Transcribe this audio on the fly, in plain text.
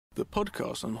The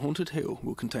podcast on Haunted Hill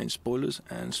will contain spoilers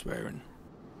and swearing.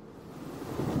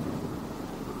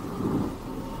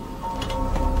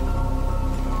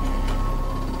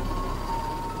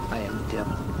 I am the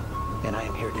devil, and I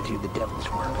am here to do the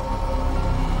devil's work.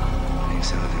 Think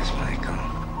some of this, Michael.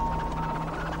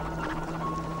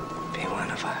 Be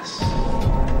one of us.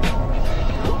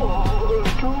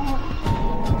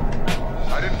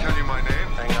 I didn't tell you my name.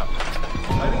 Hang up.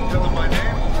 I didn't tell them my name.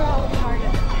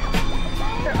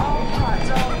 They're all part of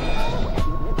it. They're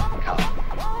all parts. Come.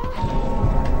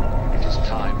 It is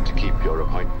time to keep your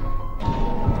appointment.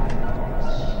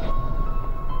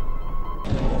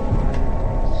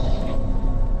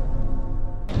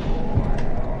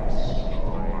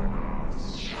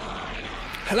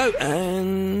 Hello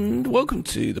and welcome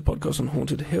to the podcast on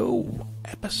Haunted Hill,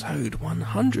 episode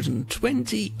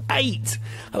 128.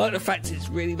 I like the fact it's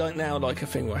really like now like a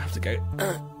thing where I have to go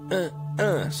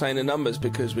saying the numbers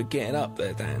because we're getting up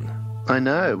there, Dan. I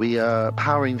know, we are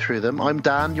powering through them. I'm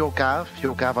Dan, you're Gav.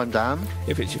 You're Gav, I'm Dan.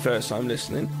 If it's your first time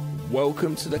listening,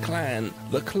 welcome to the clan,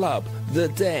 the club, the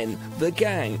den, the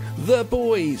gang, the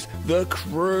boys, the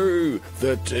crew,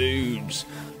 the dudes,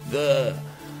 the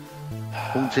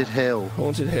Haunted Hill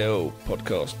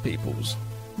podcast peoples.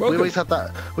 We always had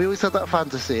that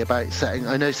fantasy about setting.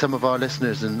 I know some of our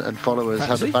listeners and followers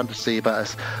had a fantasy about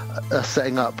us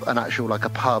setting up an actual like a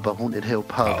pub, a Haunted Hill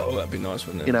pub. Oh, that'd be nice,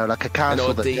 wouldn't it? You know, like a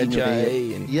castle that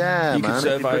DJ and yeah, you man, can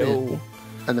survey it all.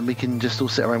 And then we can just all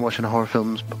sit around watching horror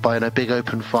films by a big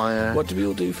open fire. What do we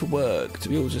all do for work?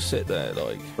 Do we all just sit there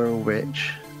like? We're all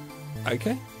rich.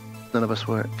 Okay. None of us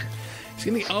work. It's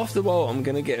gonna be after a while. I'm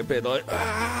gonna get a bit like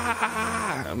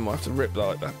I might have to rip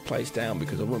like that place down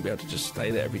because I won't be able to just stay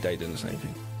there every day doing the same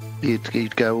thing.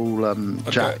 You'd go all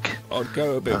Jack. I'd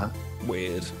go a bit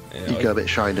weird. You'd go a bit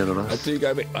shining on us. I do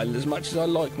go a bit. As much as I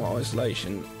like my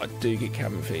isolation, I do get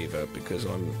cabin fever because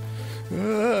I'm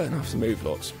and I have to move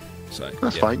lots. So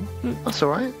that's fine. That's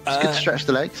all right. It's good to stretch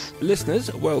the legs. Listeners,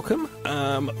 welcome.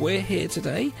 We're here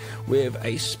today with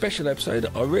a special episode.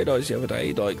 I realised the other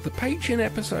day, like the Patreon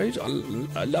episodes, I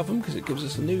love them because it gives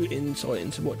us a new insight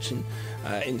into watching,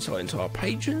 insight into our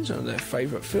patrons and their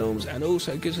favourite films, and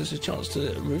also gives us a chance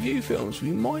to review films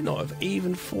we might not have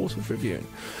even thought of reviewing.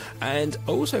 And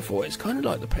I also thought it's kind of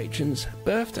like the patrons'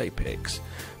 birthday picks,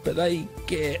 but they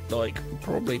get like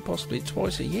possibly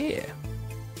twice a year.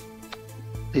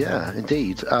 Yeah,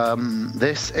 indeed.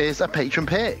 This is a patron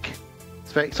pick.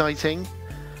 It's very exciting.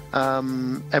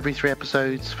 Every 3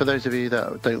 episodes, for those of you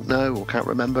that don't know or can't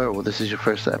remember, or this is your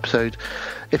first episode,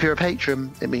 if you're a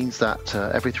patron, it means that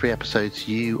every 3 episodes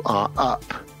you are up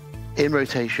in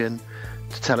rotation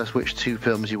to tell us which 2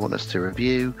 films you want us to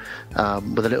review,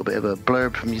 with a little bit of a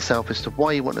blurb from yourself as to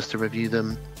why you want us to review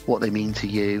them, what they mean to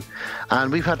you.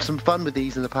 And we've had some fun with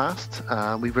these in the past.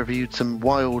 We've reviewed some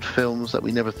wild films that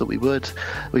we never thought we would.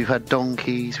 We've had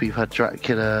Donkeys, we've had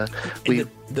Dracula.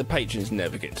 The patrons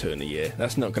never get 2 in a year.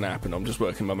 That's not going to happen. I'm just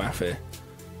working my math here.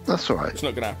 That's all right. It's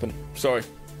not going to happen. Sorry.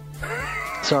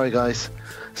 Sorry, guys.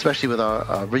 Especially with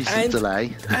our recent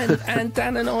delay. and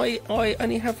Dan and I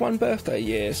only have 1 birthday a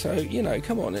year, so, you know,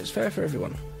 come on, it's fair for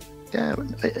everyone. Yeah,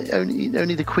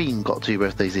 only the Queen got 2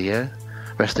 birthdays a year.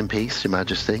 Rest in peace, Your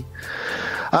Majesty.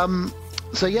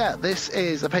 So yeah, this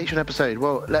is a patron episode.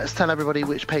 Well, let's tell everybody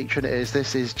which patron it is.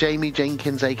 This is Jamie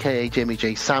Jenkins, aka Jamie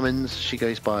J. Salmons. She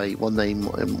goes by one name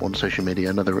on social media,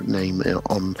 another name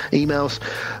on emails,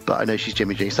 but I know she's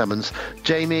Jamie J. Salmons.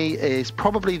 Jamie is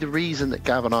probably the reason that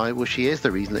Gav and I, well, she is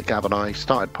the reason that Gav and I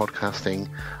started podcasting.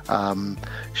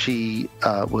 She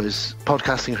was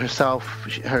podcasting herself.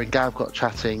 Her and Gav got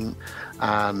chatting,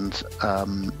 and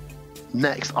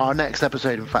our next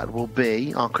episode, in fact, will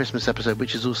be our Christmas episode,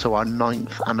 which is also our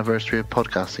 9th anniversary of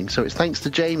podcasting. So it's thanks to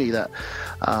Jamie that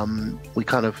we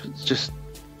kind of just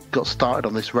got started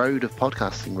on this road of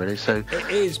podcasting, really. So it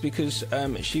is because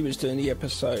she was doing the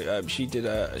episode. She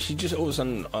just all of a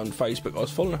sudden on Facebook. I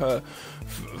was following her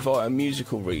via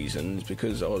musical reasons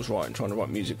because I was trying to write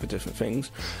music for different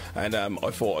things, and I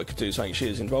thought I could do something she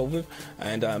was involved with,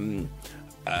 and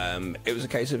it was a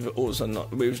case of all of a sudden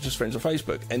we were just friends on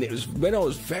Facebook, and it was when I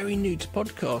was very new to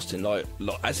podcasting, like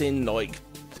as in like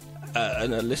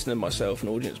and a listener myself, an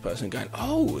audience person, going,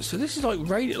 oh, so this is like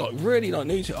radio, like really like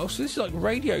new to it. Oh, so this is like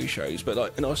radio shows, but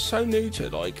like, and I was so new to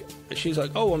it. Like, she's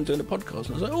like, oh, I'm doing a podcast,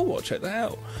 and I was like, oh, I'll check that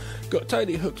out. Got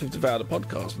totally hooked with Devour the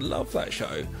Podcast. Love that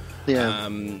show. Yeah.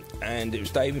 And it was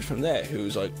David from there who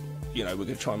was like, we're going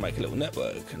to try and make a little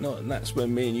network. And that's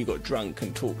when me and you got drunk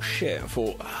and talked shit and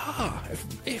thought,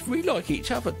 if we like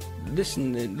each other,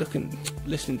 listening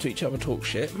to each other talk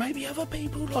shit, maybe other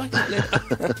people like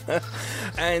it.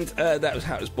 And that was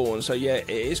how it was born. So yeah, it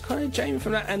is kind of Jamie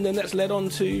from that, and then that's led on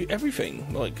to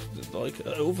everything, like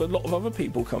a lot of other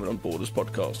people coming on board as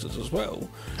podcasters as well.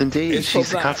 Indeed, it's she's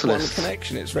the that catalyst. One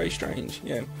connection. It's very strange,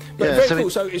 yeah. But Yeah, very so cool.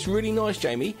 So it's really nice,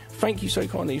 Jamie. Thank you so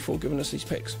kindly for giving us these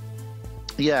picks.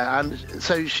 Yeah, and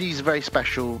so she's a very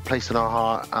special place in our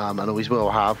heart, and always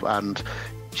will have. And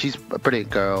she's a brilliant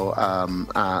girl,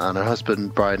 and her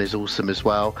husband Brian is awesome as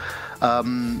well.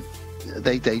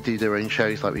 They do their own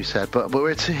shows, like we said, but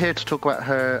we're here to talk about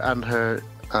her and her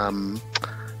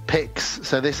picks.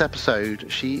 So this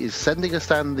episode, she is sending us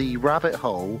down the rabbit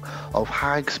hole of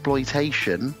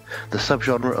HAGSPLOITATION, the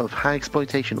subgenre of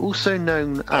HAGSPLOITATION, also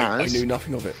known as... I knew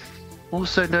nothing of it.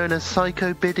 Also known as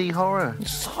Psycho Biddy horror.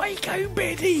 Psycho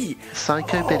Biddy!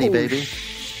 Psycho Biddy, baby.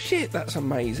 Shit, that's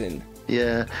amazing.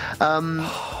 Yeah.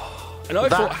 And I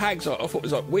thought hags, I thought it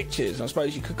was like witches. I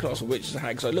suppose you could class a witch as a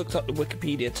hag. So I looked up the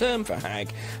Wikipedia term for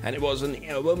hag, and it was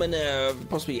a woman,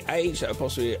 possibly aged,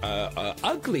 possibly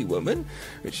ugly woman,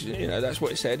 which that's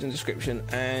what it said in the description,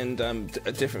 and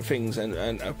different things,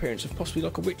 and appearance of possibly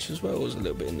like a witch as well was a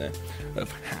little bit in there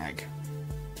of hag.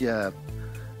 Yeah.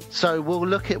 So we'll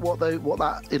look at we'll look so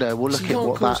at what you can't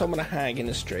call that. someone a hag in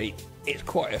the street. It's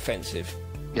quite offensive.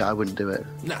 Yeah, I wouldn't do it.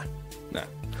 No.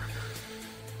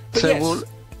 So yes.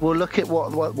 we'll look at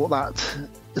what that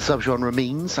subgenre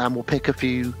means, and we'll pick a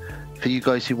few for you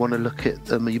guys who want to look at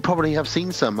them. You probably have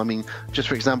seen some. I mean, just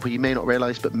for example, you may not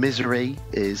realise, but Misery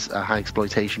is a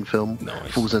HAGSPLOITATION film.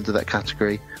 Nice. Falls under that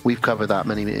category. We've covered that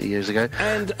many years ago.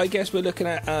 And I guess we're looking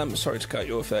at. Sorry to cut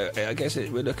you off there. I guess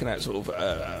we're looking at sort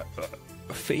of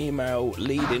female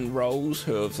leading roles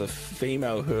who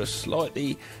are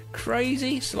slightly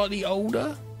crazy, slightly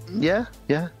older. Yeah.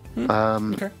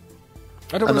 Okay.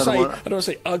 I don't want to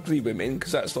say ugly women,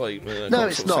 because that's like no,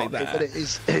 it's not. But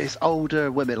it's older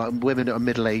women, like women that are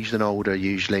middle aged and older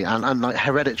usually, and like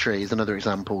Hereditary is another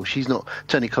example. She's not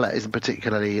Toni Collette isn't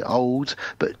particularly old,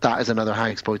 but that is another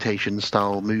HAGSPLOITATION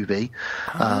style movie.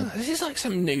 This is like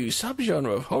some new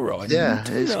subgenre of horror.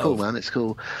 It's cool, man. It's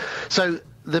cool. So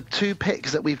the two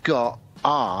picks that we've got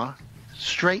are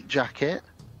Strait-Jacket.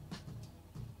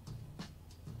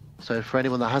 So for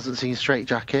anyone that hasn't seen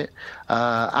Strait-Jacket,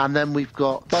 and then we've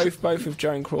got both with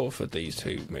Joan Crawford. These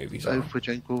two movies both with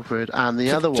Joan Crawford, and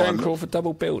the other one Joan Crawford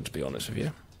double-billed. To be honest with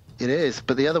you, it is.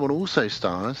 But the other one also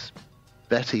stars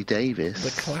Bette Davis,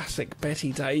 the classic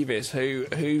Bette Davis,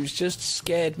 who's just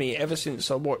scared me ever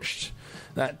since I watched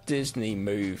that Disney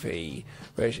movie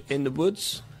where In the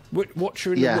Woods. Watch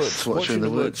Her in the Woods. Watch Her in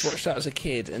the Woods. Watched that as a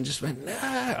kid and just went,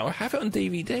 nah, I have it on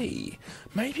DVD.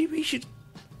 Maybe we should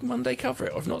one day cover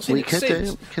it. I've not seen it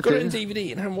since. Got it on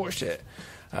DVD and haven't watched it.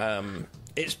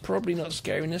 It's probably not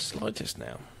scary in the slightest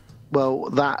now. Well,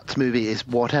 that movie is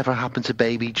Whatever Happened to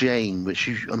Baby Jane, which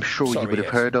I'm sure you would have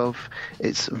heard of.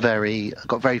 It's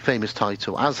got a very famous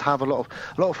title, as have a lot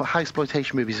of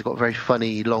HAGSPLOITATION movies have got very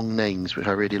funny long names, which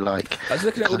I really like. I was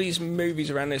looking at all these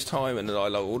movies around this time, and I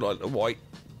like all like the white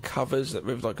covers that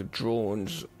with like a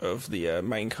drawings of the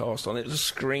main cast on it. It's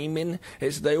screaming.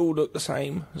 They all look the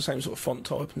same sort of font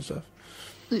type and stuff.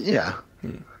 Yeah.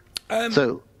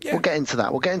 We'll get into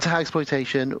that. We'll get into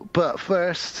HAGSPLOITATION, but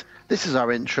first, this is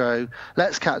our intro.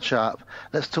 Let's catch up.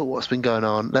 Let's talk what's been going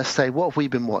on. Let's say what have we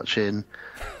been watching.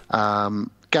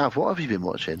 Gav, what have you been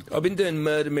watching? I've been doing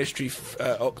Murder Mystery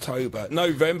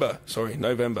November.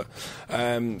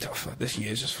 This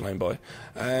year's just flown by.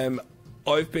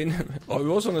 I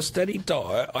was on a steady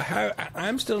diet. I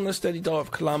am still on a steady diet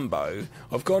of Columbo.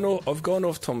 I've gone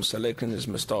off Tom Selleck and his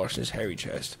moustache and his hairy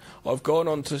chest. I've gone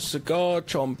on to cigar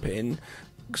chomping,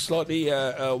 slightly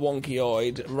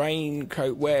wonky-eyed,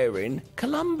 raincoat wearing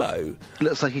Columbo.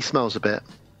 Looks like he smells a bit.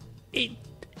 He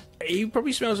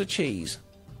probably smells of cheese.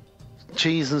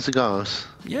 Cheese and cigars.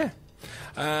 Yeah.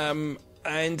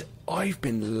 And I've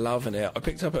been loving it. I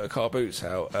picked up at a car boots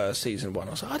out season 1.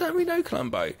 I was like, I don't really know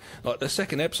Columbo. Like, the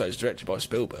second episode is directed by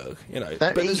Spielberg,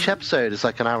 But each episode is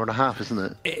like an hour and a half, isn't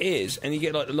it? It is. And you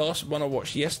get like the last one I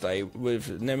watched yesterday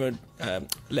with Leonard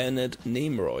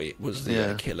Nimoy was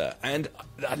the killer. And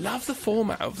I love the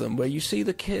format of them where you see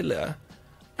the killer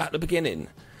at the beginning.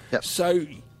 Yep. So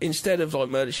instead of like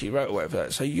Murder She Wrote or whatever,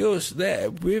 so you're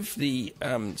there with the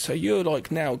so you're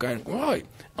like now going, right,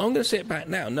 I'm going to sit back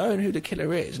now knowing who the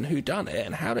killer is and who done it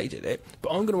and how they did it,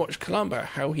 but I'm going to watch Columbo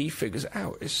how he figures it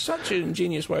out. It's such an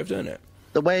ingenious way of doing it.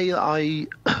 The way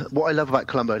what I love about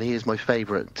Columbo, and he is my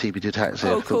favourite TV detective.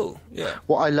 Oh, cool! Yeah.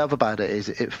 What I love about it is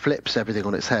it flips everything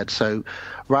on its head. So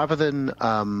rather than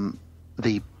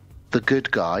the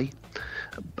good guy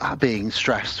being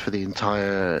stressed for the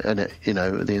entire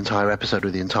episode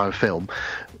or the entire film.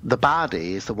 The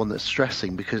baddie is the one that's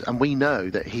stressing and we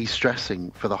know that he's stressing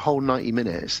for the whole 90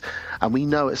 minutes, and we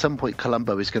know at some point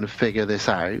Columbo is going to figure this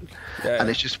out, and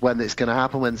it's just when it's going to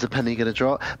happen, when's the penny going to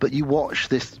drop. But you watch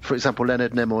this, for example,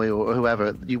 Leonard Nimoy or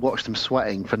whoever, you watch them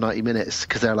sweating for 90 minutes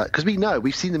because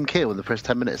we've seen them kill in the first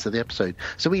 10 minutes of the episode,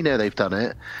 so we know they've done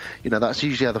it. That's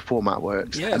usually how the format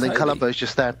works. And then totally. Columbo's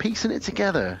just there piecing it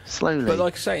together slowly. But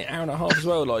like I say, an hour and a half as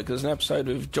well. Like there's an episode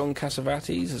with John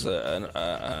Cassavetes as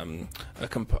a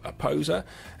composer,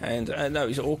 and no,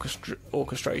 he's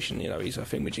orchestration. He's a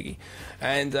thingamajiggy,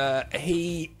 and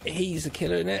he's the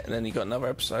killer in it. And then you got another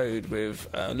episode with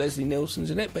Leslie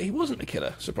Nielsen's in it, but he wasn't the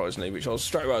killer, surprisingly. Which I was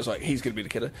straight away, I was like, he's going to be the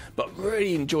killer. But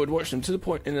really enjoyed watching him to the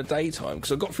point in the daytime,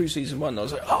 because I got through season 1. And I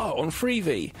was like, on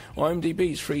Freevee,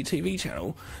 IMDb's free TV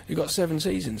channel, you got 7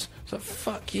 seasons. It's like,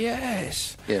 fuck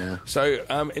yes. Yeah. So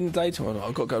in the daytime, I'm like,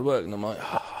 I've got to go to work, and I'm like,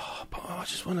 but I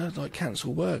just want to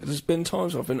cancel work. There's been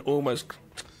times I've been almost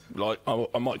like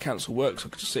I might cancel work so I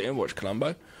could just sit here and watch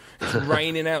Columbo. It's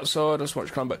raining outside, I just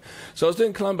watch Columbo. So I was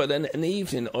doing Columbo, then in the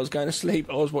evening I was going to sleep,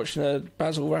 I was watching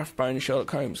Basil Rathbone and Sherlock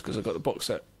Holmes, because I got the box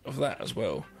set of that as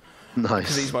well. Nice.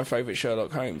 Because he's my favourite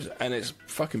Sherlock Holmes, and it's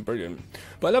fucking brilliant.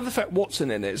 But I love the fact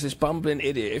Watson in it is this bumbling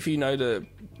idiot. If you know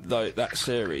that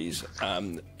series,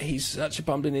 he's such a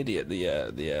bumbling idiot,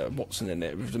 the Watson in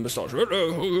it, with the moustache.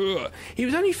 He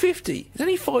was only 50. He's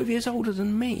only 5 years older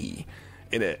than me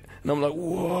in it. And I'm like,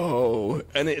 whoa.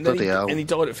 And he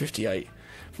died at 58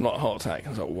 from like a heart attack. I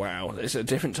was like, wow, it's a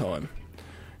different time,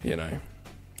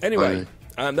 Anyway,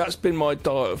 that's been my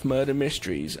diet of murder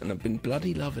mysteries, and I've been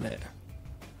bloody loving it.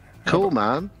 Cool,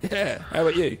 man. Yeah. How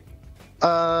about you?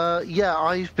 Yeah,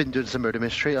 I've been doing some murder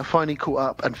mystery. I finally caught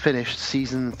up and finished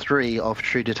season 3 of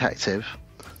True Detective.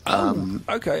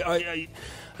 Okay.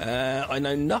 I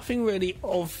know nothing really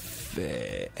of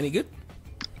it. Any good?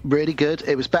 Really good.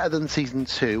 It was better than season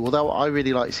 2, although I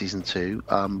really like season 2.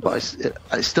 But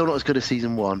it's still not as good as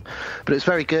season 1. But it's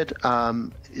very good.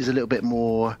 It's a little bit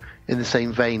more in the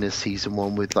same vein as season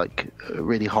 1, with like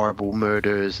really horrible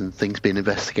murders and things being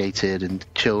investigated and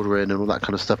children and all that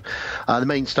kind of stuff. The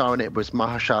main star in it was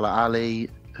Mahershala Ali,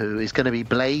 who is going to be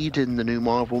Blade in the new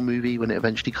Marvel movie when it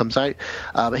eventually comes out.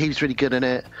 But he was really good in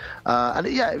it.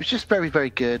 It was just very, very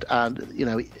good.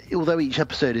 And, although each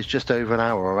episode is just over an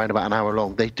hour, or around about an hour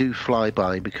long, they do fly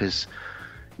by because,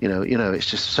 it's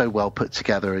just so well put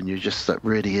together, and you're just like,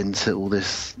 really into all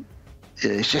this.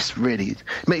 It's just really, it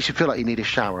makes you feel like you need a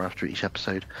shower after each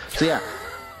episode. So, yeah.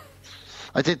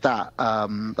 I did that.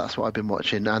 That's what I've been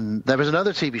watching. And there was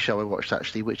another TV show I watched,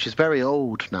 actually, which is very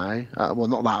old now. Well,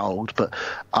 not that old, but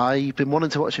I've been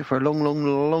wanting to watch it for a long, long,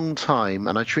 long time.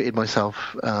 And I treated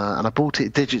myself, and I bought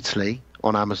it digitally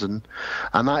on Amazon.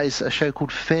 And that is a show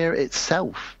called Fear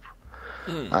Itself,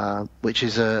 which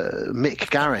is a Mick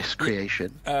Garris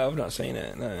creation. I've not seen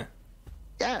it, no.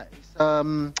 Yeah.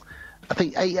 It's, I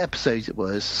think 8 episodes it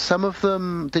was. Some of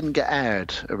them didn't get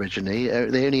aired originally.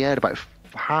 They only aired about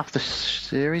half the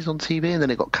series on TV, and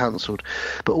then it got cancelled.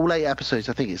 But all 8 episodes,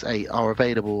 I think it's 8, are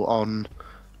available on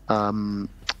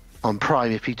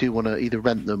Prime if you do want to either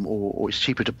rent them, or it's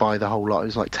cheaper to buy the whole lot.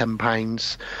 It's like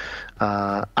 £10.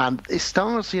 And it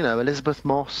stars, Elizabeth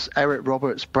Moss, Eric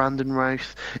Roberts, Brandon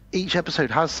Routh. Each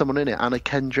episode has someone in it. Anna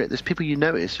Kendrick. There's people you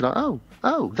notice. You're like,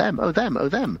 them.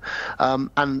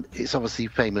 And it's obviously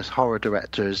famous horror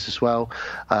directors as well.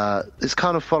 This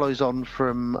kind of follows on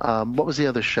from, what was the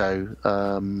other show?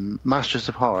 Masters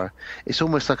of Horror. It's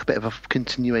almost like a bit of a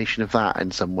continuation of that in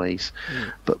some ways,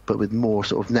 but with more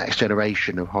sort of next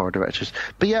generation of horror directors.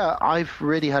 But yeah, I've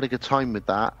really had a good time with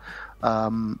that.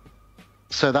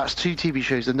 So that's 2 TV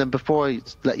shows, and then before I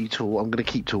let you talk, I'm going to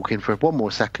keep talking for one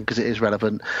more second because it is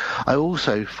relevant. I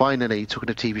also, finally, talking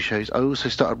of TV shows, I also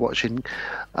started watching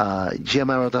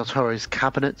Guillermo del Toro's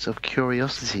Cabinet of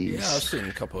Curiosities. Yeah, I've seen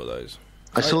a couple of those.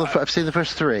 I've seen the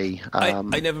first 3. I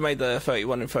never made the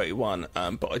 31 and 31,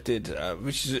 but I did,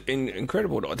 which is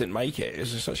incredible that I didn't make it.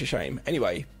 It's such a shame.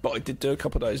 Anyway, but I did do a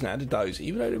couple of those and added those,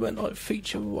 even though they went like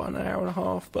feature 1 hour and a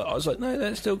half. But I was like, no,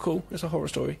 that's still cool. It's a horror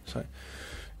story. So,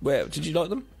 where did you like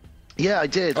them? Yeah, I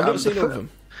did. I've never seen all of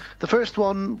them. The first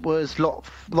one was Lot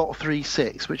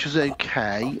 36, which was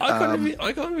okay.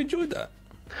 I kind of enjoyed that.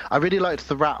 I really liked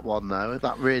the rat one, though.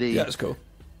 That really that's cool.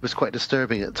 Was quite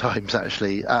disturbing at times,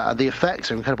 actually. The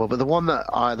effects are incredible, but the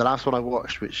last one I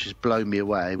watched, which has blown me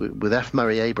away, with F.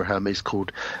 Murray Abraham, is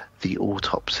called The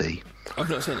Autopsy. I've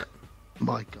not seen it.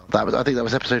 My God, I think that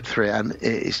was episode 3, and it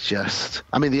is just.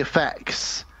 I mean, the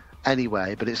effects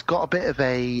anyway, but it's got a bit of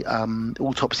a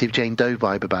Autopsy of Jane Doe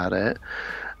vibe about it.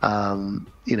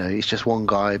 You know, it's just one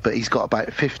guy, but he's got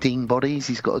about 15 bodies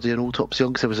he's got to do an autopsy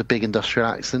on because there was a big industrial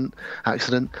accident.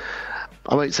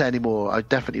 I won't say any more.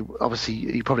 Obviously,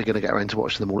 you're probably going to get around to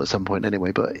watching them all at some point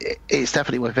anyway, but it's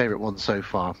definitely my favourite one so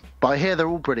far. But I hear they're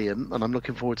all brilliant, and I'm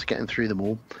looking forward to getting through them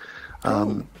all.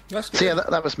 That's good. So yeah,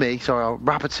 that was me. Sorry, I'm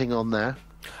rabbiting on there.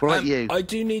 What about you? I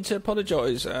do need to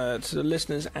apologise to the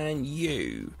listeners and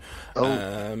you.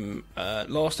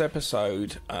 Last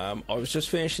episode, I was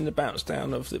just finishing the bounce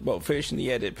down finishing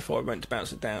the edit before I went to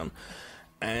bounce it down.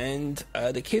 And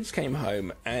the kids came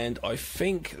home, and I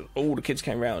think all the kids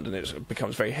came round, and it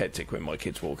becomes very hectic when my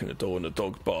kids walk in the door and the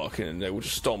dog's barking, and they all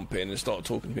just stomp in and start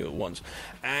talking to me all at once.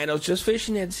 And I was just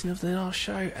finishing the editing of the last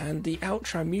show, and the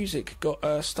outro music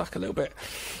got stuck a little bit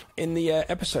in the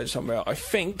episode somewhere. I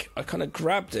think I kind of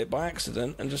grabbed it by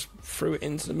accident and just threw it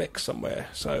into the mix somewhere.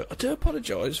 So I do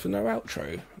apologise for no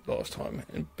outro last time.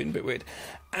 It's been a bit weird.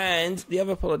 And the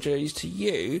other apologies to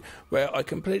you, where I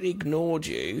completely ignored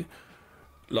you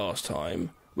last time,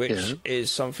 which is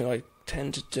something I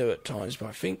tend to do at times, but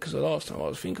I think because the last time I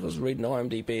was reading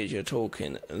IMDb as you're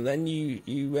talking, and then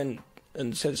you went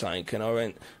and said something, and I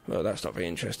went, well, that's not very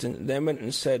interesting. Then went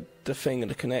and said the thing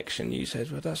and the connection. You said,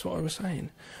 well, that's what I was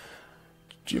saying.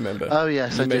 Do you remember? Oh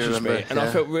yes, I do remember. Me, and I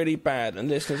felt really bad. And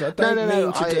listeners, I don't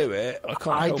mean to do it. I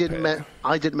can't help it.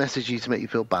 I didn't message you to make you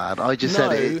feel bad. I just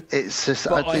said it's just.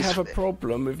 But I have a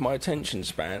problem with my attention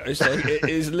span. It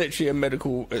is literally a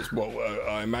medical. It's what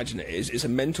I imagine it is. It's a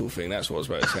mental thing. That's what I was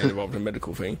about to say, rather than a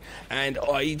medical thing. And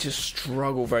I just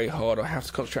struggle very hard. I have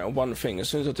to concentrate on one thing. As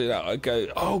soon as I do that, I go,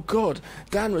 "Oh God,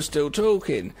 Dan was still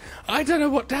talking. I don't know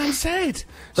what Dan said."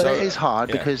 But it is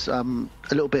hard because a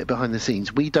little bit behind the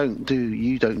scenes, you don't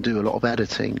do a lot of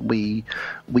editing. We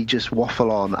just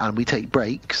waffle on and we take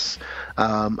breaks,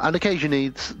 and occasionally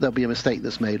there'll be a mistake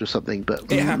that's made or something,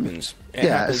 but it happens. It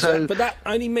happens. But that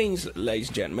only means, ladies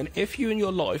and gentlemen, if you in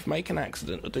your life make an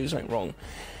accident or do something wrong,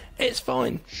 it's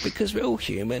fine, because we're all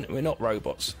human, we're not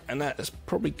robots, and that's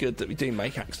probably good that we do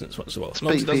make accidents once in a while. As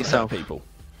long as it doesn't hurt people.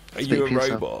 Are you a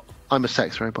robot? I'm a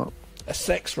sex robot. A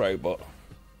sex robot?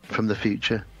 From the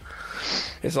future.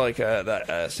 It's like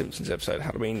that Simpsons episode,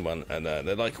 Halloween one, and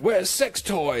they're like, "Where's sex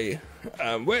toy?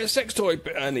 Where's sex toy?"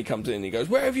 And he comes in and he goes,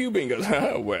 "Where have you been?" He goes,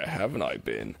 "Where haven't I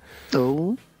been?"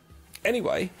 Oh.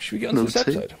 Anyway, should we get on to this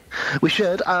episode? We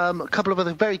should. A couple of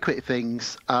other very quick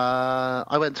things.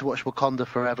 I went to watch Wakanda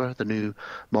Forever, the new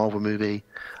Marvel movie.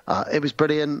 It was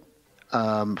brilliant.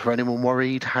 For anyone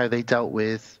worried how they dealt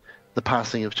with the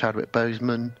passing of Chadwick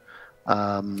Boseman.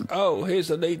 Here's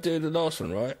the lead dude of the last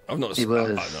one, right? I've not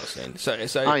seen.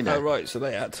 So I know. Oh, right. So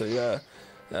they had to.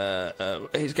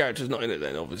 His character's not in it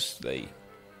then, obviously.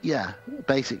 Yeah,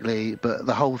 basically. But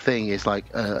the whole thing is like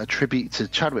a tribute to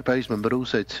Chadwick Boseman, but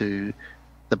also to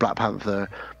the Black Panther.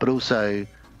 But also,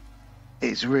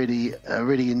 it's really a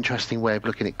really interesting way of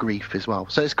looking at grief as well.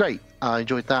 So it's great. I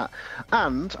enjoyed that.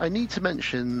 And I need to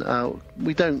mention,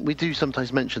 we do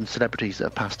sometimes mention celebrities that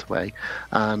have passed away,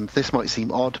 and this might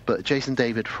seem odd, but Jason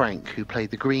David Frank, who played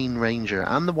the Green Ranger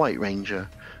and the White Ranger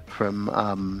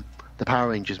from the Power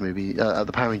Rangers movie, the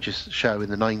Power Rangers show in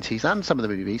the 90s, and some of the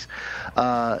movies,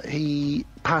 he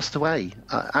passed away.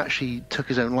 Actually took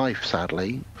his own life,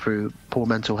 sadly, through poor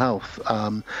mental health.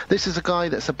 This is a guy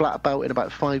that's a black belt in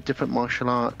about 5 different martial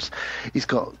arts. He's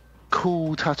got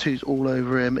cool tattoos all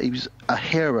over him. He was a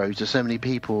hero to so many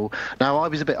people. Now, I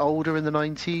was a bit older in the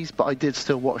 90s, but I did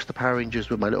still watch the Power Rangers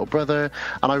with my little brother,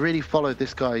 and I really followed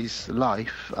this guy's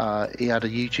life. He had a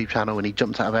YouTube channel, and he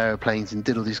jumped out of aeroplanes and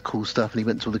did all this cool stuff, and he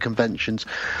went to all the conventions.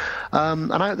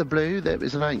 And out of the blue, it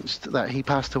was announced that he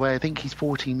passed away. I think he's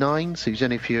 49, so he's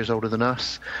only a few years older than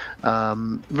us.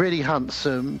 Really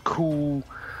handsome, cool,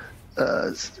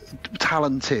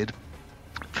 talented,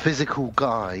 physical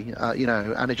guy,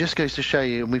 and it just goes to show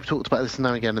you, and we've talked about this now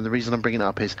and again, and the reason I'm bringing it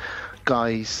up is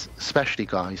guys, especially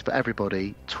guys, but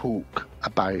everybody, talk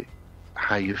about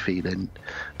how you're feeling,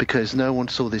 because no one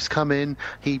saw this coming.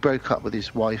 He broke up with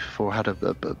his wife, or had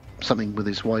something with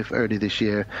his wife early this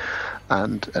year,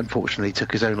 and unfortunately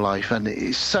took his own life, and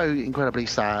it's so incredibly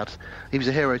sad. He was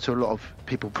a hero to a lot of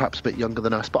people, perhaps a bit younger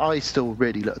than us, but I still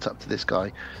really looked up to this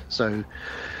guy. So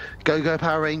Go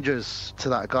Power Rangers to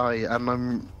that guy,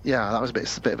 and that was a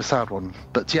bit of a sad one.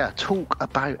 But yeah, talk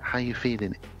about how you're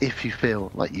feeling if you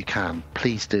feel like you can.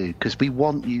 Please do, because we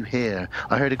want you here.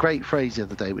 I heard a great phrase the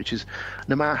other day, which is,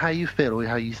 no matter how you feel or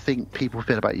how you think people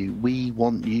feel about you, we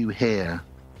want you here.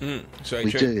 It's very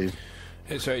we true. do.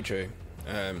 It's very true.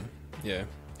 Yeah.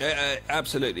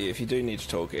 Absolutely, if you do need to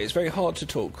talk. It's very hard to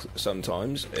talk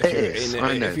sometimes.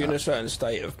 If you're in a certain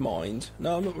state of mind.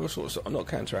 No, I'm not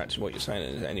counteracting what you're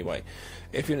saying in any way.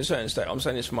 If you're in a certain state, I'm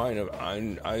saying this from my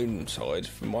own side,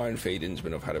 from my own feelings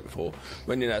when I've had it before.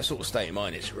 When you're in that sort of state of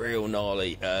mind, it's real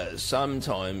gnarly.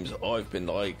 Sometimes I've been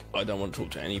like, I don't want to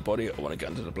talk to anybody. I want to get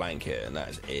under the blanket, and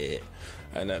that's it.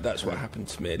 And that's what happened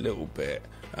to me a little bit.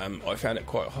 I found it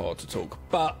quite hard to talk,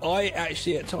 but I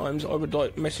actually at times I would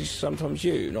like message sometimes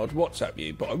you, and I'd WhatsApp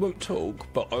you, but I wouldn't talk.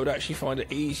 But I would actually find it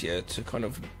easier to kind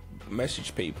of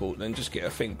message people than just get a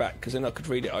thing back, because then I could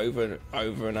read it over and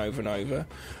over and over and over,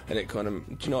 and it kind of,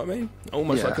 do you know what I mean?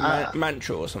 Almost like a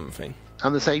mantra or something.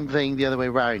 And the same thing the other way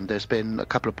round. There's been a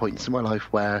couple of points in my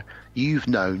life where you've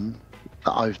known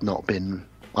that I've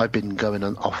been going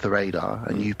off the radar,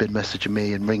 and you've been messaging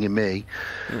me and ringing me.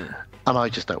 And I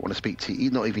just don't want to speak to you,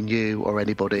 not even you or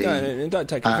anybody. No, don't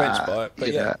take offence by it.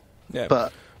 But yeah.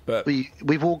 But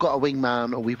we've all got a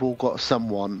wingman, or we've all got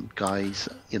someone, guys.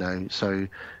 You know, so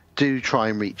do try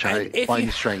and reach out,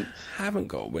 find strength. Haven't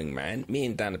got a wingman? Me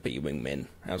and Dan would be your wingmen.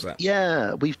 How's that?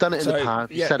 Yeah, we've done it in the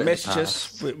past. Yeah, said it message in the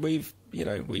us.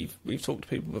 We've talked to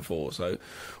people before, so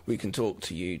we can talk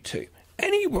to you too.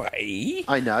 Anyway,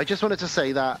 I know. I just wanted to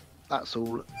say that. That's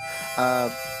all.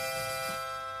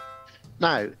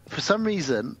 Now, for some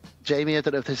reason, Jamie, I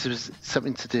don't know if this was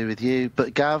something to do with you,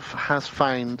 but Gav has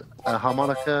found a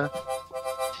harmonica.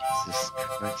 Jesus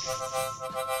Christ.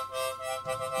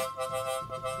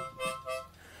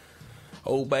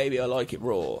 Oh, baby, I like it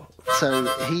raw. So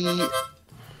he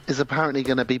is apparently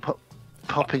going to be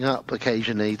popping up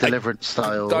occasionally, Deliverance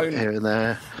style, here and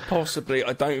there. Possibly.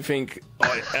 I don't think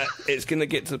it's going to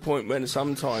get to the point when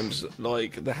sometimes,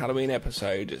 like the Halloween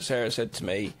episode, Sarah said to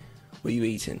me, "Were you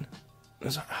eating?" I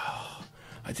was like, "Oh,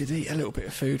 I did eat a little bit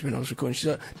of food when I was recording." She's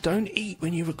like, "Don't eat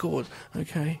when you record."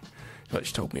 Okay. Like,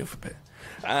 she told me off a bit.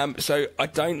 So I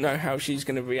don't know how she's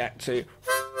going to react to...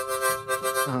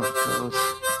 Oh, God.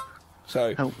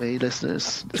 So, help me,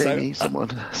 listeners. Jamie,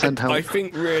 someone send help. I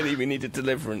think really we needed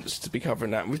Deliverance to be covering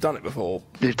that. We've done it before.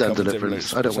 We've done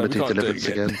Deliverance. I don't want to do Deliverance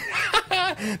again.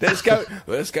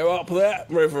 Let's go up that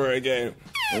river again.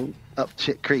 Oh, up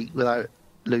Chick Creek without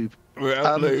lube.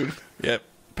 Without lube. Yep.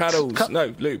 Paddles.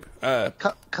 No, lube.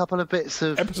 Couple of bits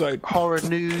of episode horror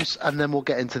news, and then we'll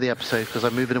get into the episode, because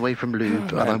I'm moving away from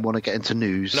lube and I want to get into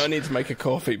news. No, I need to make a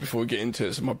coffee before we get into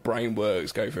it, so my brain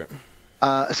works. Go for it.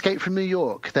 Escape from New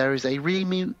York. There is a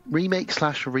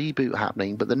remake/reboot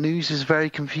happening, but the news is very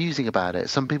confusing about it.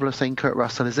 Some people are saying Kurt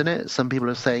Russell is in it. Some people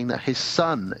are saying that his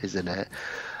son is in it.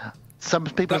 Some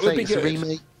people are saying it's a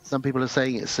remake. Some people are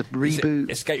saying it's a reboot.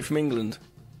 Escape from England.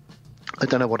 I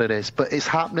don't know what it is, but it's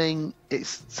happening.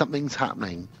 Something's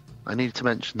happening. I needed to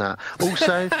mention that.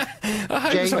 Also, I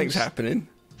hope something's happening.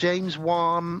 James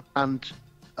Wan and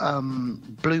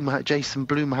Jason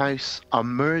Blumhouse are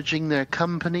merging their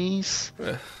companies.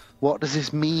 What does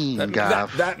this mean,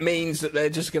 Gav? That means that they're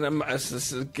just going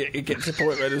to get to the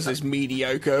point where there's this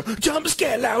mediocre jump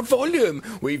scare, loud volume.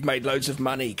 We've made loads of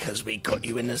money because we got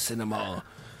you in the cinema.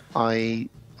 I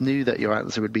knew that your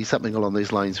answer would be something along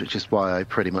those lines, which is why I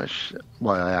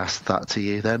asked that to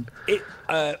you then.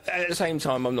 At the same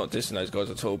time, I'm not dissing those guys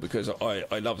at all, because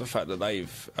I love the fact that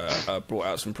they've brought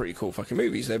out some pretty cool fucking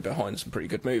movies. They're behind some pretty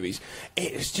good movies.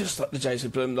 It's just like the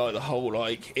Jason Blum, like the whole,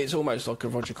 like, it's almost like a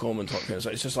Roger Corman type thing. So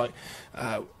it's just like,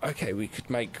 okay, we could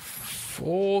make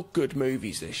 4 good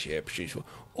movies this year, produce 4,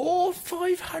 or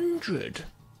 500.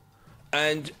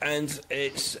 And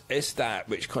it's that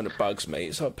which kind of bugs me.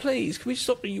 It's like, please, can we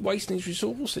stop wasting these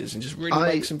resources and just really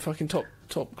make some fucking top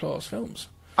class films?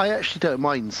 I actually don't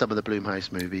mind some of the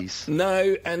Blumhouse movies.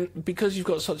 No, and because you've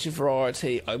got such a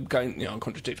variety, I'm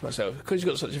contradicting myself. Because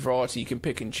you've got such a variety, you can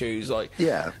pick and choose, like,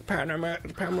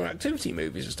 paranormal activity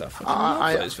movies and stuff.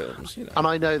 I love those films, you know. And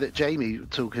I know that Jamie,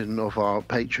 talking of our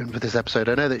patron for this episode,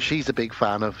 I know that she's a big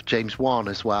fan of James Wan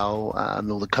as well,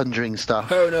 and all the Conjuring stuff.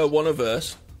 Oh no,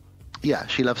 One-of-Us. Yeah,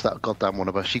 she loves that goddamn one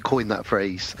of us. She coined that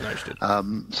phrase. No, she did.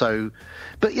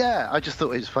 But yeah, I just thought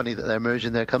it was funny that they're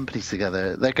merging their companies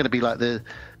together. They're going to be like the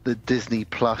Disney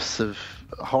Plus of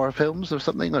horror films or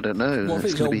something. I don't know. What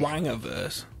if it's a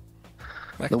Wangerverse?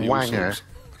 The Wangerverse.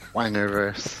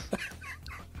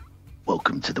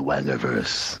 Welcome to the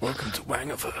Wangerverse. Welcome to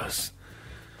Wangerverse.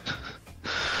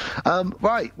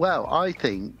 Right, well, I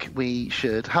think we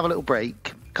should have a little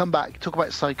break, come back, talk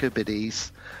about Psycho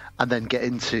Biddies, and then get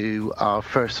into our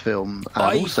first film,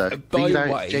 and also read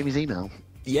out Jamie's email.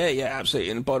 Yeah,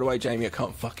 absolutely. And by the way, Jamie, I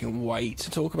can't fucking wait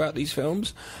to talk about these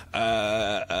films.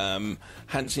 Hadn't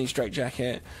seen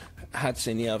Strait-Jacket, had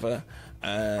seen the other.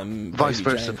 Vice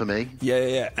versa for me.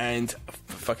 Yeah, and I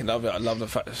fucking love it. I love the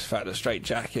fact that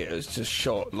Strait-Jacket is just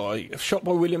shot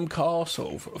by William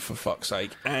Castle, for fuck's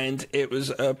sake, and it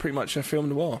was pretty much a film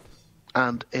noir.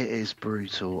 And it is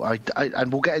brutal.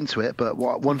 And we'll get into it, but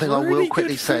one thing I will Really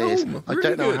quickly good say is film. I Really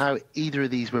don't know good. how either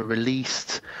of these were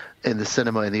released in the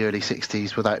cinema in the early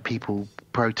 60s without people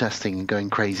protesting and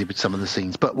going crazy with some of the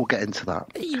scenes, but we'll get into that.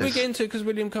 We get into it because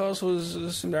William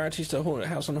Castle's similarities to Haunted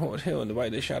House on Haunted Hill and the way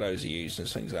the shadows are used and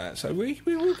things like that. So we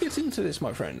will get into this,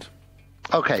 my friend.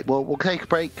 Okay, well, we'll take a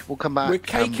break. We'll come back. We'll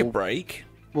take a break.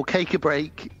 We'll take a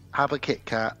break, have a Kit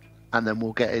Kat, and then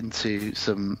we'll get into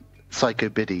some Psycho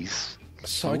Biddies.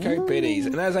 Psycho Biddies.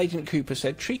 And as Agent Cooper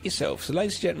said, treat yourself. So,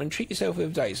 ladies and gentlemen, treat yourself the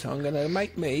other day. So I'm going to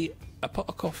make me a pot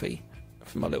of coffee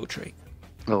for my little treat.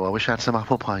 Oh, I wish I had some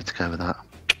apple pie to go with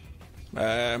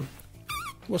that.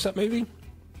 What's that movie?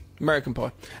 American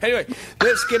Pie. Anyway,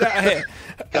 let's get out of here.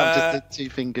 Just the two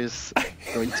fingers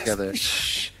going together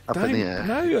up in the air.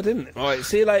 No, I didn't. All right,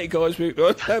 see you later, guys.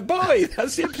 Bye.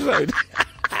 That's the episode.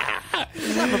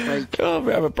 Have a break. Oh,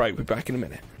 we'll have a break. We'll be back in a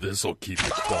minute. This'll keep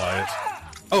it quiet.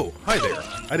 Oh, hi there.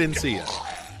 I didn't see you.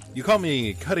 You caught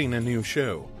me cutting a new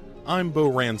show. I'm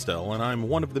Bo Ransdell, and I'm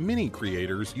one of the many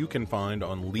creators you can find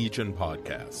on Legion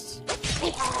Podcasts.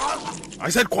 I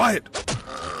said quiet!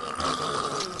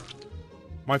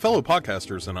 My fellow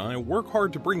podcasters and I work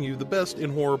hard to bring you the best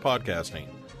in horror podcasting,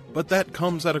 but that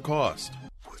comes at a cost.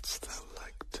 Wouldst thou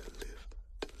like to live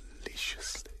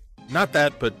deliciously? Not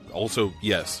that, but also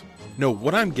yes. No,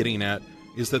 what I'm getting at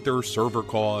is that there are server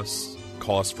costs,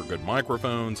 costs for good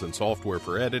microphones and software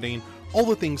for editing, all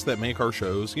the things that make our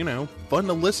shows, fun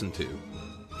to listen to.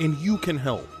 And you can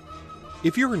help.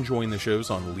 If you're enjoying the shows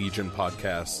on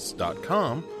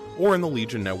legionpodcasts.com or in the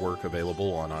Legion Network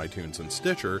available on iTunes and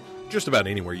Stitcher, just about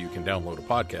anywhere you can download a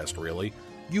podcast, really,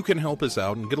 you can help us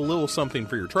out and get a little something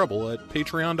for your trouble at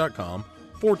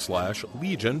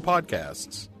patreon.com/Legion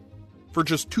Podcasts. For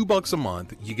just $2 a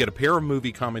month, you get a pair of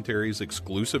movie commentaries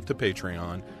exclusive to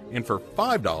Patreon, and for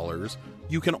 $5,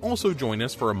 you can also join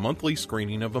us for a monthly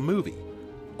screening of a movie.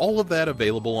 All of that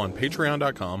available on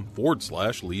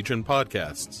patreon.com/Legion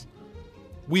Podcasts.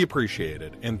 We appreciate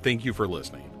it, and thank you for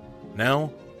listening.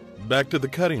 Now, back to the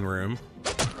cutting room.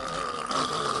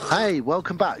 Hey,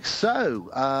 welcome back. So,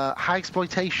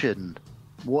 HAGSPLOITATION.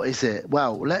 What is it?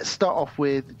 Well, let's start off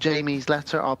with Jamie's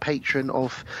letter, our patron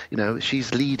of,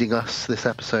 she's leading us this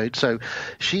episode. So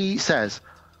she says,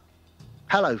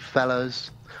 "Hello,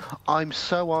 fellas. I'm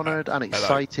so honoured and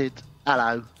excited."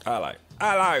 Hello. I'm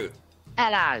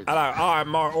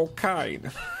Michael Caine.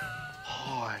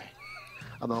 Hi.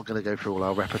 I'm not going to go through all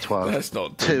our repertoire. That's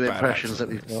not two bad impressions that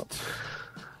we've got.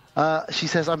 She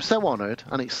says, "I'm so honoured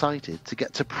and excited to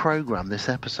get to programme this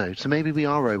episode." So maybe we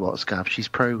are robots, Gav. She's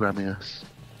programming us.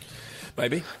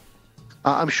 Maybe.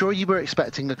 I'm sure you were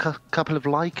expecting a couple of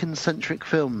Lycan-centric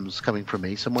films coming from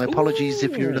me, so my apologies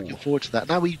if you're looking forward to that.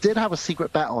 Now, we did have a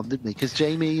secret bet on, didn't we? Because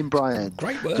Jamie and Brian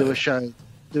do a show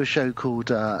called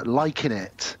Lycan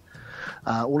It,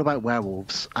 all about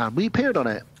werewolves, and we appeared on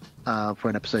it for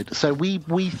an episode. So we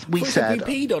said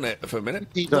we peed on it for a minute.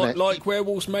 Like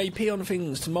werewolves may pee on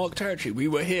things to mark territory. We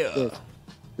were here. Yeah.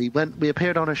 We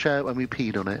appeared on a show and we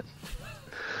peed on it.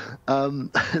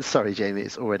 Sorry, Jamie,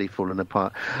 it's already fallen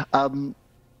apart.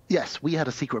 Yes, we had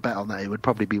a secret bet on that. It would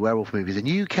probably be werewolf movies, and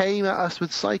you came at us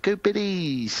with Psycho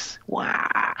Biddies.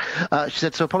 Wow. She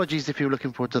said, "So apologies if you're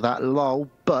looking forward to that, lol,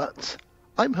 but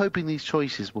I'm hoping these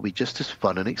choices will be just as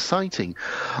fun and exciting.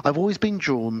 I've always been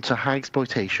drawn to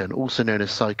HAGSPLOITATION, also known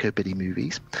as Psycho Biddy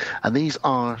movies, and these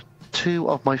are two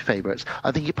of my favourites.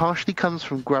 I think it partially comes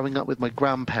from growing up with my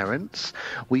grandparents.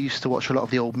 We used to watch a lot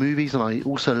of the old movies, and I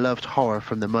also loved horror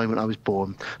from the moment I was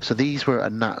born, so these were a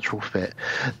natural fit.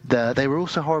 They were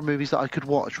also horror movies that I could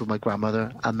watch with my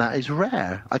grandmother, and that is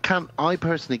rare. I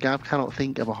personally, Gav, cannot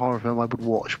think of a horror film I would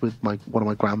watch with one of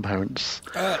my grandparents.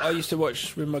 I used to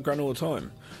watch with my gran all the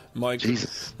time. My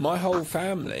whole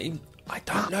family, I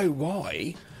don't know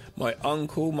why. My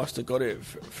uncle must have got it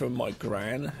from my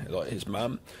gran, like his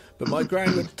mum. But my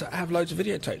gran would have loads of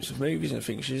videotapes of movies and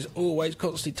things. She's always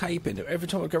constantly taping. Every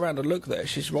time I go around and look there,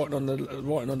 she's writing on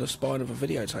the spine of a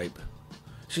videotape.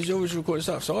 She's always recording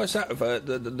stuff. So I sat with her,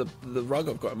 the rug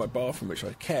I've got in my bathroom, which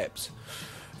I kept.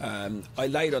 I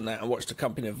laid on that and watched The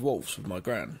Company of Wolves with my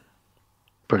gran.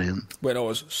 Brilliant. When I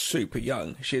was super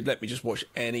young, she'd let me just watch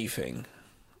anything.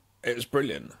 It was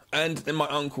brilliant. And then my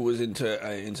uncle was into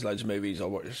loads of movies. I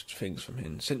watched things from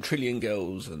him. Centrillion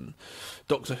Girls and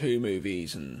Doctor Who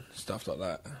movies and stuff like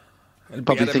that. And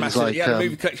Probably he had a things like, he had a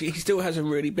movie collection. He still has a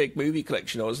really big movie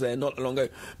collection. I was there not long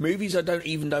ago. Movies I don't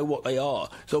even know what they are.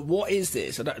 So what is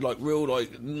this? I don't like real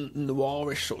like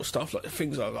noirish sort of stuff, like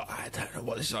things like I don't know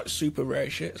what this is, like super rare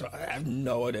shit. So I have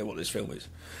no idea what this film is.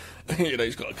 You know,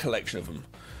 he's got a collection of them.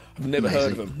 I've never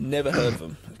heard of them. Never heard of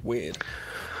them. It's weird.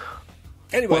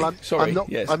 Anyway, well, sorry.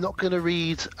 I'm not going to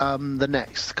read the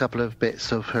next couple of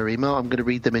bits of her email. I'm going to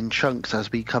read them in chunks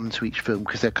as we come to each film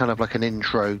because they're kind of like an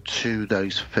intro to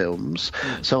those films.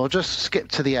 So I'll just skip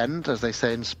to the end, as they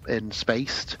say in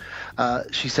Spaced.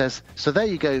 She says, "So there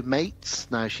you go,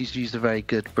 mates." Now she's used a very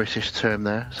good British term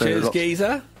there. So cheers,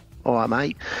 geezer. All right,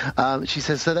 mate. She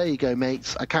says, "So there you go,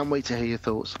 mates. I can't wait to hear your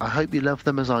thoughts. I hope you love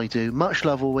them as I do. Much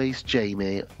love always,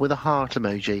 Jamie," with a heart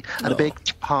emoji and a big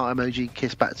heart emoji.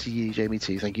 Kiss back to you, Jamie,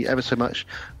 too. Thank you ever so much.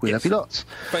 We love you lots.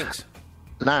 Thanks.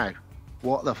 Now,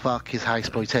 what the fuck is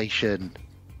HAGSPLOITATION?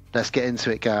 Let's get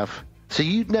into it, Gav. So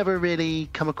you'd never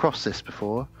really come across this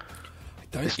before? I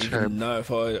don't even know if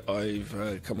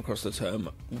I've come across the term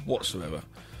whatsoever.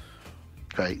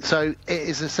 Great. So it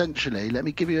is essentially, let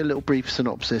me give you a little brief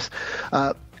synopsis.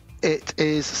 It's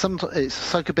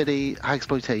psychobilly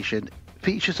HAGSPLOITATION.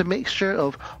 Features a mixture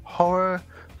of horror,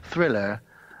 thriller,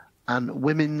 and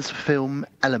women's film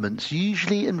elements,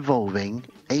 usually involving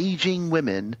aging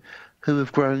women who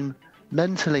have grown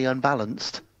mentally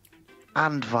unbalanced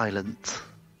and violent.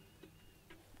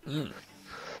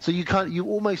 So you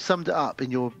almost summed it up in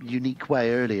your unique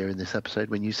way earlier in this episode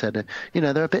when you said,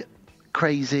 they're a bit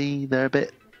crazy, they're a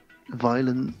bit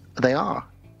violent. They are,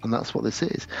 and that's what this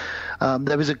is.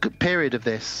 There was a good period of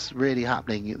this really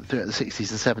happening throughout the 60s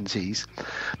and 70s,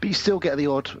 but you still get the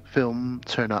odd film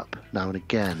turn up now and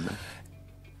again.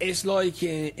 It's like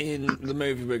in the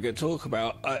movie we're going to talk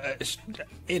about.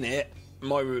 In it,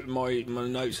 my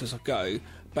notes as I go,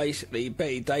 basically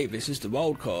Bette Davis is the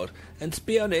wild card, and to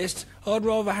be honest, I'd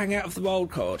rather hang out with the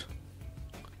wild card.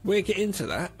 We'll get into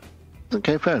that.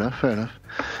 Okay, fair enough.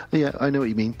 Yeah, I know what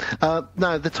you mean.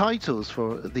 Now, the titles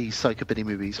for these psychobilly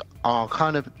movies are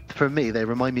kind of, for me, they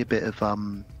remind me a bit of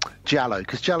Giallo,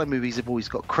 because Giallo movies have always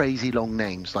got crazy long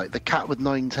names, like The Cat with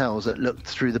Nine Tails that looked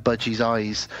through the budgie's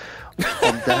eyes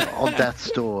on death's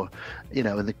door,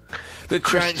 and the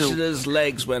tarantula's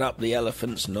legs went up the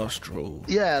elephant's nostril.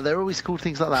 Yeah, they're always called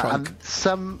things like that. Trunk. And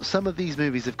some of these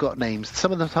movies have got names.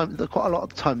 Some of the time, quite a lot of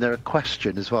the time, they're a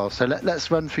question as well. So let's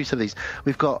run through some of these.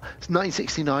 We've got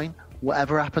 1969.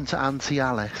 Whatever Happened to Auntie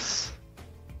Alice?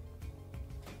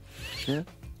 Yeah.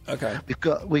 Okay.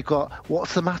 We've got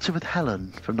What's the Matter with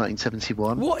Helen from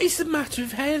 1971. What is the matter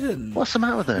with Helen? What's the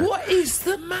matter with her? What is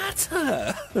the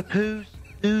matter?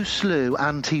 Who slew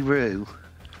Auntie Roo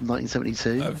from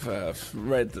 1972? I've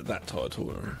read that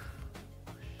title.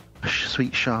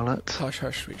 Sweet Charlotte. Hush,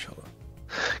 hush, Sweet Charlotte.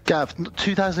 Gav,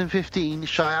 2015,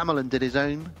 Shyamalan did his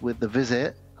own with The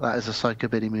Visit. That is a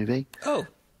psychobilly movie. Oh.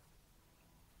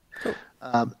 Cool.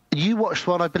 You watched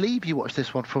one, I believe you watched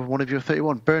this one for one of your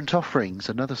 31, Burnt Offerings,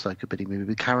 another psychobilly movie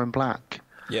with Karen Black.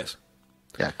 Yes.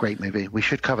 Yeah, great movie. We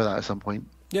should cover that at some point.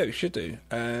 Yeah, we should do.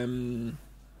 I don't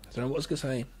know what I was going to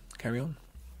say. Carry on.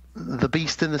 The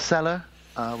Beast in the Cellar,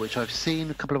 which I've seen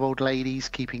a couple of old ladies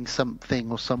keeping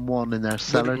something or someone in their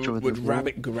cellar. Would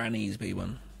Rabbit Grannies be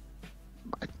one?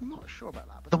 I'm not sure about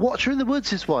that. But The Watcher in the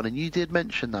Woods is one, and you did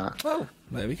mention that. Oh,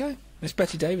 there we go. It's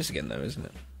Bette Davis again, though, isn't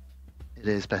it? It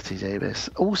is Bette Davis.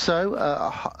 Also,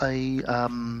 a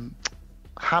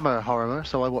Hammer horror,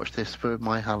 so I watched this for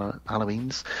my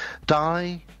Halloweens.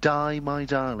 Die, My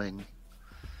Darling.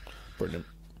 Brilliant.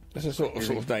 That's a sort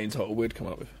of name title we'd come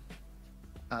up with.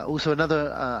 Also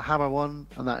another Hammer one,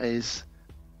 and that is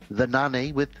The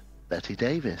Nanny with Bette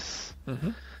Davis.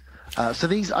 Mm-hmm. So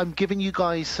these, I'm giving you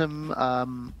guys some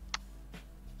of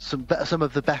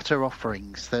the better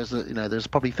offerings. There's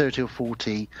probably 30 or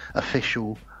 40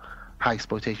 official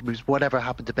HAGSPLOITATION movies. Whatever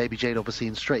Happened to Baby Jane, obviously,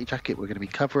 in Strait-Jacket, we're going to be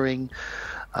covering.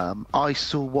 I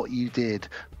Saw What You Did,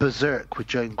 Berserk with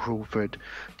Joan Crawford,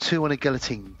 Two on a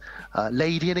Guillotine,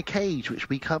 Lady in a Cage, which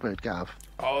we covered, Gav.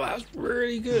 Oh, that's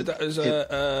really good. That was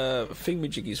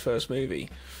Thingamajiggy's first movie.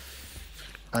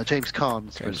 James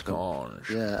Caan's. James Caan.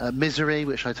 Yeah, Misery,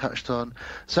 which I touched on.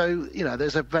 So,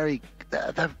 there's a very...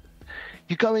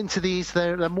 you go into these,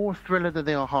 they're more thriller than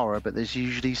they are horror, but there's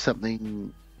usually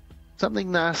something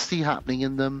nasty happening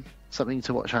in them, something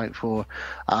to watch out for.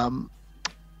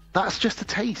 That's just a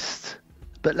taste,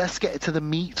 but let's get to the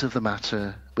meat of the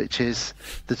matter, which is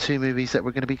the two movies that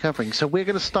we're going to be covering. So we're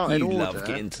going to start in order. You love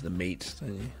getting to the meat,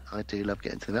 don't you? I do love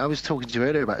getting to the meat. I was talking to you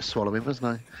earlier about swallowing, wasn't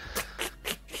I?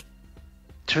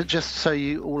 Just so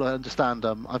you all understand,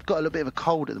 I've got a little bit of a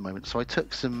cold at the moment, so I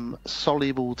took some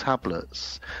soluble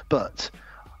tablets, but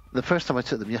the first time I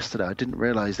took them yesterday, I didn't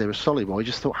realise they were soluble. I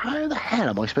just thought, how the hell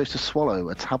am I supposed to swallow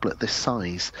a tablet this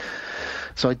size?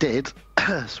 So I did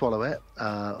swallow it,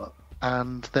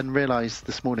 and then realised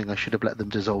this morning I should have let them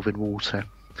dissolve in water.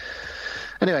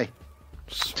 Anyway,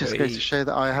 just goes to show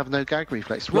that I have no gag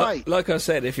reflex. Right. Like I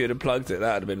said, if you'd have plugged it,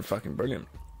 that would have been fucking brilliant.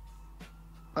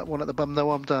 That one at the bum,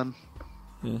 though, I'm done.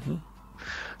 Mm-hmm.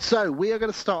 So, we are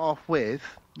going to start off with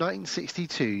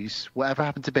 1962's Whatever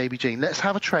Happened to Baby Jane. Let's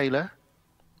have a trailer,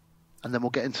 and then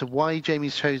we'll get into why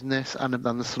Jamie's chosen this, and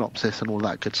then the synopsis and all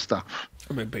that good stuff.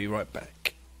 I'm going to be right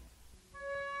back.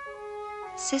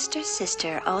 Sister,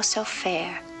 sister, oh so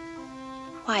fair,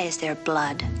 why is there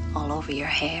blood all over your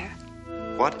hair?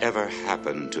 Whatever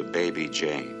happened to Baby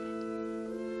Jane?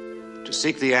 To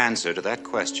seek the answer to that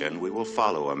question, we will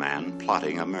follow a man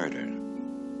plotting a murder.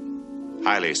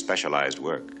 Highly specialized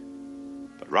work.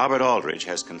 But Robert Aldrich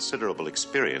has considerable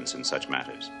experience in such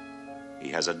matters. He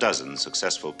has a dozen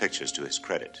successful pictures to his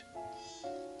credit.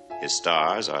 His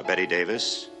stars are Bette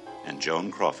Davis and Joan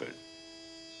Crawford.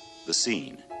 The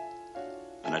scene: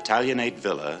 an Italianate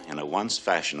villa in a once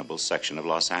fashionable section of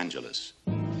Los Angeles.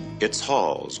 Its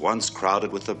halls, once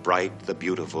crowded with the bright, the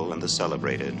beautiful, and the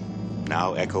celebrated,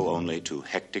 now echo only to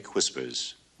hectic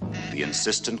whispers, the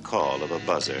insistent call of a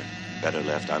buzzer better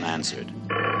left unanswered.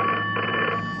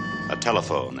 A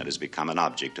telephone that has become an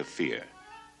object of fear.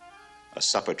 A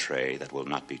supper tray that will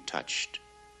not be touched.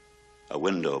 A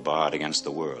window barred against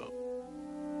the world.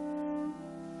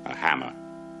 A hammer.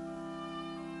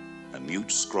 A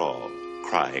mute scrawl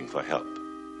crying for help.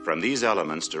 From these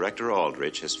elements, director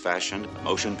Aldrich has fashioned a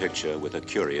motion picture with a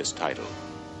curious title: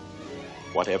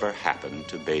 Whatever Happened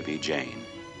to Baby Jane?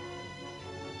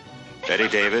 Bette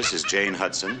Davis is Jane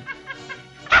Hudson.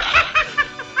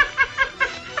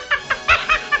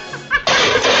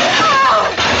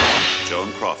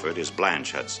 Joan Crawford is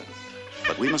Blanche Hudson.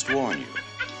 But we must warn you,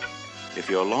 if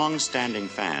you're long-standing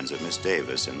fans of Miss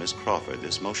Davis and Miss Crawford,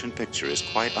 this motion picture is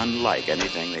quite unlike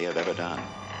anything they have ever done.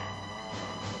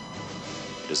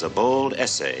 It is a bold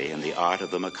essay in the art of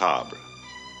the macabre,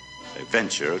 a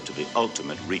venture to the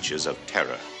ultimate reaches of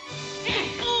terror.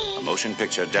 A motion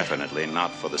picture definitely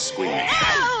not for the squeamish.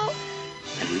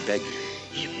 And we beg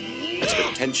you, as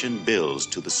the tension builds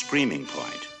to the screaming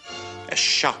point, as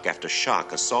shock after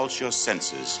shock assaults your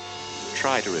senses,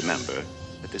 try to remember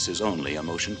that this is only a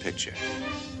motion picture.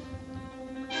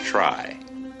 Try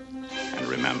and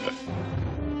remember.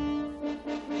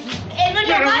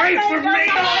 Get away from me!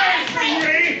 Away from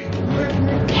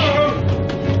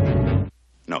me!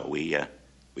 No,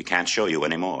 we can't show you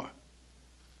anymore.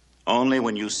 Only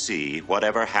when you see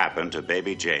whatever happened to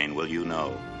Baby Jane will you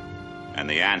know. And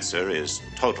the answer is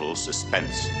total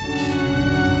suspense.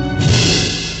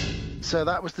 So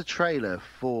that was the trailer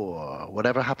for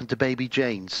Whatever Happened to Baby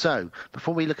Jane. So,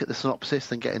 before we look at the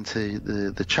synopsis and get into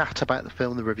the chat about the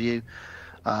film, the review,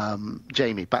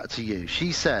 Jamie, back to you.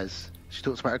 She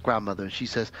talks about her grandmother, and she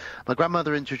says, my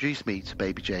grandmother introduced me to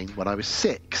Baby Jane when I was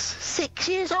 6. 6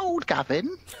 years old,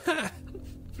 Gavin.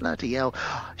 Bloody hell.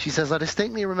 She says, I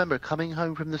distinctly remember coming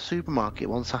home from the supermarket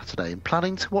one Saturday and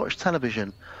planning to watch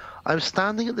television. I was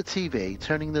standing at the TV,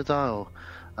 turning the dial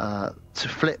to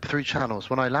flip through channels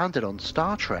when I landed on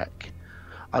Star Trek.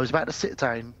 I was about to sit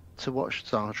down to watch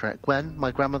Star Trek when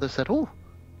my grandmother said, oh,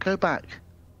 go back.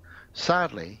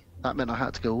 Sadly, that meant I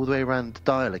had to go all the way around the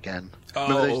dial again.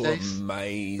 Remember those days?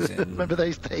 Amazing. Remember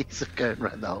those days of going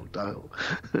around the whole dial?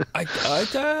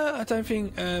 I don't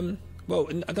think... well,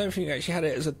 I don't think we actually had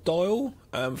it as a dial.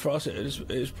 For us, it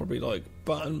was probably like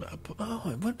button. Oh,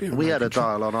 it would be. We had a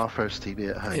dial on our first TV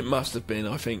at home. It must have been.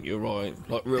 I think you're right.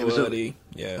 Like real early.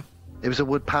 Yeah. It was a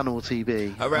wood panel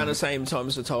TV. Around the same time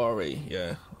as Atari.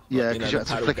 Yeah. Yeah, because you had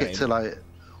to flick it to like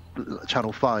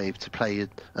channel 5 to play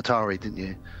Atari, didn't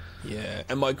you? Yeah,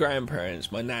 and my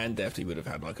grandparents, my nan definitely would have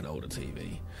had like an older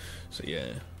TV. So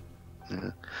yeah.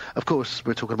 Yeah. Of course,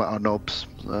 we're talking about our knobs.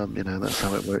 That's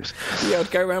how it works. Yeah,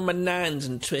 I'd go around my nan's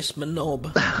and twist my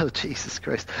knob. Oh, Jesus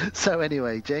Christ. So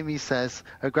anyway, Jamie says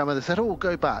her grandmother said, oh,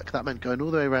 go back. That meant going all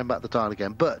the way around back the dial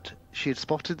again. But she had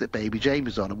spotted that Baby Jane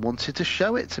was on and wanted to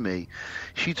show it to me.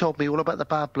 She told me all about the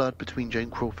bad blood between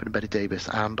Joan Crawford and Bette Davis,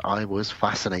 and I was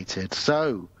fascinated.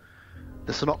 So,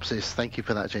 the synopsis, thank you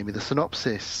for that, Jamie. The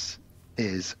synopsis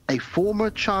is a former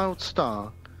child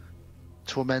star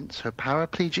torments her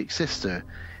paraplegic sister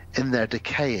in their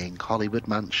decaying Hollywood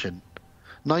mansion.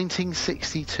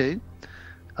 1962,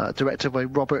 directed by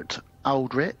Robert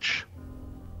Aldrich.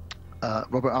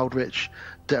 Robert Aldrich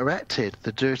directed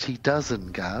The Dirty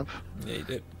Dozen, Gav. Yeah, he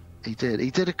did. He did. He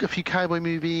did a few cowboy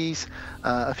movies,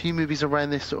 a few movies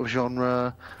around this sort of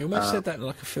genre. You almost said that in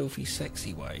like a filthy,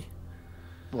 sexy way.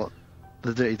 What?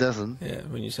 The Dirty Dozen. Yeah,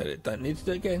 when you said it, don't need to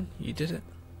do it again. You did it.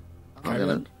 Carry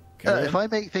on. If I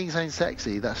make things sound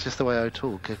sexy, that's just the way I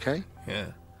talk, okay? Yeah.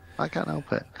 I can't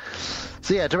help it.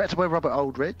 So yeah, directed by Robert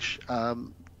Aldrich,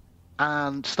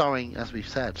 and starring, as we've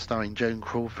said, starring Joan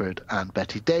Crawford and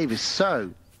Bette Davis.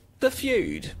 So, The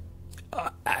Feud.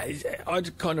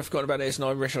 I'd kind of forgotten about this, and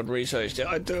I wish I'd researched it.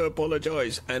 I do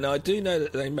apologise, and I do know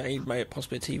that they made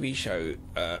possibly a TV show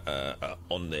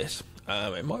on this.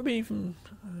 It might be even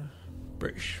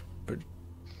British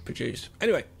produced.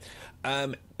 Anyway,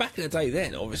 back in the day,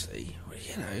 then obviously,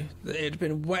 you know, it'd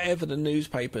been whatever the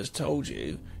newspapers told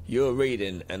you. You're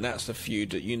reading, and that's the feud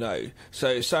that you know.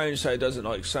 So and so doesn't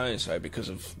like so and so because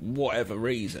of whatever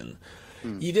reason.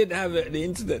 You didn't have the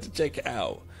internet to check it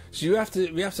out. So we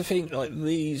have to think like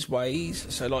these ways.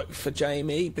 So like for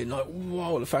Jamie, been like,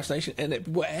 whoa, the fascination, and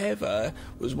whatever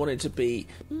was wanted to be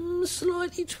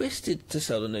slightly twisted to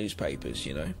sell the newspapers,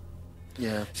 you know.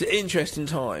 Yeah, it's an interesting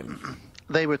time.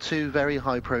 They were two very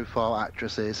high-profile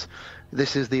actresses.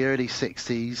 This is the early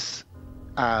 '60s,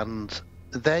 and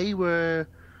they'd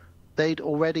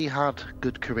already had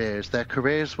good careers. Their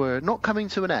careers were not coming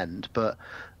to an end, but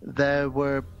there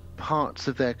were parts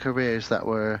of their careers that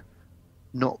were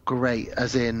not great,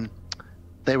 as in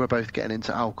they were both getting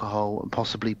into alcohol and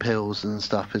possibly pills and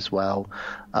stuff as well.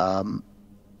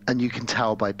 And you can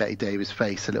tell by Bette Davis'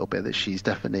 face a little bit that she's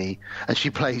definitely... And she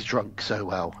plays drunk so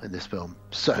well in this film.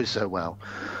 So well.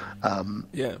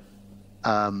 Yeah.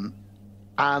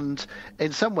 And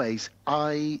in some ways,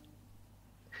 not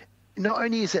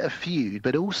only is it a feud,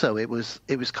 but also it was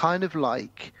kind of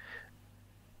like...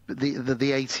 The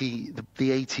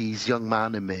 80s young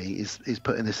man in me is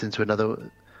putting this into another,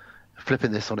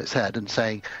 flipping this on its head and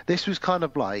saying this was kind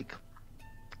of like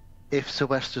if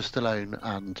Sylvester Stallone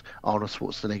and Arnold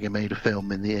Schwarzenegger made a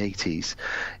film in the 80s,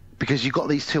 because you got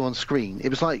these two on screen. It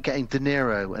was like getting De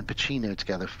Niro and Pacino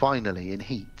together finally in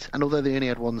Heat, and although they only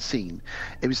had one scene,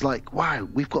 it was like, wow,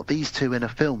 we've got these two in a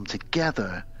film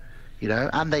together. You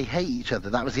know, and they hate each other.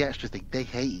 That was the extra thing. They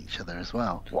hate each other as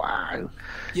well. Wow.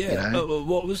 Yeah. You know?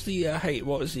 What was the hate?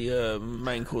 What was the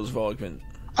main cause of argument?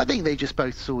 I think they just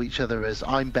both saw each other as,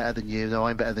 I'm better than you. No,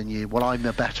 I'm better than you. Well, I'm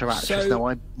a better actress. No,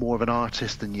 I'm more of an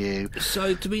artist than you.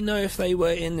 So do we know if they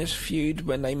were in this feud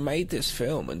when they made this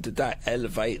film, and did that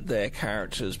elevate their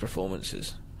characters'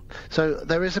 performances? So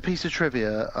there is a piece of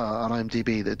trivia on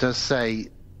IMDb that does say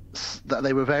that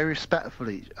they were very respectful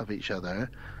of each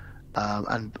other.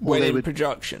 And when in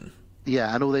production,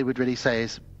 yeah, and all they would really say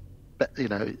is, you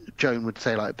know, Joan would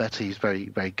say like, Betty's very,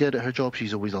 very good at her job.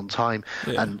 She's always on time,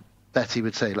 and Betty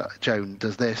would say like, Joan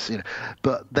does this, you know.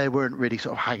 But they weren't really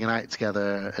sort of hanging out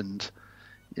together, and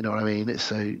you know what I mean. It's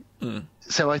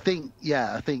so I think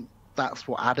that's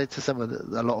what added to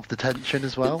a lot of the tension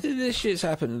as well. This shit's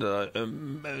happened.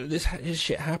 This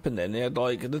shit happened then. They had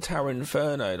like the Tower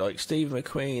Inferno, like Steve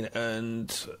McQueen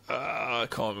and I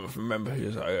can't remember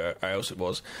who else it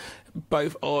was,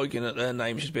 both arguing that their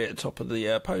name should be at the top of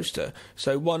the poster.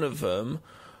 So one of them,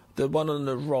 the one on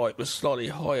the right, was slightly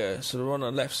higher, so the one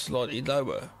on the left slightly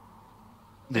lower.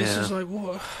 This is like,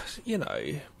 what, you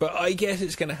know. But I guess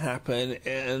it's going to happen,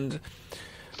 and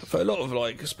for a lot of,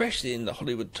 like, especially in the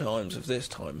Hollywood Times of this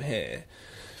time here,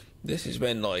 this is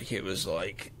when, like, it was,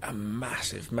 like, a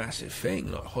massive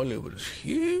thing. Like, Hollywood was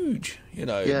huge, you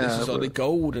know. Yeah, this is, like, the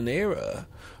golden era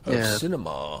of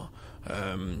cinema.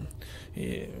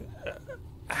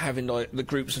 Having, like, the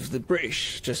groups of the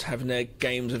British just having their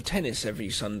games of tennis every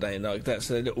Sunday, and, like,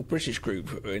 that's a little British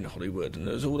group in Hollywood, and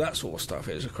there was all that sort of stuff.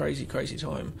 It was a crazy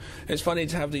time. It's funny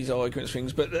to have these arguments,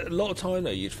 things, but a lot of time,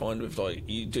 though, you'd find with, like,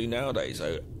 you do nowadays,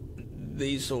 though,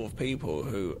 these sort of people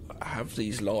who have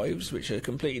these lives, which are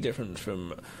completely different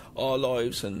from our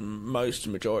lives and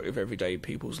majority of everyday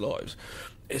people's lives,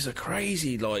 is a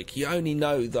crazy, like, you only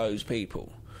know those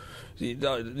people.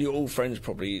 You're all friends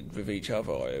probably with each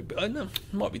other. I know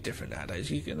it might be different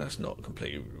nowadays. That's not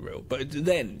completely real. But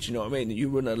then, do you know what I mean? You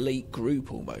were an elite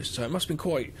group almost. So it must have been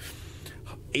quite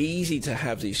easy to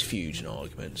have these feuds and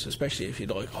arguments, especially if you're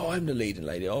like, oh, I'm the leading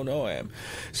lady. Oh, no, I am.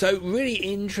 So really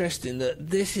interesting that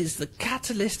this is the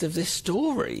catalyst of this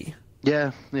story.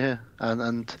 Yeah,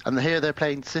 and here they're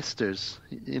playing sisters,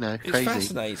 you know, crazy. It's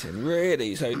fascinating,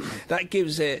 really. So that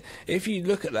gives it, if you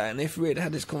look at that, and if we had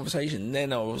had this conversation,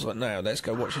 then I was like, no, let's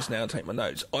go watch this now and take my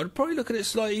notes. I'd probably look at it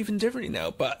slightly even differently now,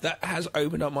 but that has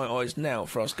opened up my eyes now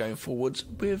for us going forwards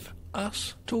with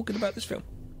us talking about this film.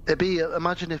 It'd be,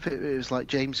 imagine if it was like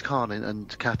James Caan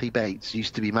and Kathy Bates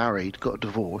used to be married, got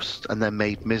divorced, and then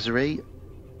made Misery.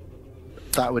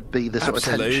 That would be the sort of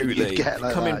tension you'd get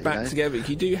like coming that, back you know? together.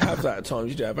 You do have that at times.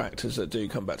 You do have actors that do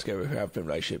come back together who have been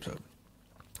relationships.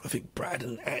 I think Brad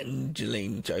and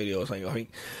Angelina Jolie or something. I think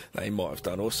they might have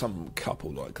done, or some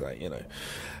couple like that, you know.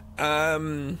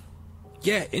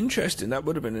 Yeah, interesting. That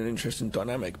would have been an interesting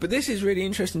dynamic. But this is really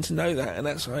interesting to know that, and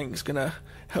that's, I think, is going to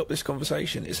help this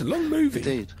conversation. It's a long movie.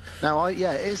 Indeed. Now, it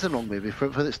is a long movie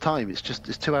for its time. It's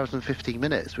 2 hours and 15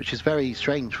 minutes, which is very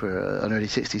strange for an early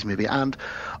 60s movie. And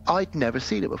I'd never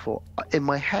seen it before. In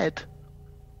my head,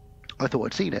 I thought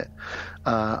I'd seen it,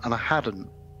 and I hadn't.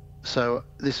 So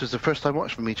this was the first time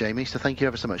watch for me, Jamie, so thank you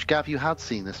ever so much. Gav, you had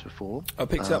seen this before. I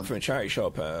picked it up from a charity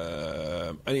shop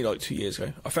only like 2 years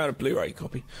ago. I found a Blu-ray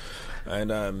copy,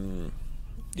 and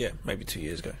maybe 2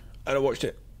 years ago. And I watched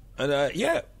it, and I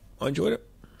enjoyed it.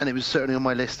 And it was certainly on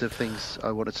my list of things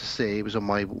I wanted to see. It was on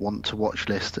my want-to-watch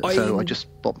list, so I just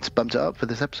bumped it up for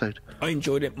this episode. I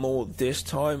enjoyed it more this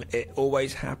time. It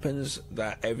always happens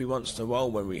that every once in a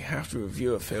while when we have to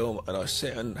review a film and I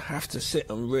have to sit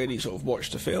and really sort of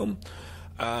watch the film,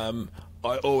 I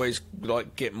always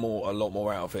get a lot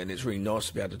more out of it, and it's really nice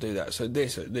to be able to do that. So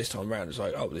this time around, it's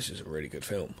like, oh, this is a really good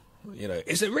film. You know,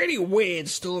 it's a really weird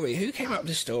story. Who came up with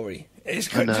this story? Do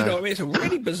you know what I mean? It's a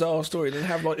really bizarre story. Then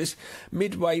have like this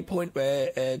midway point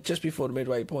where just before the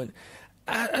midway point,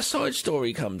 a side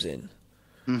story comes in.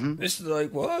 Mm-hmm. It's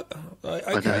like, what? Like,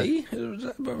 okay,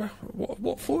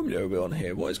 what formula are we on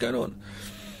here? What is going on?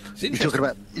 It's interesting.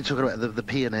 You're talking about the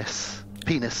penis.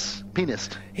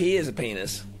 He is a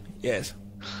penis. Yes.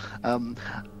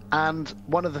 And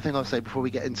one other thing I'll say before we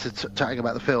get into chatting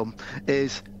about the film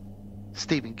is,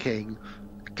 Stephen King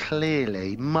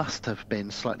clearly must have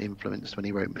been slightly influenced when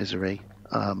he wrote Misery.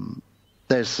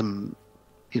 There's some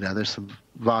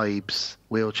vibes,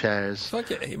 wheelchairs. It's like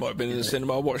he might have been in the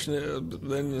cinema watching it,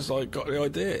 then it's like got the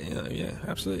idea. You know, yeah,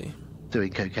 absolutely.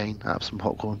 Doing cocaine, have some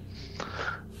popcorn,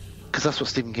 because that's what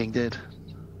Stephen King did.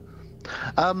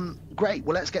 Great.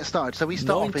 Well, let's get started. So we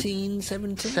start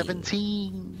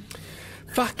 1917.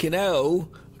 Fucking hell!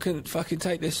 I couldn't fucking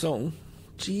take this song.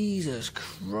 Jesus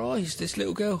Christ, this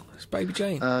little girl, it's Baby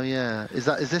Jane. Oh yeah, is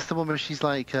this the one where she's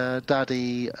like,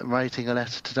 Daddy writing a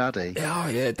letter to Daddy? Oh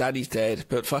yeah, Daddy's dead,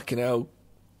 but fucking hell,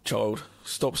 child,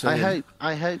 stop singing.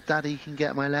 I hope Daddy can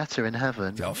get my letter in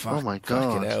heaven. Oh my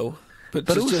God, fucking hell. But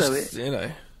also,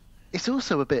 it's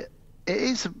also a bit. It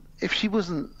is, if she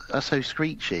wasn't so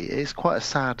screechy, it's quite a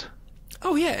sad.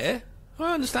 Oh yeah.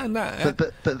 I understand that,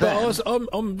 but then,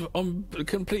 I'm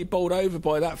completely bowled over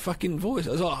by that fucking voice.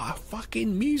 I was like,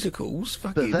 fucking musicals,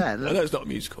 fucking. But then, I know it's not a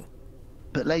musical.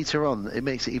 But later on, it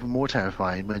makes it even more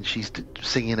terrifying when she's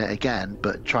singing it again,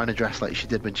 but trying to dress like she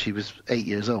did when she was 8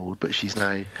 years old, but she's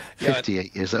now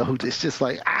 58 years old. It's just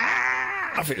like,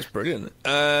 I think it's brilliant.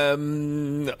 I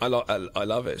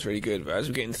love it. It's really good. But as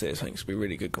we get into this, I think it's going to be a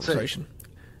really good conversation.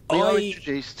 We are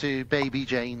introduced to Baby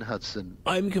Jane Hudson.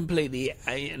 I'm completely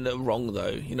wrong, though,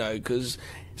 you know, because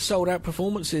sold-out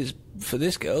performances for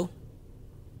this girl.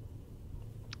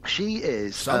 She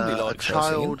is a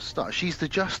child star. She's the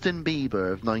Justin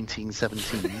Bieber of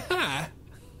 1917.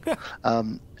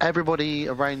 Everybody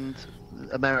around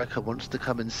America wants to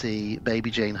come and see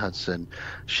Baby Jane Hudson.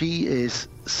 She is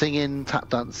singing, tap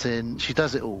dancing. She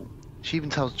does it all. She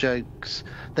even tells jokes.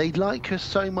 They like her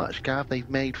so much, Gav, they've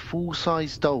made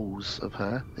full-size dolls of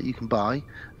her that you can buy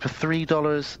for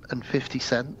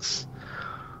 $3.50.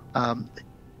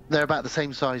 They're about the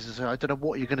same size as her. I don't know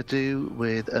what you're going to do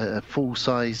with a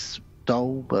full-size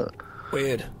doll, but...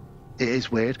 Weird. It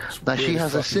is weird. Now, she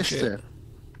has a sister. Shit.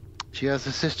 She has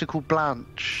a sister called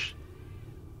Blanche,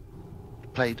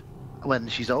 played when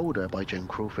she's older by Joan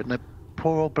Crawford. Now,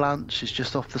 poor old Blanche is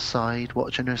just off the side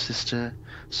watching her sister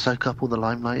soak up all the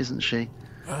limelight, isn't she?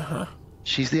 Uh-huh.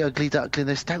 She's the ugly duckling.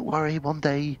 This, don't worry, one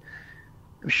day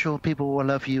I'm sure people will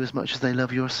love you as much as they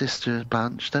love your sister,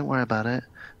 Blanche. Don't worry about it.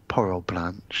 Poor old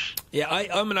Blanche. Yeah,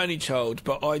 I'm an only child,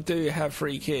 but I do have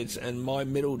 3 kids, and my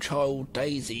middle child,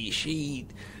 Daisy, she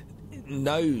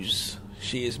knows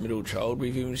she is middle child.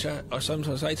 I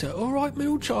sometimes say to her, all right,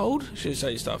 middle child. She'll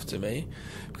say stuff to me.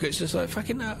 Because it's just like,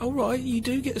 fucking, all right, you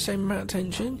do get the same amount of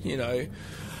attention, you know.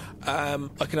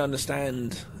 I can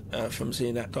understand from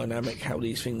seeing that dynamic how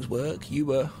these things work.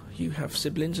 You have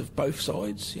siblings of both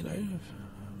sides, you know,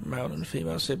 male and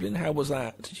female sibling. How was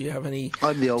that? Did you have any?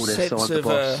 I'm the oldest, so I'm the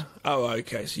boss. Oh,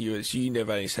 okay. So you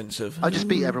never had any sense of. I just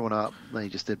beat everyone up. They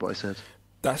just did what I said.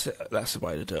 That's the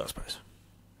way to do it, I suppose.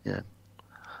 Yeah,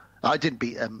 I didn't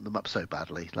beat them up so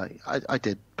badly. Like I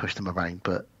did push them around,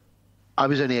 but I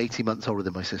was only 18 months older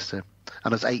than my sister,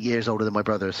 and I was 8 years older than my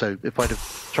brother. So if I'd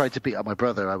have tried to beat up my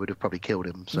brother, I would have probably killed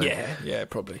him. So, yeah,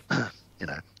 probably. You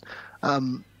know,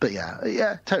 but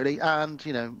yeah, totally. And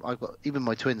you know, I've got even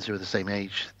my twins who are the same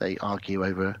age. They argue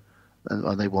over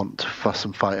and they want to fuss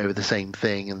and fight over the same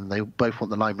thing, and they both want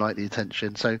the limelight, the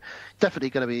attention. So definitely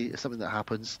going to be something that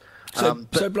happens.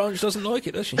 So Blanche doesn't like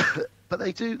it, does she? But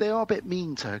they are a bit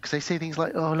mean to her, because they say things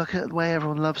like, "Oh, look at the way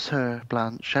everyone loves her,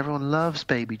 Blanche. Everyone loves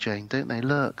Baby Jane, don't they?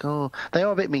 Look, oh." They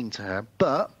are a bit mean to her,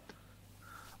 but,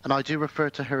 and I do refer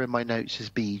to her in my notes as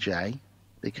BJ,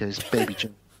 because Baby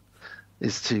Jane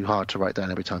is too hard to write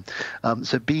down every time.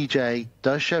 So BJ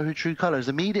does show her true colours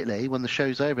immediately when the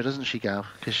show's over, doesn't she, Gav?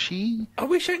 Because she... I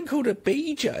wish I hadn't called her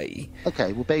BJ.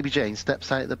 Okay, well, Baby Jane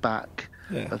steps out the back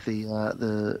of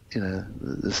the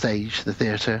stage, the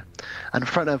theatre, and in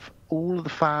front of all of the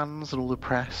fans and all the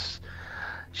press,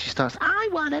 she starts, "I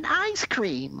want an ice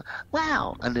cream."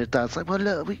 Wow. And her dad's like, "Well,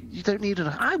 look, you don't need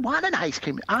I want an ice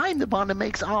cream. I'm the one that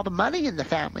makes all the money in the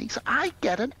family, so I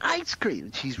get an ice cream."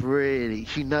 And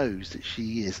she knows that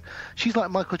she's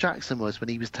like Michael Jackson was when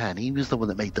he was 10. He was the one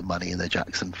that made the money in the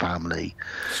Jackson family.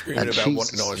 Screaming about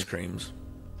wanting ice creams.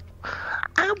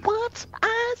 "I want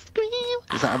ice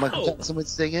cream." Is that how Michael Jackson would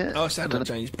sing it? Oh, I sound like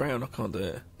James Brown. I can't do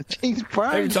it. James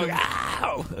Brown? Every time,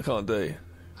 ow! I can't do it.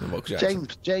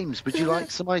 James, would you like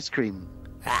some ice cream?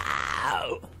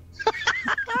 Ow!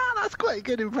 That's quite a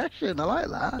good impression. I like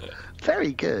that.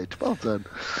 Very good. Well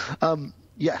done.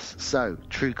 Yes, so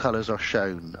true colours are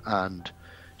shown, and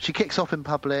she kicks off in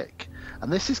public,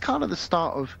 and this is kind of the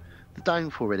start of the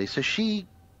downfall, really. So she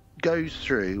goes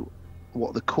through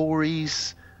what the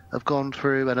Coreys have gone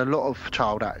through, and a lot of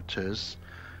child actors.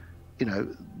 You know,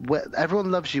 everyone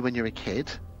loves you when you're a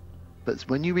kid, but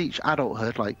when you reach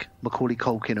adulthood, like Macaulay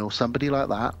Culkin or somebody like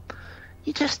that,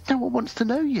 no one wants to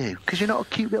know you, because you're not a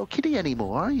cute little kiddie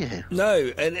anymore, are you?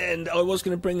 No, and I was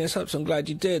going to bring this up, so I'm glad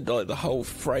you did. Like the whole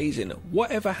phrasing,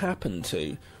 whatever happened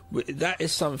to, that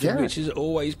is something which has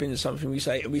always been something we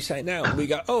say now, and we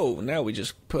go, oh, now we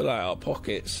just pull out our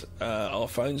pockets, our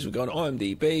phones, we go on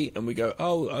IMDb, and we go,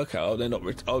 oh, okay, oh, they're not,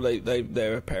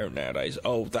 they're a parent nowadays,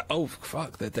 oh,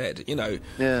 fuck, they're dead, you know.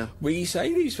 Yeah. We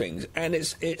say these things, and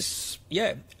it's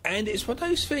and it's one of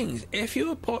those things, if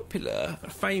you're popular,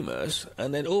 famous,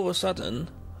 and then all of a sudden,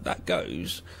 that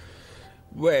goes,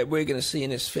 where we're going to see in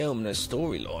this film and this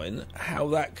storyline how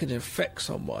that could affect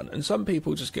someone, and some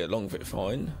people just get along with it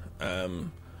fine.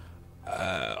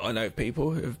 I know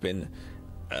people who have been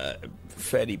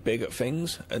fairly big at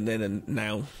things and then are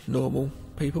now normal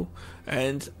people,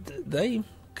 and they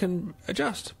can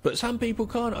adjust, but some people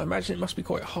can't. I imagine it must be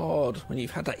quite hard when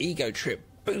you've had that ego trip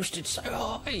boosted so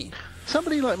high.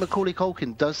 Somebody like Macaulay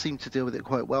Culkin does seem to deal with it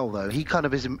quite well, though. He kind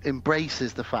of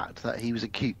embraces the fact that he was a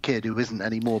cute kid who isn't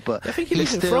anymore, but I think he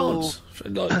lives in France,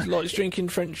 likes drinking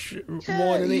French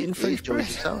wine and eating French bread.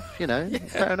 Himself, you know.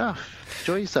 Fair enough.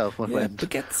 Enjoy yourself, my friend.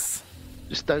 Baguettes.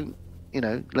 Just don't,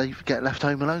 get left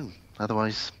home alone.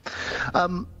 Otherwise,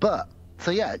 So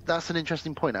yeah, that's an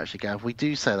interesting point, actually, Gav. We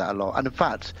do say that a lot, and in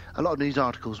fact, a lot of news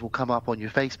articles will come up on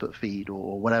your Facebook feed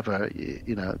or whatever.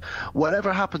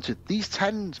 Whatever happened to these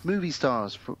 10 movie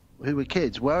stars who were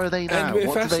kids? Where are they now? And we're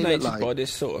what fascinated do they look like? by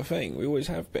this sort of thing. We always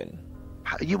have been.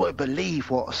 You won't believe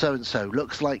what so and so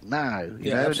looks like now.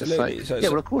 You know? Absolutely. It's like,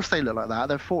 well, of course they look like that.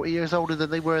 They're 40 years older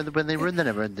than they were when they were in the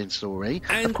Never-Ending Story.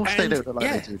 Of course they don't look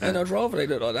like they do now. And I'd rather they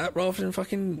look like that rather than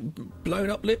fucking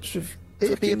blown up lips with.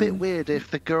 It'd be a bit weird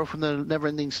if the girl from the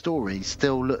Never-Ending Story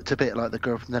still looked a bit like the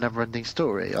girl from the Never-Ending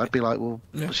Story. I'd be like, well,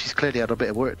 she's clearly had a bit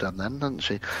of work done then, hasn't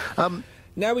she?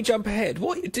 Now we jump ahead.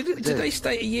 What did they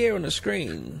state a year on the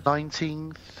screen?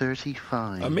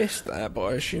 1935. I missed that, but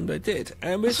I assumed they did.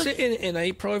 And we're sitting in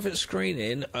a private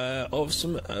screening of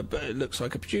some. But it looks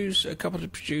like a couple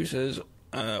of producers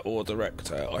or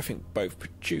director. I think both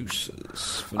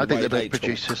producers. I think they're both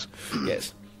producers.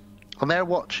 Yes. And they're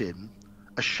watching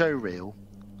a showreel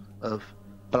of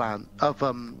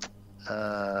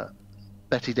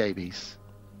Bette Davis,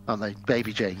 aren't they?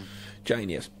 Baby Jane. Jane,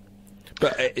 yes.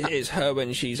 But it's her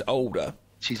when she's older.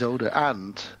 She's older,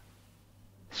 and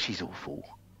she's awful.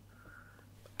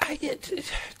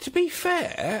 To be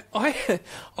fair,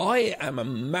 I am a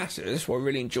massive... That's why I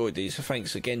really enjoyed these, so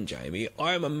thanks again, Jamie.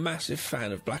 I am a massive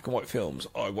fan of black and white films.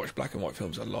 I watch black and white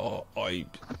films a lot. I,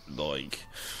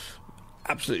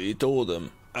 absolutely adore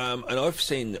them. And I've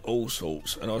seen all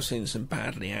sorts, and I've seen some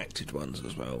badly acted ones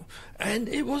as well. And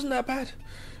it wasn't that bad.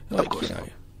 Of course not.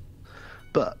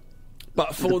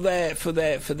 But for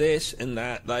this and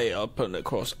that, they are putting it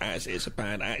across as it's a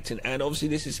bad acting, and obviously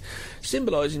this is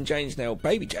symbolising Jane's now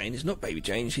Baby Jane. It's not Baby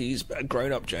Jane; she's a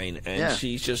grown-up Jane, and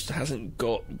she just hasn't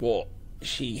got what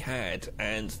she had,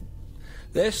 and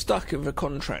they're stuck with a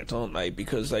contract, aren't they?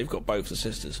 Because they've got both the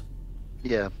sisters.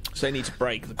 Yeah. So they need to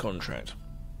break the contract.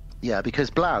 Yeah, because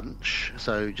Blanche.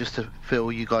 So just to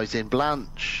fill you guys in,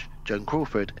 Blanche, Joan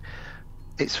Crawford,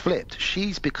 it's flipped.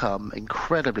 She's become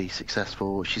incredibly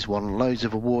successful. She's won loads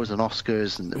of awards and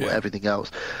Oscars and everything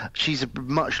else. She's a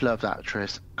much loved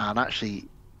actress, and actually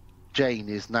Jane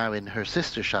is now in her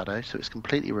sister's shadow, so it's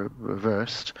completely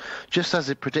reversed, just as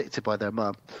it predicted by their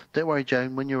mum. Don't worry,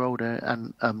 Joan, when you're older,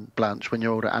 and Blanche, when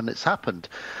you're older, and it's happened.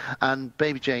 And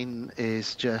baby Jane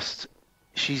is just,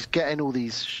 she's getting all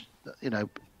these,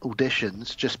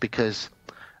 auditions just because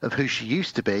of who she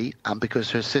used to be, and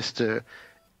because her sister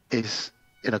is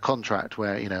in a contract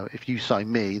where, if you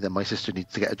sign me, then my sister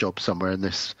needs to get a job somewhere in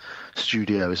this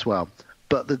studio as well.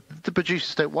 But the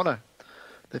producers don't want her.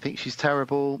 They think she's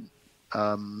terrible.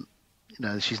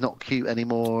 She's not cute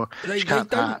anymore. She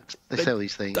can't act. They say all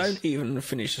these things. Don't even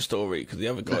finish the story, because the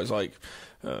other guy's like,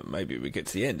 maybe we get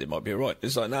to the end, it might be all right.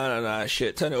 It's like, no,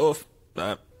 shit, turn it off.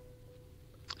 No.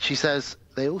 She says,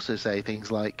 they also say things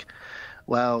like,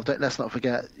 well, let's not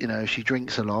forget, she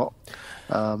drinks a lot,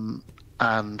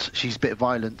 and she's a bit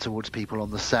violent towards people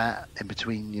on the set in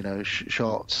between,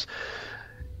 shots.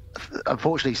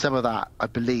 Unfortunately, some of that, I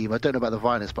believe, I don't know about the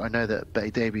violence, but I know that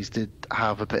Bette Davis did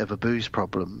have a bit of a booze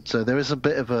problem. So there is a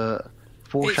bit of a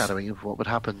foreshadowing of what would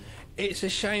happen. It's a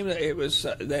shame that it was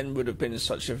then would have been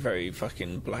such a very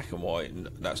fucking black and white, and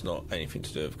that's not anything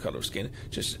to do with colour of skin,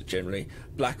 just generally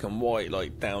black and white,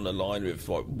 like down the line with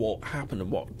like what happened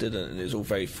and what didn't, and it was all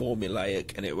very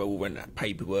formulaic, and it all went at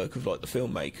paperwork of like the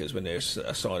filmmakers when they're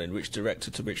assigning which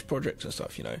director to which project and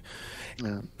stuff, Yeah.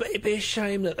 But it'd be a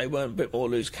shame that they weren't a bit more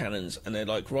loose cannons, and they're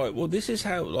like, right, well, this is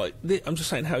how, I'm just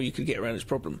saying how you could get around this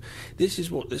problem. This is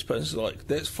what this person's like.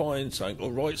 Let's find something or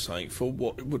write something for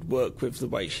what would work with the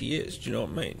way she is. Do you know what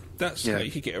I mean? That's how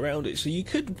you could get around it. So you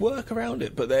could work around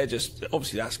it, but they're just,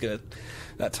 obviously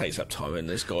that takes up time, and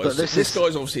this guy's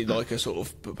obviously like a sort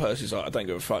of person who's like, I don't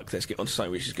give a fuck, let's get onto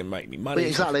something which is going to make me money. But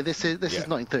exactly, this is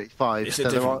 1935,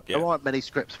 so there aren't many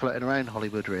scripts floating around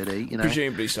Hollywood, really.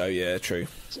 Presumably so, yeah, true.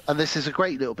 And this is a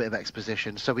great little bit of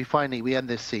exposition. So we end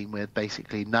this scene with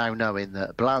basically now knowing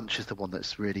that Blanche is the one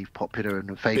that's really popular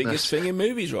and famous. Biggest thing in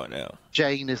movies right now.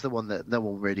 Jane is the one that no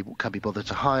one really can be bothered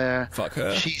to hire. Fuck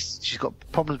her. She's got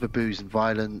problems with booze and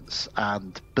violence,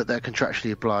 but they're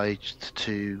contractually obliged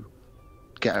to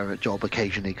get her a job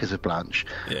occasionally because of Blanche.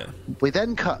 Yeah. We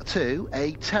then cut to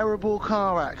a terrible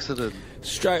car accident.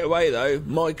 Straight away, though,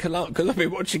 because I've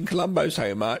been watching Columbo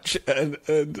so much, and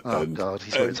God,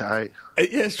 he's worked it out.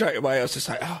 Yeah, straight away I was just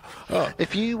like, oh.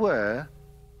 If you were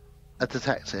a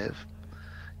detective,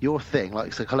 your thing,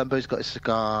 so Columbo's got his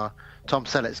cigar, Tom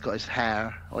Selleck's got his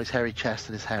hair, or his hairy chest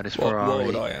and his hair and his Ferrari. What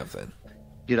would I have then?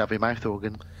 You'd have your mouth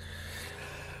organ.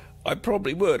 I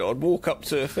probably would. I'd walk up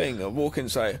to a thing, I'd walk in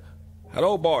and say,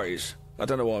 hello, boys. I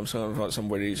don't know why I'm sounding like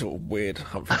some really sort of weird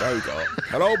Humphrey Bogart.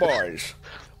 Hello, boys.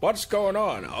 What's going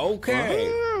on?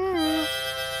 Okay.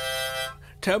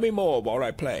 Tell me more while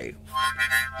I play.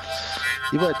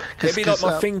 You would. It'd be like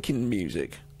my thinking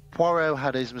music. Poirot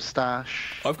had his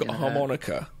moustache. I've got a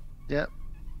harmonica. Yep.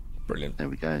 Brilliant. There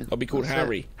we go. I'll be called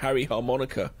Harry. Harry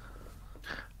Harmonica.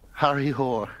 Harry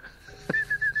Whore.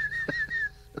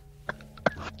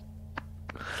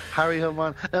 Harry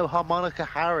Harmonica. No, Harmonica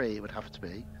Harry would have to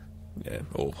be. Yeah,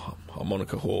 or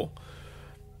Harmonica Whore.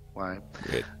 Wow.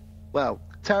 Weird. Well,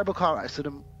 terrible car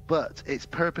accident, but it's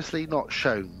purposely not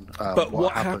shown. But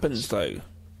what happens though?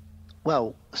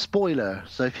 Well, spoiler.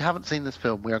 So if you haven't seen this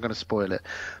film, we are going to spoil it.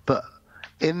 But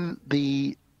in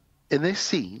this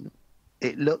scene,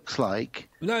 it looks like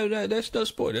no, let's not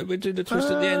spoil it. We do the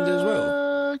twist at the end as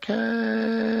well.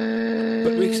 Okay.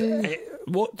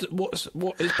 But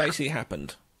what has basically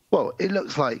happened? Well, it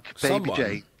looks like Baby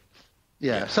Jane.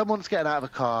 Yeah, someone's getting out of a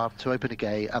car to open a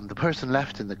gate, and the person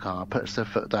left in the car puts their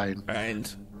foot down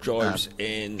and drives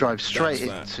straight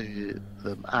into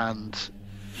them, and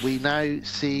we now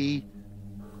see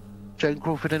Joan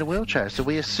Crawford in a wheelchair. So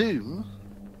we assume,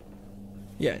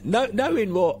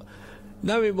 knowing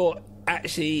what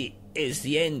actually is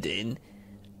the ending,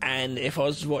 and if I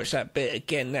was to watch that bit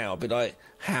again now, I'd be like,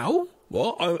 how?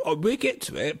 What? We'll get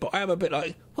to it, but I am a bit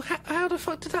like, well, how the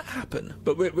fuck did that happen?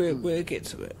 But we'll get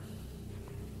to it.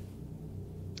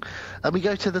 And we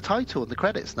go to the title and the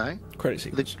credits now. Credit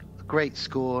sequence. The great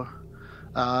score.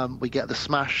 We get the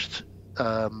smashed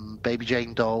Baby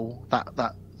Jane doll.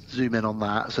 That zoom in on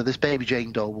that. So this Baby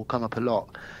Jane doll will come up a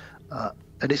lot,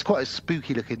 and it's quite a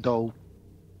spooky looking doll,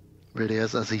 really,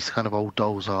 as these kind of old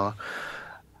dolls are.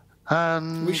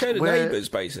 And we show the neighbours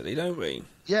basically, don't we?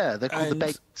 Yeah, they're called the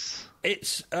Bates.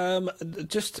 It's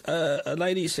just a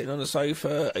lady sitting on a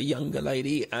sofa, a younger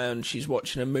lady, and she's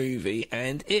watching a movie,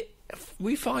 and it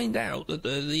we find out that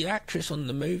the actress on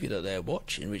the movie that they're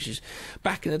watching, which is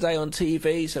back in the day on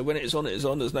TV, so when it's on, it's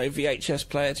on. There's no VHS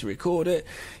player to record it.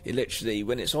 You literally,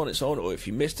 when it's on, it's on. Or if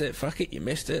you missed it, fuck it, you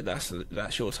missed it.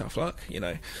 That's your tough luck, you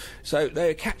know. So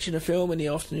they're catching a film in the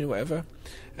afternoon, or whatever,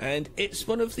 and it's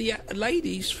one of the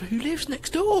ladies who lives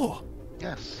next door.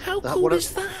 Yes. How cool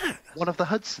is that? One of the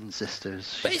Hudson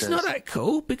sisters. But it's not that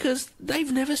cool because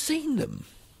they've never seen them.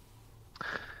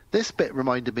 This bit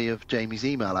reminded me of Jamie's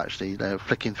email, actually,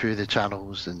 flicking through the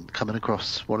channels and coming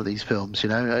across one of these films, you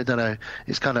know. I don't know.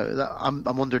 It's kind of...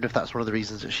 I'm wondering if that's one of the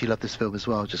reasons that she loved this film as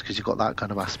well, just because you've got that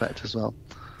kind of aspect as well.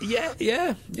 Yeah.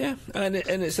 And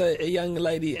it's a young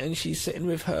lady, and she's sitting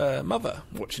with her mother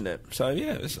watching it. So,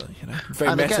 yeah, it's, you know,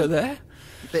 very meta again, there.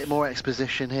 A bit more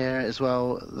exposition here as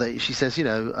well. She says, you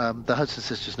know, the Hudson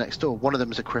sisters next door, one of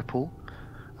them is a cripple.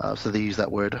 So they use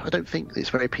that word. I don't think it's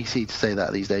very PC to say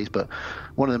that these days, but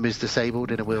one of them is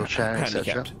disabled in a wheelchair,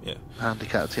 etc.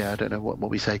 Handicapped, yeah, I don't know what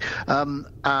we say.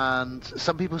 And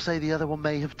some people say the other one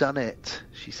may have done it,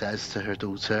 she says to her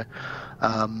daughter.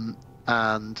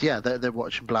 And yeah, they're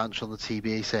watching Blanche on the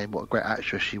TV, saying what a great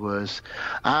actress she was.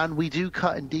 And we do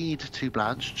cut indeed to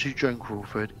Blanche, to Joan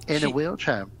Crawford, in a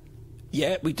wheelchair.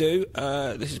 Yeah, we do.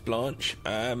 This is Blanche.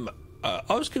 I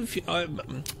was confused.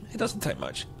 It doesn't take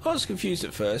much. I was confused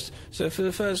at first, so for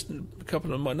the first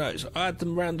couple of my notes, I had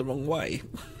them round the wrong way.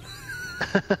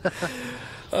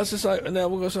 I was just like, and then I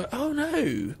was like, oh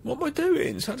no, what am I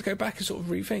doing? So I had to go back and sort of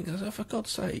rethink. I was like, for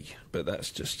God's sake. But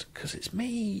that's just because it's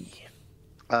me.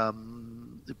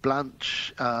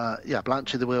 Blanche in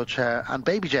the wheelchair, and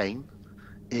Baby Jane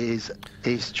is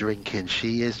drinking.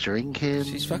 She is drinking.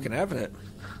 She's fucking having it.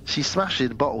 She's smashing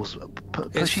bottles.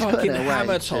 It's she's fucking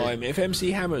Hammer time. If MC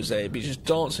Hammer's there, he'd be just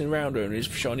dancing around her in his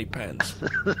shiny pants.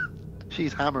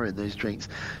 She's hammering those drinks.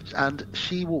 And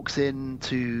she walks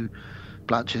into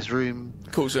Blanche's room.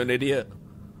 Calls her an idiot.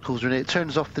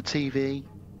 Turns off the TV.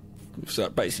 So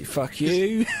basically, fuck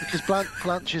you. Because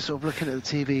Blanche is sort of looking at the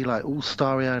TV like all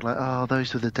starry-eyed, like, oh,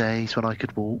 those were the days when I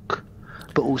could walk.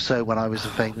 But also when I was a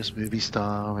famous movie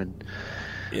star and...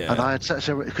 Yeah. And I had such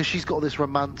a... Because she's got all this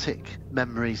romantic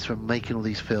memories from making all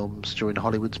these films during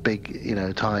Hollywood's big, you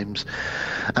know, times.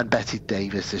 And Bette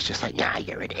Davis is just like, yeah,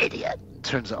 you're an idiot.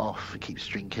 Turns it off and keeps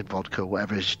drinking vodka or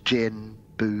whatever. It's gin,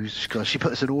 booze. God, she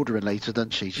puts an order in later,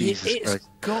 doesn't she? Jesus Christ. It's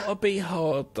got to be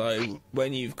hard, though,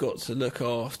 when you've got to look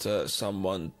after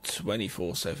someone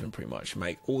 24/7 pretty much,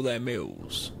 make all their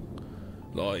meals.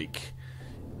 Like...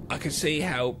 I can see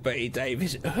how Bette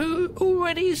Davis, who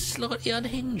already is slightly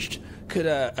unhinged, could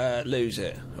lose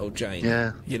it, or Jane.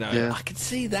 Yeah, you know, yeah. I could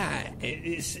see that.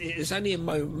 It's only a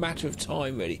matter of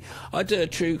time, really. I do a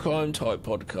true crime type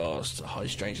podcast, High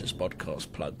Strangeness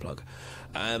podcast, plug.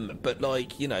 But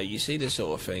like, you know, you see this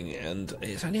sort of thing, and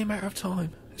it's only a matter of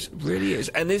time. It really is,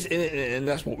 and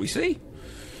that's what we see.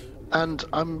 And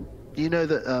you know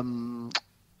that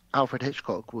Alfred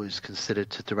Hitchcock was considered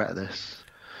to direct this.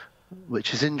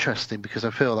 Which is interesting because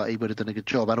I feel like he would have done a good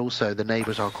job, and also the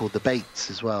neighbours are called the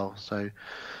Bates as well. So,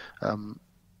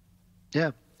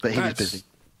 yeah, but he was busy.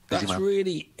 That's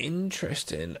really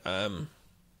interesting. Yeah.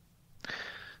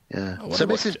 So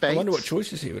Mrs. Bates. I wonder what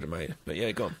choices he would have made. But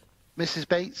yeah, go on. Mrs.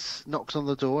 Bates knocks on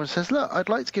the door and says, "Look, I'd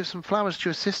like to give some flowers to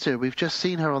your sister. We've just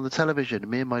seen her on the television.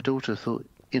 Me and my daughter thought,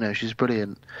 you know, she's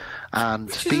brilliant." And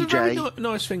Which is BJ, a very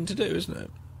nice thing to do, isn't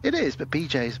it? It is, but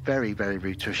BJ is very, very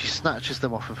rude to her. She snatches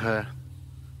them off of her.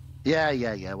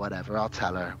 Yeah, whatever. I'll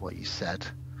tell her what you said.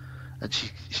 And she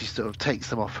sort of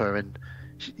takes them off her, and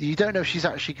you don't know if she's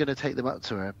actually going to take them up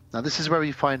to her. Now, this is where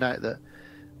we find out that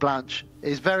Blanche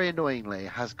is very annoyingly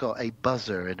has got a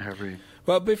buzzer in her room.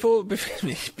 Well, before don't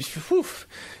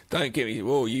get me.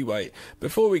 Whoa, you wait.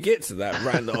 Before we get to that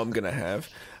rant that I'm going to have,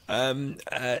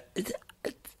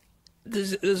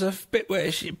 There's a bit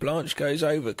where Blanche goes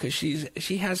over because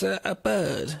she has a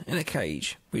bird in a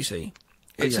cage. We see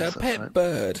it's her pet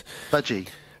bird,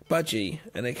 Budgie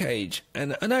in a cage,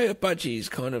 and I know a Budgie's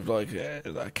kind of like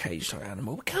a cage type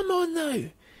animal. But come on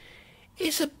though,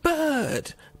 it's a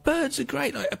bird. Birds are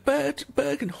great. Like a bird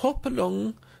can hop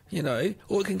along. You know,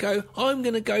 or it can go, I'm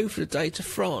going to go for the day to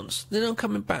France, then I'm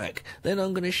coming back, then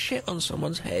I'm going to shit on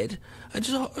someone's head and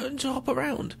just hop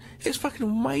around. It's fucking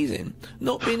amazing.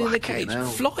 Not being in a cage.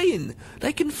 Flying.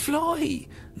 They can fly.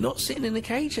 Not sitting in a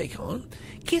cage, they can't.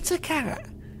 Get a cat.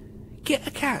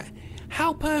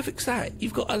 How perfect's that?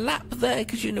 You've got a lap there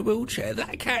because you're in a wheelchair.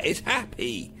 That cat is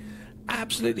happy.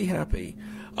 Absolutely happy.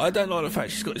 I don't like the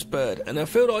fact she's got this bird, and I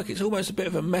feel like it's almost a bit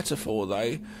of a metaphor,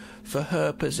 though, for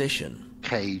her position.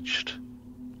 Caged.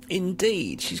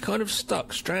 Indeed, she's kind of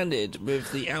stuck, stranded,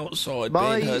 with the outside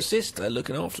being her sister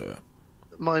looking after her.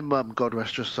 My mum, God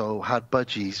rest her soul, had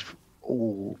budgies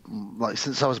like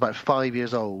since I was about 5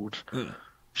 years old.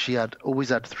 She had always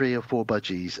had 3 or 4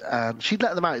 budgies, and she'd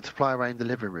let them out to fly around the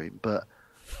living room. But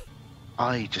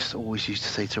I just always used to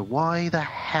say to her, "Why the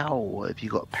hell have you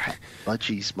got pet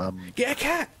budgies, Mum? Get a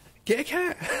cat. Get a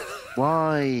cat."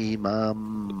 Why,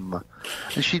 Mum?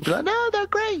 And she'd be like, "No, they're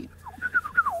great."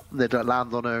 And they'd like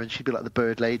land on her, and she'd be like the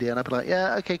bird lady, and I'd be like,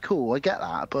 "Yeah, okay, cool, I get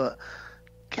that, but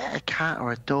get a cat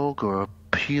or a dog or a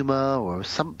puma or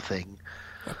something."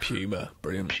 A puma,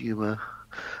 brilliant. Puma.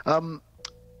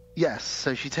 Yes,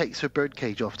 so she takes her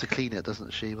birdcage off to clean it,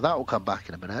 doesn't she? Well, that will come back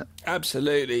in a minute.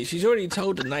 Absolutely. She's already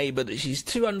told the neighbour that she's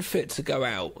too unfit to go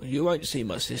out. You won't see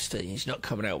my sister. She's not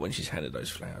coming out when she's handed those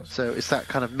flowers. So it's that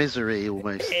kind of misery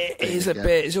almost. It is a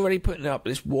bit. It's already putting up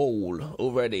this wall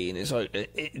already, and it's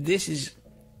like this is.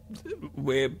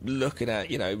 We're looking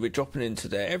at, you know, we're dropping into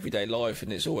their everyday life,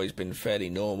 and it's always been fairly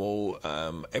normal.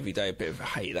 Every day a bit of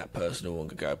hate that person who wants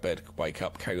to go to bed, wake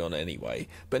up, carry on anyway.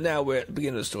 But now we're at the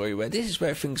beginning of the story where this is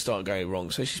where things start going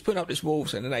wrong. So she's putting up this wall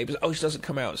saying the neighbours, "Oh, she doesn't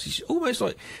come out." So she's almost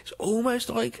like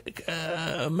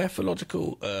a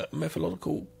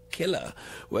methodological killer,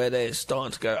 where they're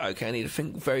starting to go, okay, I need to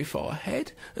think very far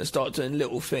ahead and start doing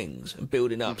little things and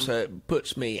building up, so it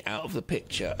puts me out of the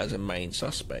picture as a main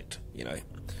suspect, you know.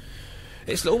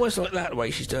 It's almost like that, the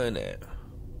way she's doing it.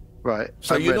 Right.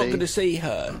 So you're not going to see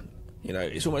her, you know,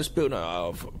 it's almost building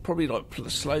up. I've probably like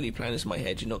slowly planning this in my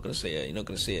head, you're not going to see her, you're not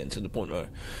going to see it until the point where,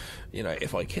 you know,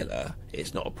 if I kill her,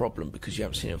 it's not a problem because you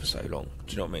haven't seen her for so long.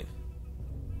 Do you know what I mean?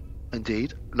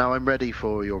 Indeed. Now I'm ready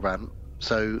for your rant.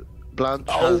 So Blanche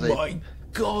oh has my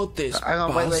god, this hang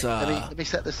on, buzzer. Wait. Let me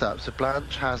set this up. So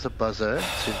Blanche has a buzzer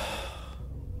to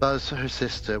buzz her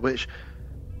sister, which,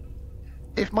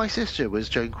 if my sister was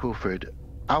Joan Crawford,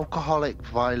 alcoholic,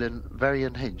 violent, very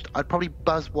unhinged, I'd probably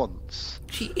buzz once.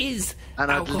 She is and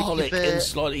alcoholic and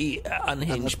slightly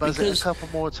unhinged buzz it a couple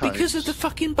more times. Because of the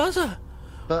fucking buzzer.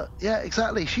 But yeah,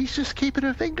 exactly. She's just keeping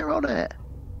her finger on it.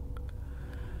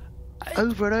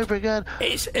 Over and over again.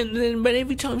 And then when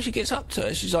every time she gets up to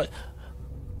her, she's like,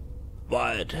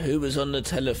 "What? Who was on the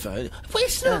telephone?" Well,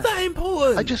 it's not that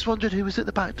important. I just wondered who was at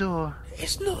the back door.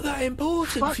 It's not that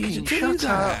important for you to do shut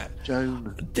that. Up,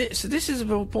 Joan. So this is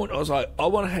the point I was like, I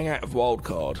want to hang out with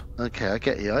Wildcard. Okay, I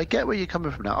get you. I get where you're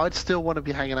coming from now. I'd still want to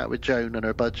be hanging out with Joan and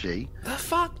her budgie. The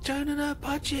fuck, Joan and her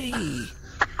budgie?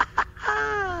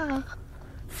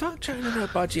 Fuck Joan and her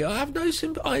budgie. I have no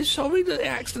sympathy. I'm sorry that the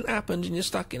accident happened and you're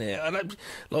stuck in it. I don't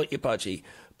like your budgie.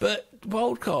 But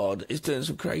Wildcard is doing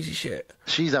some crazy shit.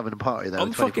 She's having a party though.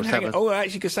 I'm fucking hanging. Oh, I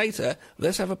actually could say to her,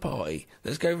 let's have a party.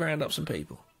 Let's go round up some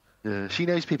people. Yeah, she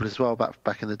knows people as well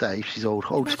back in the day. She's old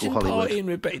school Hollywood. Partying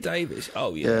with Bette Davis.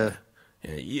 Oh yeah.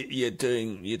 You're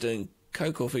doing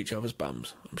coke off each other's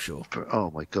bums, I'm sure.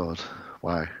 Oh my god.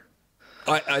 Wow.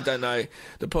 I don't know.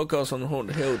 The podcast on the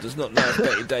Haunted Hill does not know if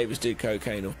Bette Davis do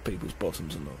cocaine off people's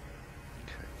bottoms or not.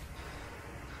 Okay.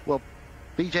 Well,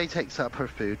 BJ takes up her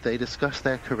food. They discuss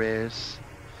their careers.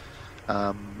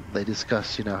 They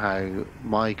discuss, you know, how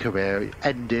my career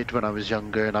ended when I was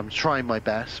younger, and I'm trying my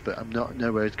best, but I'm not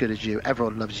nowhere as good as you.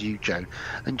 Everyone loves you, Joan.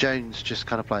 And Joan's just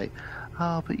kind of like,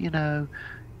 oh, but you know,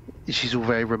 she's all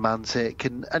very romantic,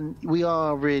 and we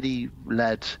are really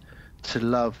led to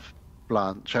love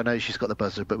Blanche. I know she's got the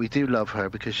buzzer, but we do love her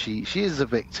because she is a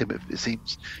victim. It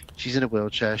seems she's in a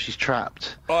wheelchair. She's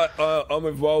trapped. I'm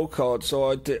with Wildcard,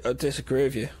 so I disagree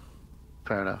with you.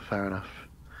 Fair enough.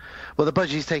 Well, the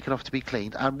budgie's taken off to be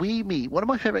cleaned, and we meet one of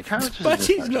my favourite characters. The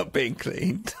budgie's not being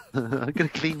cleaned. I'm going to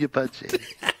clean your budgie.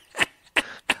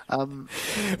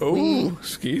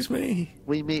 Excuse me.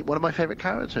 We meet one of my favourite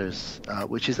characters,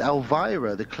 which is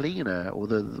Elvira, the cleaner, or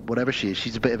the whatever she is.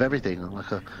 She's a bit of everything,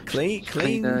 like a clean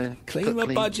my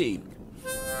budgie.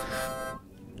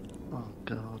 Oh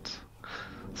God.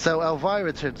 So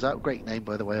Elvira turns out, great name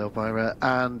by the way, Elvira,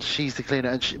 and she's the cleaner.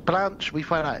 And Blanche, we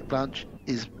find out Blanche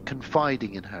is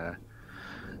confiding in her.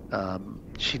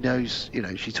 She knows, you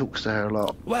know, she talks to her a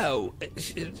lot. Well,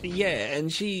 yeah,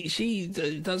 and she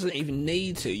doesn't even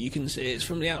need to. You can see it's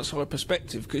from the outside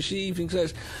perspective, because she even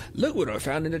says, "Look what I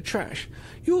found in the trash.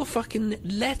 Your fucking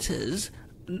letters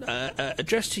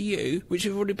addressed to you, which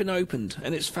have already been opened,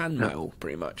 and it's fan mail,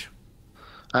 pretty much."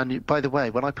 And by the way,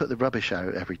 when I put the rubbish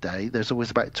out every day, there's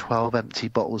always about 12 empty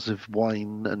bottles of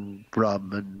wine and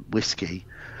rum and whiskey.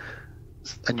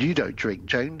 And you don't drink,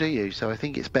 Joan, do you? So I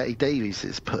think it's Bette Davis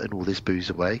that's putting all this booze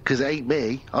away. Because it ain't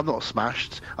me. I'm not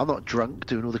smashed. I'm not drunk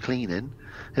doing all the cleaning.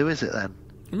 Who is it then?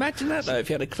 Imagine that, though, if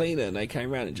you had a cleaner and they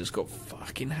came round and just got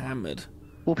fucking hammered.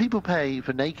 Well, people pay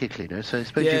for naked cleaners, so I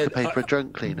suppose you could pay for a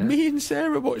drunk cleaner. Me and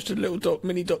Sarah watched a little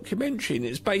mini documentary, and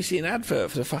it's basically an advert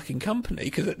for the fucking company,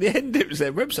 because at the end it was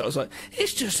their website. I was like,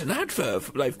 it's just an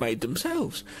advert they've made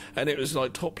themselves. And it was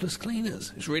like topless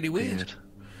cleaners. It's really weird.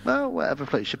 Well, whatever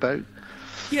floats your boat.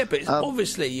 Yeah, but it's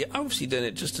you're obviously doing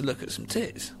it just to look at some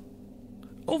tits.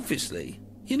 Obviously.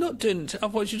 You're not doing it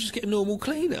otherwise you just get a normal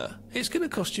cleaner. It's going to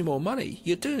cost you more money.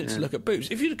 You're doing it to look at boobs.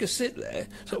 If you just sit there,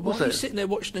 so why are you sitting there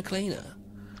watching a cleaner?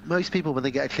 Most people, when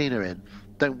they get a cleaner in,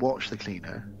 don't watch the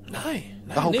cleaner. No.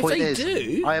 The whole point is,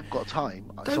 do, I have got time,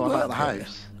 so I'm out of the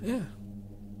house. Yeah.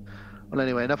 Well,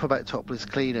 anyway, enough about topless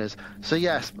cleaners. So,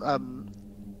 yes,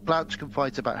 Blanche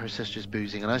confides about her sister's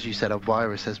boozing, and as you said,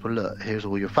 Elvira says, well, look, here's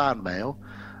all your fan mail.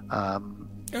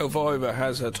 Elvira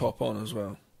has her top on as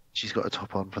well. She's got a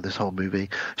top on for this whole movie.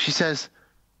 She says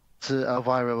to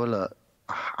Elvira, well, look,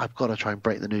 I've got to try and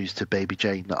break the news to Baby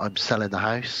Jane that I'm selling the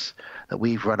house, that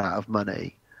we've run out of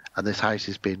money, and this house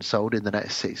is being sold in the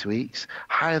next 6 weeks.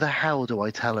 How the hell do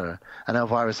I tell her? And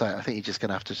Elvira's like, I think you're just going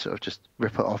to have to sort of just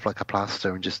rip it off like a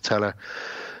plaster and just tell her.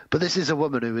 But this is a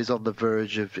woman who is on the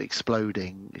verge of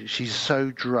exploding. She's so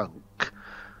drunk.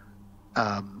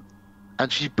 And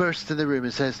she bursts in the room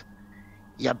and says,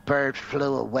 your bird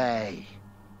flew away.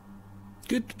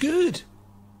 Good.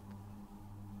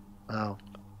 Oh.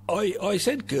 I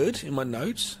said good in my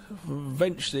notes.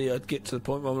 Eventually I'd get to the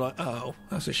point where I'm like, oh,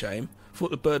 that's a shame. I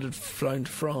thought the bird had flown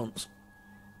to France.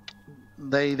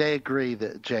 They agree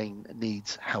that Jane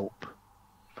needs help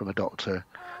from a doctor.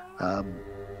 And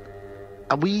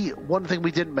one thing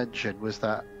we didn't mention was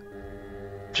that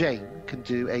Jane can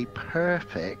do a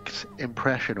perfect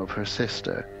impression of her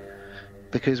sister.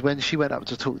 Because when she went up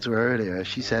to talk to her earlier,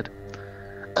 she said,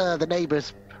 the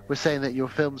neighbours were saying that your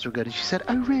films were good. And she said,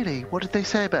 oh, really? What did they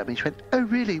say about me? She went, oh,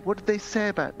 really? What did they say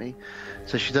about me?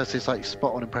 So she does this, like,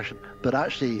 spot-on impression. But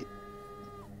actually,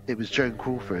 it was Joan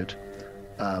Crawford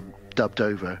dubbed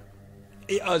over.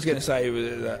 I was going to say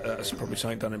that's probably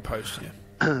something done in post,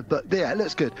 yeah. But, yeah, it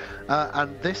looks good.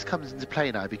 And this comes into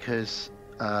play now because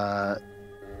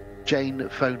Jane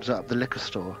phones up the liquor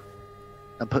store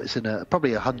and puts in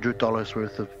probably $100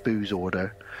 worth of booze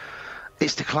order.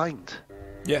 It's declined.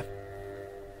 Yeah.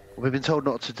 We've been told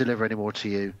not to deliver any more to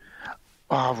you.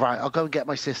 Oh, right, I'll go and get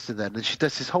my sister then. And she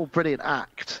does this whole brilliant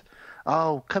act.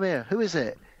 Oh, come here. Who is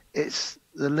it? It's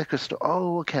the liquor store.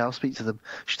 Oh, okay, I'll speak to them.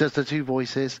 She does the two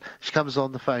voices. She comes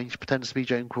on the phone. She pretends to be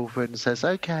Joan Crawford and says,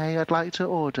 okay, I'd like to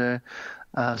order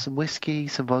some whiskey,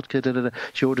 some vodka, da-da-da.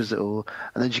 She orders it all.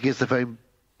 And then she gives the phone...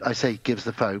 gives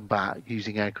the phone back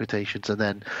using air quotations, and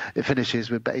then it finishes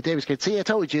with Bette Davis going, see, I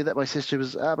told you that my sister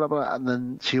was blah, blah, blah, and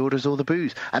then she orders all the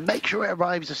booze and make sure it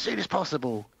arrives as soon as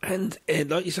possible. And like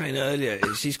you were saying earlier,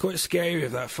 she's quite scary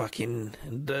with that fucking,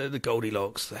 the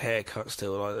Goldilocks, the haircut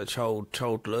still, like the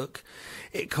child look.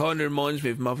 It kind of reminds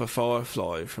me of Mother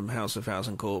Firefly from House of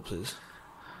Thousand Corpses.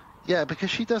 Yeah,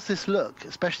 because she does this look,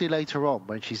 especially later on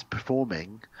when she's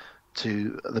performing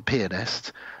to the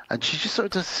pianist, and she just sort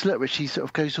of does this look where she sort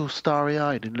of goes all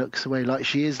starry-eyed and looks away like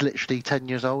she is literally 10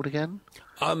 years old again.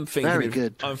 I'm thinking Very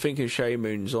good. I'm thinking Shay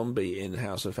Moon Zombie in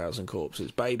House of Thousand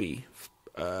Corpses, Baby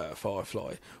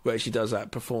Firefly, where she does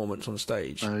that performance on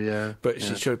stage. Oh, yeah. But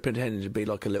she's pretending to be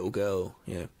like a little girl,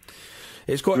 yeah.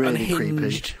 It's quite really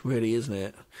unhinged, creepy. Really, isn't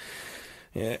it?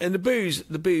 Yeah, and the booze,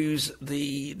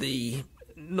 the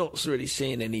not really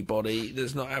seeing anybody,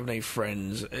 there's not having any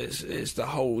friends, it's the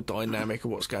whole dynamic of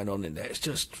what's going on in there. It's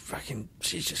just fucking,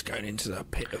 she's just going into the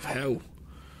pit of hell.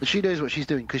 She knows what she's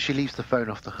doing because she leaves the phone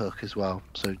off the hook as well,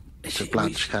 so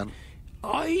Blanche can.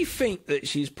 I think that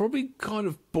she's probably kind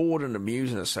of bored and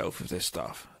amusing herself with this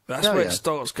stuff. That's where it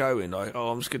starts going, like,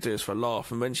 oh, I'm just going to do this for a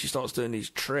laugh. And when she starts doing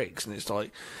these tricks, and it's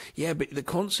like, yeah, but the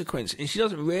consequence, and she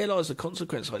doesn't realise the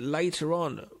consequence, like later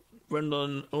on, when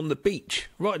on the beach,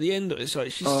 right at the end of it, it's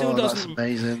like she still doesn't. That's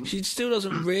amazing. She still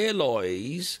doesn't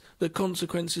realise the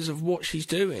consequences of what she's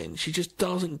doing. She just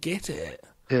doesn't get it.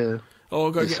 Yeah. Oh,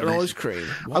 I'll go get an ice cream.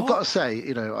 What? I've got to say,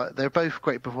 they're both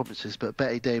great performances, but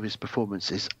Bette Davis' performance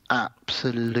is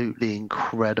absolutely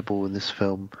incredible in this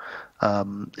film.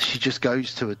 She just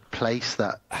goes to a place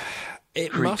that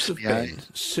it must have been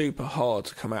super hard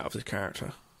to come out of this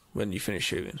character when you finish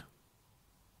shooting.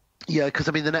 Yeah, because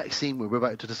I mean, the next scene we're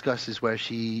about to discuss is where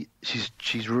she's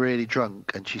really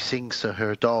drunk and she sings to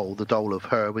her doll, the doll of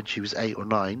her when she was 8 or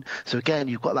 9. So again,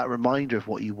 you've got that reminder of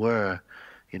what you were,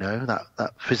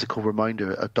 that physical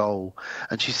reminder, a doll,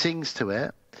 and she sings to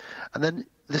it, and then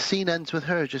the scene ends with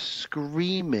her just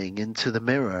screaming into the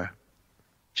mirror,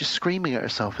 just screaming at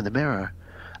herself in the mirror,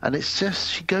 and it's just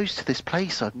she goes to this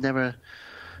place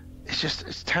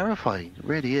It's terrifying, it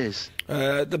really is.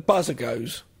 The buzzer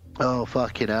goes. Oh,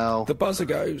 fucking hell. The buzzer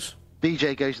goes.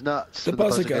 BJ goes nuts. The when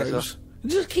buzzer goes. It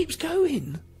just keeps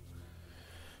going.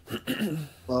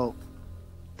 Well,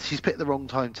 she's picked the wrong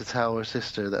time to tell her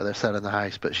sister that they're selling the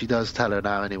house, but she does tell her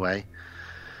now anyway.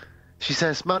 She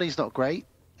says, money's not great,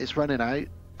 it's running out,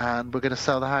 and we're going to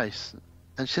sell the house.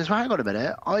 And she says, well, hang on a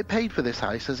minute, I paid for this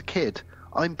house as a kid.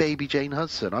 I'm baby Jane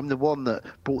Hudson. I'm the one that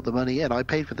brought the money in. I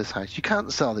paid for this house. You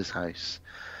can't sell this house.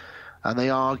 And they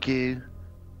argue,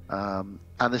 and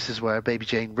this is where baby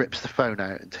Jane rips the phone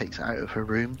out and takes it out of her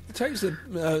room. It takes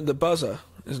the buzzer,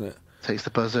 isn't it? Takes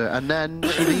the buzzer, and then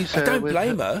she leaves her. I don't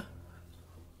blame her.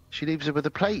 She leaves her with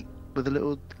a plate with a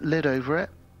little lid over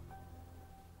it,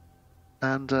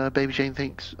 and baby Jane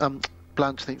thinks,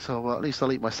 Blanche thinks, oh well, at least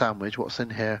I'll eat my sandwich. What's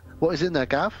in here? What is in there,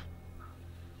 Gav?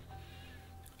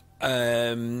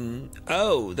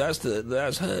 Oh, that's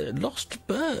her lost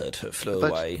bird that flew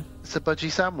away. It's a budgie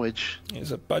sandwich.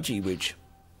 It's a budgie widge.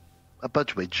 A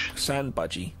budgewidge. Sand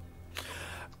budgie.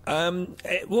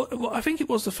 I think it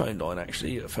was the phone line,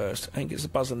 actually, at first. I think it's the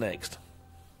buzzer next.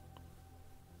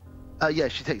 Yeah,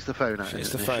 she takes the phone out. It's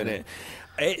the phone in.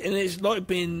 And it's like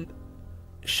being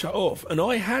shut off. And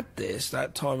I had this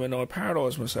that time when I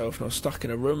paralysed myself and I was stuck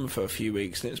in a room for a few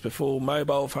weeks. And it's before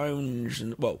mobile phones,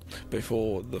 and well,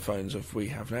 before the phones we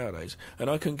have nowadays. And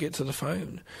I couldn't get to the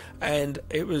phone. And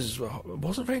it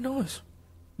wasn't very nice.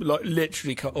 Like,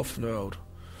 literally cut off from the world.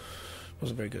 It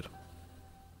wasn't very good.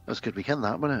 That was a good weekend,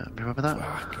 that, wasn't it? Remember that?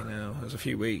 Fucking hell. It was a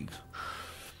few weeks.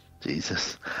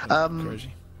 Jesus.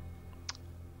 Crazy.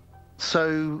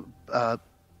 So,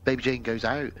 baby Jane goes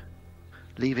out,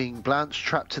 leaving Blanche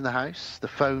trapped in the house. The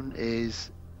phone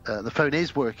is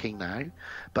working now,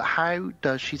 but how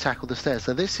does she tackle the stairs?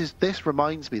 So this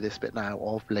reminds me, this bit now,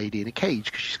 of Lady in a Cage,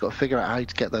 because she's got to figure out how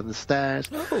to get them the stairs.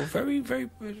 Oh, very, very,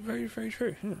 very, very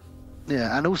true. Yeah.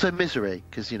 Yeah, and also Misery,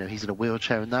 because he's in a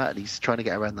wheelchair and that, and he's trying to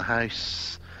get around the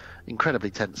house. Incredibly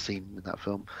tense scene in that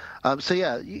film. So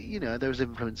yeah, there's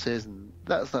influences, and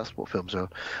that's what films are.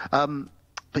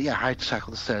 But yeah, how to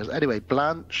tackle the stairs. Anyway,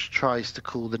 Blanche tries to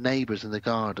call the neighbours in the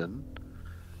garden.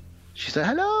 She said,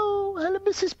 hello,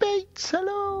 Mrs. Bates,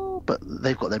 hello. But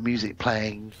they've got their music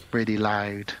playing really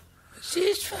loud. She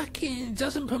just fucking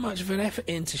doesn't put much of an effort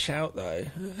in to shout, though.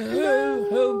 Hello,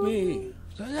 help me.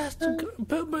 So that's put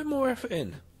a bit more effort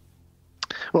in.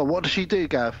 Well, what does she do,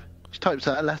 Gav? She types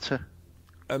out a letter.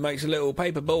 And makes a little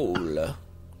paper ball,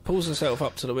 pulls herself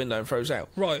up to the window and throws out.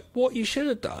 Right, what you should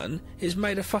have done is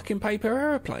made a fucking paper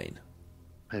aeroplane.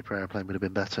 Paper aeroplane would have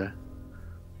been better.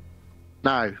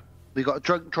 Now, we got a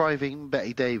drunk driving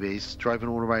Bette Davis driving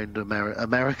all around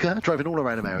America. Driving all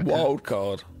around America. Wild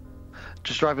card.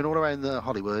 Just driving all around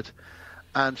Hollywood.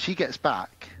 And she gets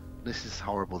back. This is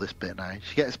horrible, this bit now.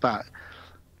 She gets back.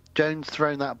 Joan's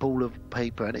thrown that ball of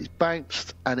paper and it's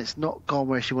bounced and it's not gone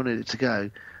where she wanted it to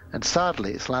go. And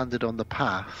sadly, it's landed on the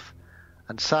path.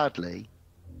 And sadly,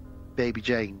 baby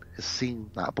Jane has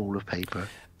seen that ball of paper.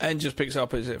 And just picks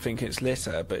up as it thinking it's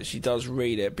litter, but she does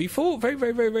read it. Before, very,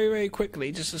 very, very, very, very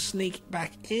quickly, just to sneak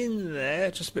back in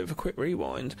there, just a bit of a quick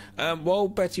rewind. While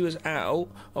Betty was out,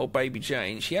 old baby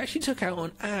Jane, she actually took out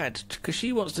an ad because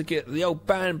she wants to get the old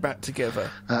band back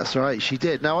together. That's right, she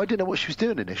did. Now, I didn't know what she was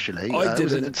doing initially. I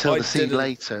didn't until the scene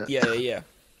later.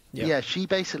 Yeah, she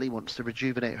basically wants to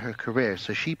rejuvenate her career,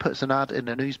 so she puts an ad in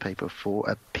a newspaper for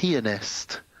a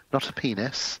pianist, not a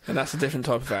penis. And that's a different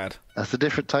type of ad. That's a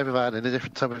different type of ad in a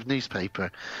different type of newspaper.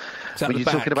 When you're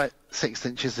talking about 6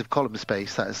 inches of column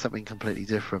space, that is something completely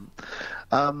different.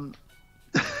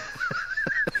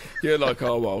 You're like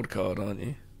our wild card, aren't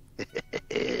you?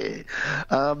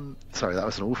 Sorry, that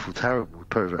was an awful, terrible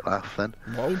pervert laugh then.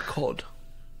 Wild cod.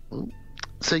 Ooh.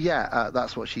 So yeah,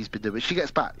 that's what she's been doing. She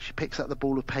gets back, she picks up the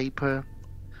ball of paper,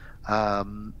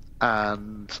 and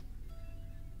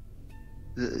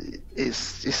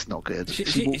it's not good.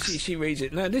 She reads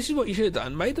it. Now, this is what you should have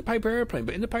done. Made the paper airplane,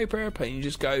 but in the paper airplane, you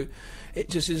just go, it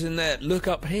just is in there, look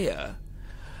up here.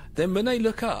 Then when they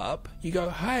look up, you go,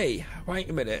 hey, wait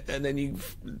a minute, and then you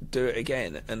do it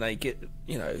again, and they get,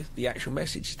 the actual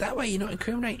message. That way you're not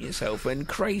incriminating yourself when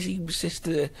crazy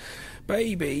sister,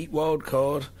 baby, wild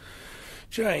card,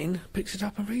 Jane picks it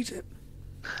up and reads it.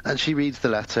 And she reads the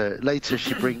letter. Later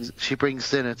she brings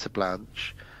dinner to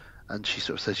Blanche, and she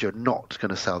sort of says, you're not going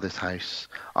to sell this house.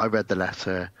 I read the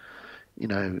letter.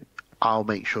 I'll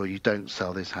make sure you don't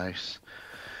sell this house.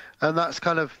 And that's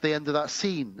kind of the end of that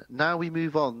scene. Now we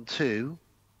move on to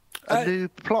a new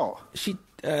plot. She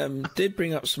did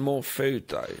bring up some more food,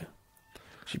 though.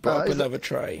 She brought up another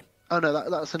tray. Oh, no,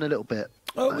 that's in a little bit.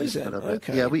 Oh, is it?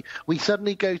 Okay. Yeah, we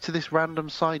suddenly go to this random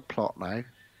side plot now,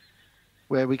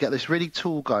 where we get this really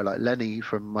tall guy like Lenny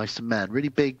from Mice and Men, really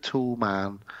big, tall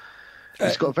man.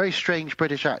 He's got a very strange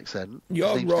British accent.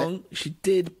 You're wrong. She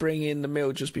did bring in the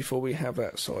meal just before we have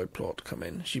that side plot come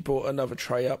in. She brought another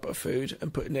tray up of food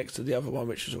and put it next to the other one,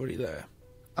 which was already there.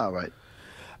 Oh, right.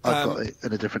 I've got it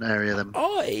in a different area then.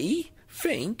 I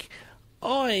think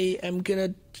I am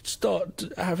going to start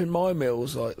having my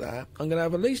meals like that. I'm going to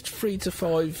have at least 3 to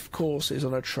 5 courses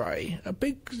on a tray.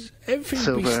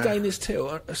 Everything will be stainless steel,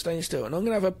 and I'm going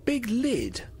to have a big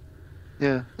lid.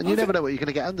 Yeah, and you never know what you're going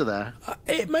to get under there.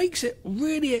 It makes it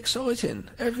really exciting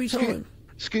every time.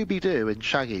 Scooby-Doo and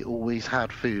Shaggy always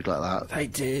had food like that. They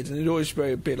did, and it'd always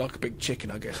be a bit like a big chicken,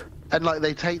 I guess. And like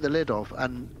they take the lid off,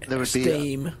 and there would be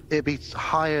steam. It'd be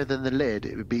higher than the lid.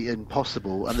 It would be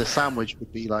impossible, and the sandwich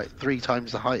would be like 3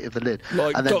 times the height of the lid.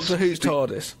 Like and Doctor Who's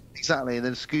TARDIS. Exactly, and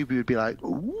then Scooby would be like,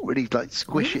 ooh, and he'd like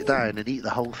squish it down and eat the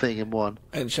whole thing in one.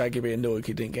 And Shaggy would be annoyed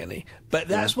he didn't get any. But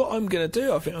that's what I'm going to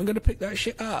do. I think I'm going to pick that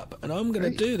shit up, and I'm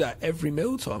going to do that every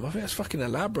mealtime. I think that's fucking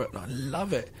elaborate, and I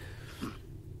love it.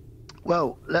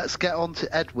 Well, let's get on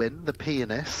to Edwin, the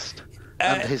pianist,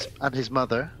 and his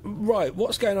mother. Right,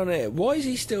 what's going on here? Why is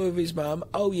he still with his mum?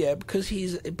 Oh yeah, because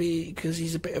he's a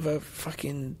bit of a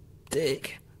fucking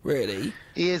dick, really.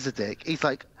 He is a dick. He's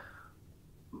like,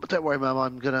 don't worry, Mum.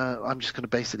 I'm just gonna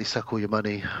basically suck all your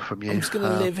money from you. I'm just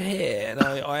gonna live here, and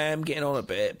I am getting on a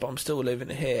bit, but I'm still living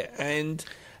here, and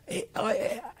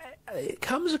it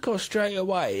comes across straight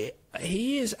away.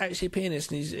 He is actually a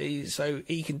pianist, and so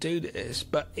he can do this,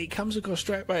 but it comes across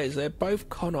straight away as they're both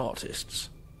con artists.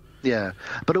 Yeah,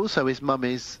 but also his mum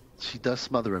she does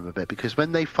smother him a bit, because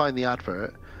when they find the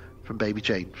advert from Baby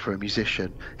Jane for a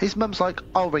musician, his mum's like,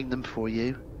 I'll ring them for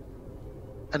you.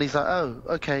 And he's like, oh,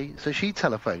 okay, so she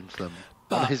telephones them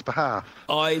on his behalf.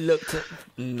 I looked at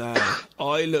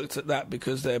that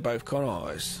because they're both con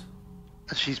artists.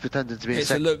 And she's pretending to be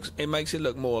it makes it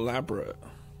look more elaborate.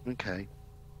 Okay.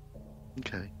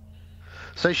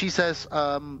 So she says,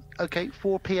 okay,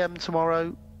 4 p.m.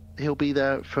 tomorrow, he'll be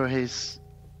there for his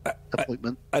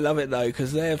appointment. I love it though,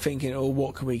 because they're thinking, oh,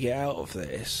 what can we get out of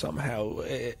this? Somehow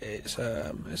it's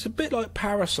a bit like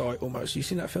Parasite almost. You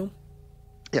seen that film?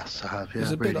 Yes, I have. Yeah,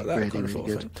 it's a bit like that really, kind of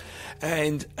really thing.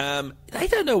 And they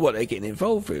don't know what they're getting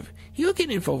involved with. You're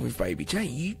getting involved with Baby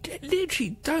Jane. You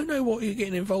literally don't know what you're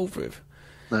getting involved with.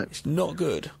 No. It's not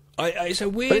good. It's a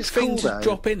weird thing to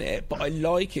drop in it, but I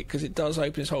like it because it does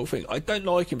open this whole thing. I don't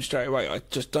like him straight away. I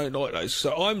just don't like those.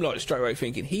 So I'm like straight away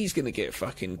thinking he's going to get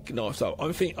fucking knifed up.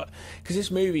 I'm thinking because this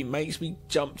movie makes me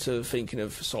jump to thinking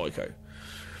of Psycho.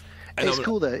 And it's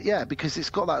cool though, yeah, because it's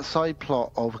got that side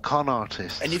plot of a con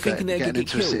artist, and you're thinking they're going to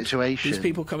get killed. Situation. These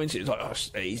people come into it, it's like,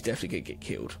 oh, he's definitely going to get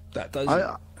killed. That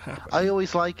doesn't happen. I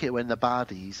always like it when the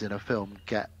baddies in a film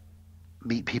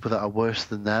meet people that are worse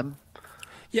than them.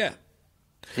 Yeah.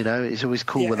 You know, it's always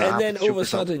cool when that happens. And then all of a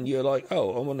sudden you're like,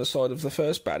 oh, I'm on the side of the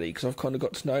first baddie because I've kind of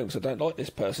got to know him because I don't like this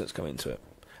person that's come into it.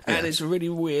 Yeah. And it's a really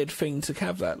weird thing to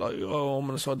have that, like, oh, I'm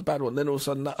on the side of the bad one. Then all of a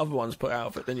sudden that other one's put out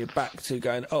of it. Then you're back to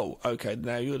going, oh, okay,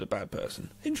 now you're the bad person.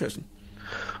 Interesting.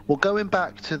 Well, going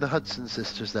back to the Hudson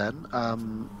sisters then,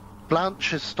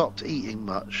 Blanche has stopped eating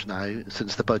much now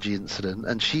since the budgie incident,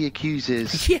 and she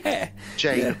accuses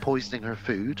Jane of poisoning her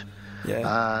food.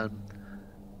 Yeah.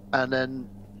 And then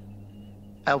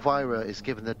Elvira is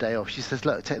given the day off. She says,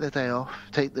 look, take the day off.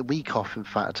 Take the week off, in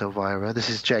fact, Elvira. This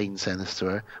is Jane saying this to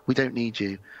her. We don't need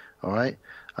you, all right?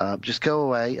 Just go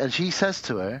away. And she says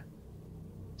to her,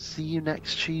 see you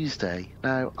next Tuesday.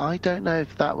 Now, I don't know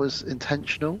if that was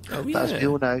intentional. Oh, yeah. But as we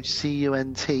all know,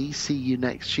 C-U-N-T, see you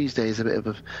next Tuesday is a bit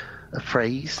of a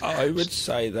phrase. I would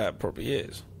say that probably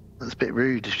is. That's a bit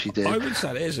rude if she did. I would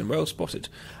say it is, and well spotted.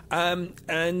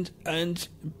 And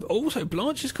also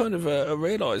Blanche is kind of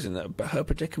realising that her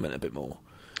predicament a bit more.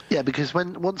 Yeah, because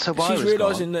once Elvira's she's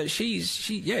realising that she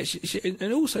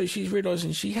and also she's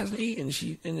realising she hasn't eaten.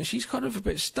 She's kind of a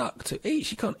bit stuck to eat.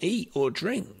 She can't eat or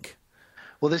drink.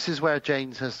 Well, this is where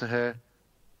Jane says to her,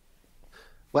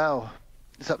 well,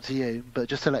 it's up to you, but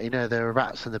just to let you know, there are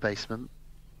rats in the basement.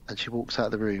 And she walks out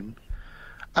of the room.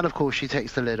 And, of course, she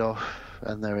takes the lid off,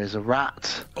 and there is a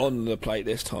rat. On the plate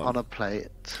this time. On a plate.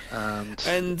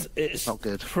 And it's not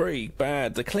good. Pretty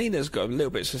bad. The cleaner's got a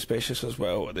little bit suspicious as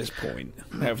well at this point,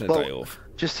 having a day off.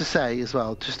 Just to say as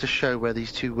well, just to show where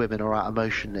these two women are at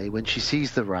emotionally, when she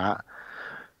sees the rat,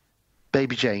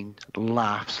 Baby Jane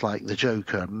laughs like the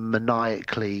Joker,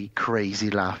 maniacally crazy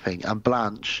laughing, and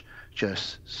Blanche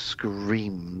just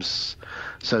screams.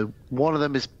 So one of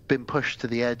them has been pushed to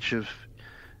the edge of,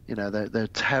 you know, they're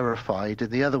terrified,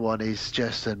 and the other one is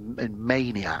just a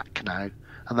maniac now,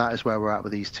 and that is where we're at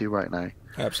with these two right now.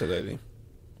 Absolutely.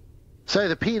 So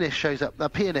the pianist shows up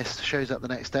the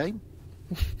next day.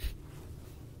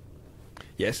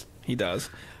 Yes, he does.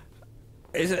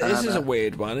 This is a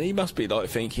weird one, and he must be like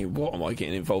thinking, what am I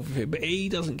getting involved with here? But he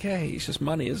doesn't care, it's just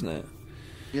money, isn't it?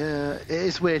 Yeah, it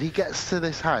is weird. He gets to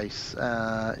this house,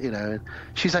 and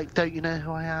she's like, don't you know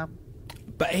who I am?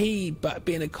 But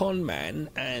being a con man,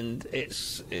 and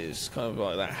it's kind of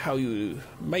like that, how you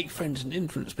make friends and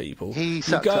influence people. You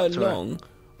go along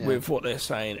with what they're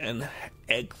saying and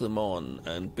egg them on,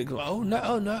 and be like,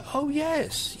 oh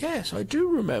yes, I do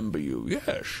remember you,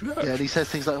 yes. Yeah, and he says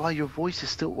things like, wow, your voice is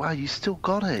still, wow, you still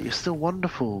got it, you're still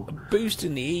wonderful.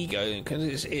 Boosting the ego,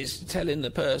 because it's telling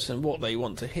the person what they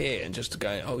want to hear, and just to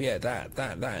go, oh yeah, that,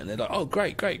 and they're like, oh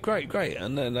great,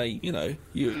 and then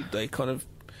they kind of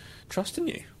trust in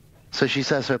you. So she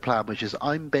says her plan, which is,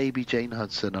 I'm Baby Jane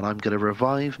Hudson, and I'm going to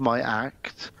revive my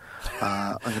act.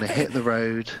 I'm going to hit the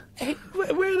road. Where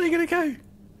are they going to go?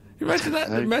 Imagine that.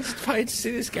 Imagine paying to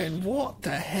see this going, what the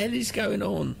hell is going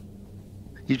on?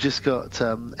 You've just got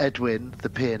Edwin, the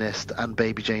pianist, and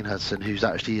Baby Jane Hudson, who's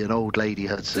actually an old lady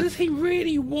Hudson. Does he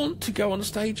really want to go on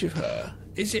stage with her?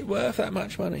 Is it worth that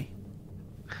much money?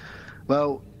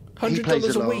 Well,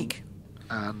 $100 a week.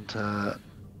 And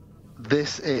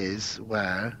this is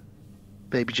where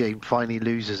Baby Jane finally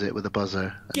loses it with a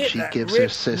buzzer. And she gives her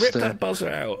sister... Rip that buzzer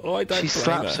out. Oh, I don't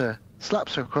blame her.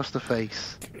 Slaps her across the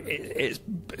face.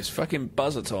 It's fucking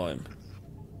buzzer time.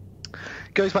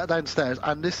 Goes back downstairs,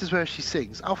 and this is where she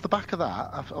sings. Off the back of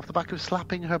that, off the back of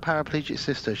slapping her paraplegic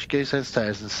sister, she goes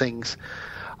downstairs and sings,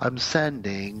 I'm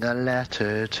sending a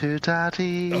letter to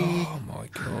Daddy. Oh, my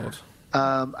God.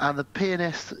 And the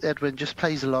pianist, Edwin, just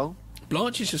plays along.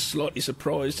 Blanche is just slightly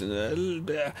surprised and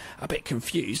a bit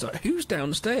confused. Like, who's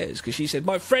downstairs? Because she said,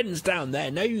 my friend's down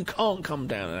there. No, you can't come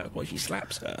down. That's why she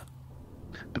slaps her.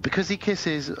 But because he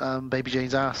kisses Baby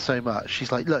Jane's ass so much,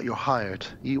 she's like, look, you're hired.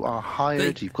 You are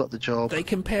hired. You've got the job. They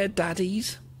compare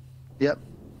daddies. Yep.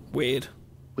 Weird.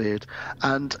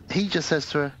 And he just says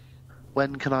to her,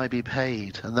 when can I be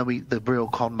paid? And then the real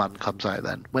con man comes out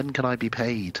then. When can I be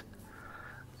paid?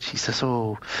 She says, he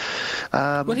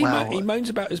moans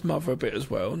about his mother a bit as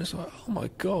well, and it's like, oh my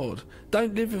God,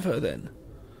 don't live with her then.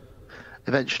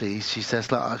 Eventually, she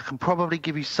says, look, I can probably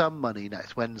give you some money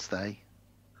next Wednesday.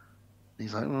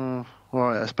 He's like, all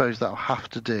right, I suppose that'll have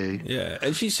to do. Yeah,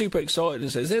 and she's super excited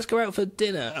and says, let's go out for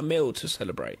dinner, a meal to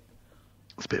celebrate.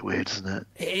 It's a bit weird, isn't it?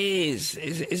 It is.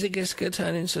 Is it just going to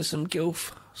turn into some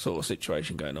gilf sort of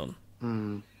situation going on?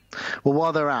 Well,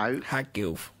 while they're out... Hag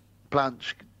gilf.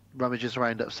 Blanche rummages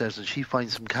around upstairs and she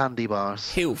finds some candy bars.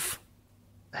 Hilf.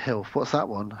 What's that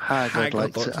one? Hag I'd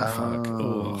like to... fuck.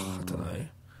 Oh, I don't know.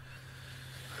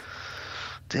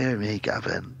 Dear me,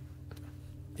 Gavin.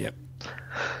 Yep.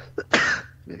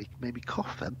 Maybe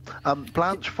cough then.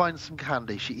 Blanche finds some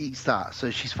candy. She eats that,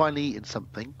 so she's finally eaten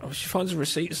something. Oh, she finds a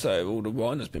receipt, though, all the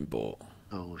wine has been bought.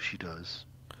 Oh, she does.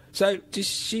 So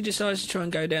she decides to try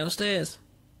and go downstairs.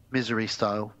 Misery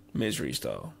style.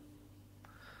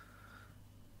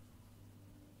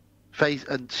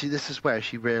 This is where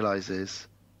she realises,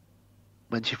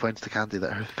 when she finds the candy,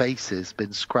 that her face has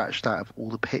been scratched out of all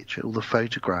the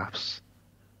photographs.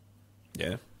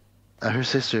 Yeah. Her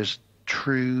sister's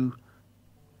true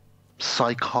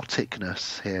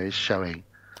psychoticness here is showing.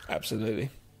 Absolutely.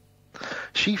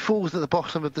 She falls at the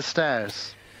bottom of the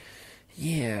stairs.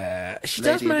 Yeah, she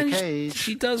does manage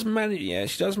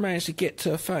to get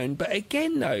to her phone, but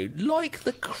again, though, like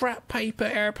the crap paper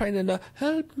airplane and the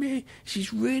help me,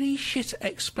 she's really shit at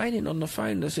explaining on the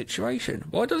phone the situation.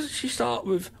 Why doesn't she start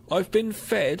with, I've been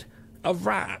fed a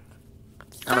rat?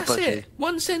 That's it.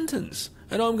 One sentence.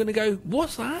 And I'm going to go,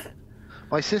 what's that?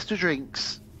 My sister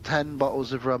drinks 10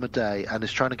 bottles of rum a day and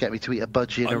is trying to get me to eat a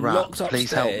budgie and a rat.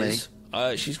 Please help me.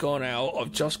 She's gone out.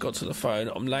 I've just got to the phone.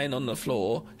 I'm laying on the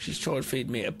floor. She's trying to feed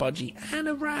me a budgie and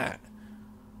a rat.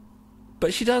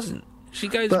 But she doesn't. She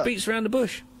goes and beats around the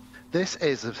bush. This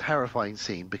is a terrifying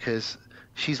scene because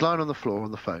she's lying on the floor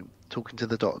on the phone talking to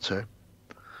the doctor,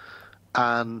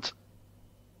 and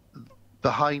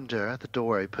behind her the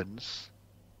door opens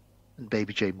and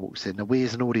Baby Jane walks in. Now we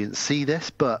as an audience see this,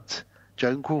 but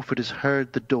Joan Crawford has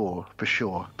heard the door for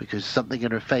sure because something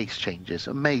in her face changes.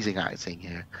 Amazing acting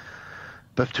here.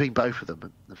 But between both of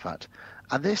them, in fact.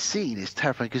 And this scene is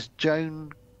terrifying because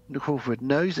Joan Crawford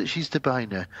knows that she's stood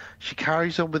behind her. She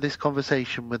carries on with this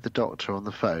conversation with the doctor on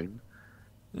the phone.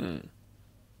 And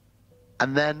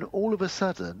then all of a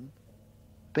sudden,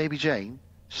 Baby Jane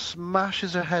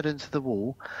smashes her head into the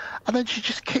wall, and then she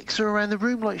just kicks her around the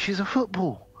room like she's a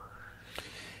football.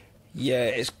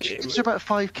 Yeah, She gives her about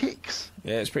 5 kicks.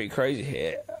 Yeah, it's pretty crazy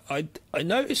here. I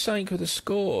noticed something with the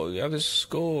score. You have a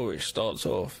score which starts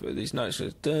off with these notes.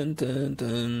 Dun dun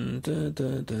dun dun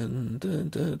dun dun dun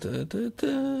dun dun dun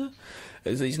dun.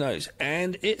 There's these notes,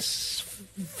 and it's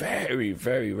very,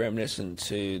 very reminiscent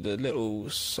to the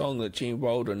little song that Gene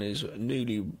Wilder and his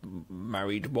newly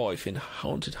married wife in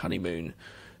Haunted Honeymoon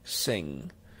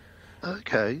sing.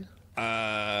 Okay.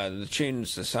 The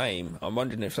tune's the same. I'm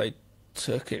wondering if they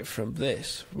took it from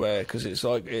this, because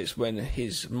it's when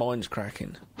his mind's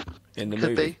cracking in the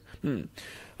movie.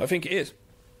 I think it is.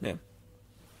 Yeah.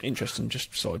 Interesting,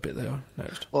 just side bit there, I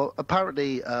noticed. Well,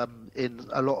 apparently, in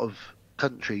a lot of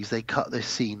countries, they cut this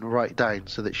scene right down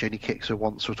so that she only kicks her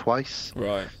once or twice.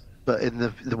 Right. But in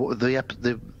the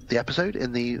episode,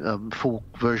 in the full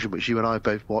version, which you and I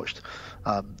both watched,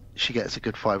 she gets a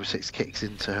good 5 or 6 kicks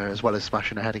into her, as well as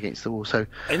smashing her head against the wall.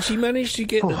 And she managed to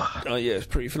get it's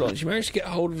pretty full on. She managed to get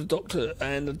hold of the doctor,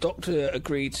 and the doctor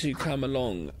agreed to come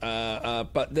along.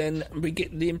 But then we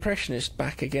get the impressionist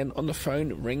back again on the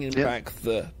phone, ringing back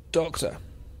the doctor.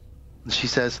 And she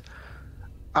says,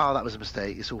 "Oh, that was a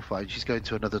mistake. It's all fine. She's going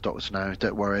to another doctor now.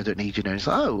 Don't worry, I don't need you now." He's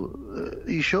like, "Oh, are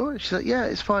you sure?" She's like, "Yeah,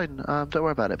 it's fine. Don't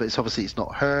worry about it." But it's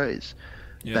not her. It's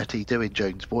Betty doing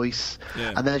Joan's voice.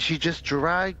 Yeah. And then she just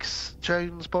drags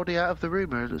Joan's body out of the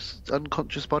room, her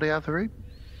unconscious body out of the room.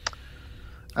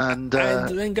 And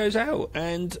then goes out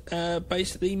and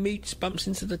basically bumps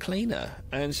into the cleaner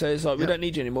and says, "We don't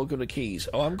need you anymore. Give her the keys."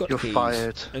 "Oh, I haven't got the keys." "You're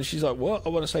fired." And she's like, "What? I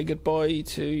want to say goodbye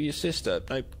to your sister."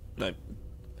 No.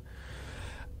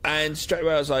 And straight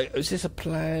away I was like, is this a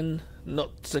plan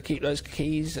not to keep those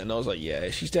keys? And I was like,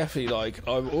 yeah, she's definitely like,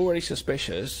 I'm already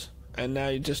suspicious, and now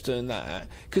you're just doing that.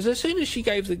 Because as soon as she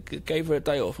gave her a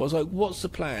day off, I was like, what's the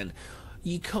plan?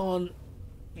 You can't...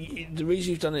 the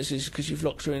reason you've done this is because you've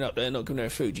locked her in up there, not giving her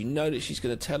food. You know that she's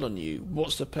going to tell on you.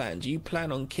 What's the plan? Do you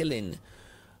plan on killing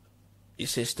your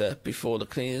sister before the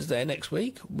cleaner's there next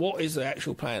week? What is the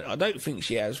actual plan? I don't think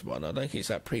she has one. I don't think it's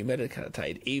that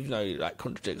premeditated, even though that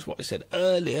contradicts what I said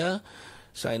earlier,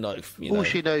 saying like, all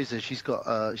she knows is she's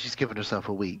given herself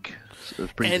a week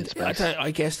of breathing space. I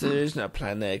guess there is no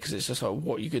plan there, because it's just like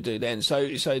what you could do then. So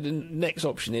the next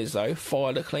option is, though,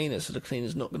 fire the cleaner, so the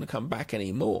cleaner's not going to come back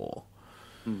anymore,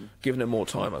 giving her more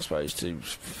time, I suppose,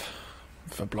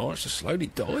 for Blanche to slowly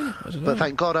die. I don't know. But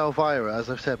thank God Elvira, as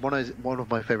I've said, one of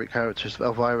my favourite characters,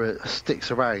 Elvira,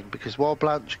 sticks around, because while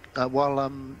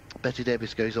Betty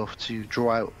Davis goes off to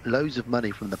draw out loads of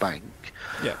money from the bank,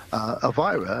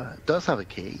 Elvira does have a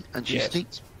key, and she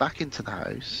sneaks back into the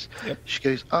house. She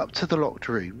goes up to the locked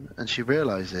room, and she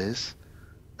realises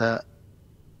that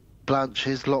Blanche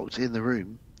is locked in the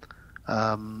room.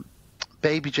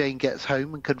 Baby Jane gets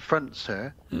home and confronts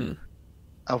her.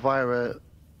 Elvira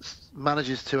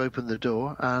manages to open the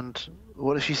door, and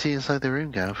what does she see inside the room,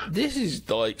 Gav? This is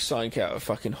like something out of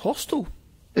fucking Hostel.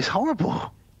 It's horrible.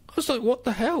 I was like, what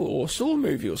the hell? Or a Saw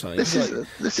movie or something. This is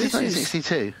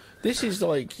 1962. This is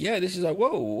like,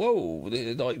 whoa.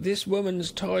 Like, this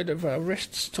woman's tied of her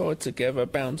wrists tied together,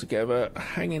 bound together,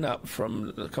 hanging up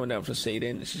coming down from the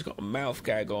ceiling. She's got a mouth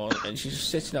gag on, and she's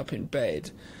sitting up in bed.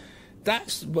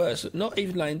 That's worse. Not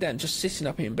even laying down, just sitting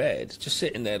up in bed, just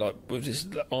sitting there like with his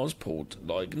arms pulled,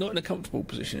 like not in a comfortable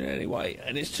position in any way.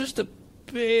 And it's just a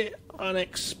bit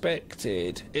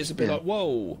unexpected. It's a bit like,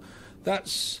 whoa,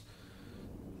 that's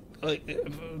like,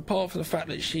 apart from the fact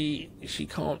that she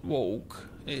can't walk,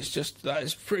 it's just that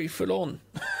is pretty full on.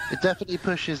 It definitely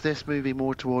pushes this movie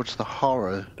more towards the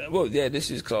horror. Well, yeah, this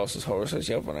is classed as horror, so it's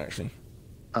the other one actually.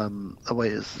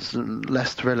 It's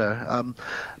less thriller.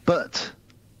 But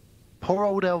poor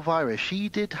old Elvira, she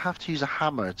did have to use a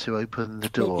hammer to open the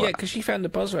door. Well, yeah, because she found the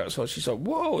buzzer outside. She's like,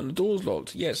 whoa, and the door's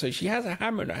locked. Yeah, so she has a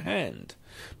hammer in her hand,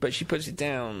 but she puts it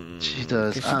down. She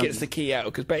does. Because she gets the key out,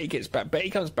 because Betty gets back.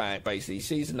 Betty comes back, basically,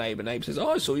 sees the neighbour. Neighbour says,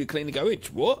 oh, I saw you clean the garage.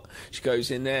 What? She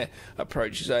goes in there,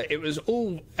 approaches her. It was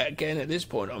all, again, at this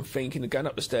point, I'm thinking of going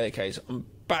up the staircase. I'm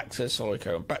back to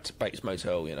Psycho. I'm back to Bates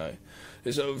Motel, you know.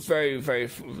 There's a very, very,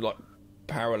 like,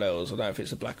 parallels. I don't know if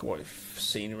it's the black and white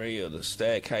scenery or the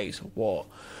staircase or what,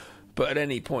 but at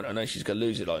any point I know she's going to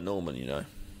lose it like Norman, you know.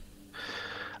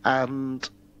 And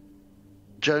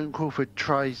Joan Crawford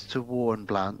tries to warn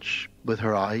Blanche with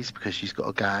her eyes because she's got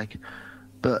a gag,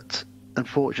 but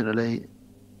unfortunately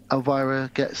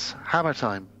Elvira gets hammer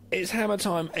time. It's hammer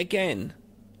time again.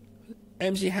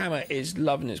 MC Hammer is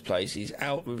loving his place. He's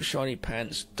out with shiny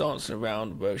pants, dancing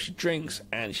around where she drinks,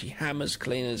 and she hammers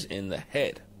cleaners in the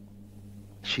head.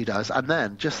 She does, and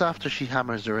then, just after she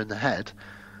hammers her in the head,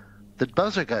 the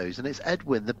buzzer goes, and it's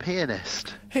Edwin, the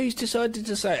pianist. Who's decided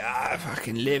to say, I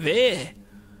fucking live here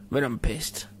when I'm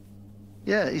pissed.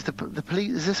 Yeah, he's the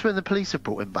police. Is this when the police have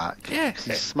brought him back? Yeah. 'Cause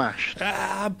he's smashed.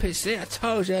 I'm pissed. I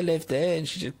told you I lived there, and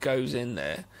she just goes in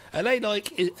there. Are they like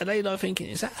thinking,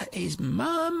 is that his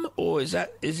mum, or is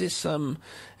this some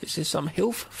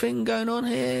HILF thing going on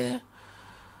here?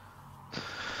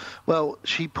 Well,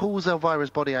 she pulls Elvira's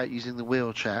body out using the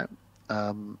wheelchair,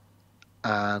 and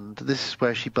this is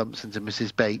where she bumps into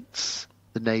Mrs. Bates,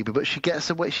 the neighbour. But she gets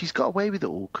away. She's got away with it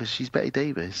all because she's Betty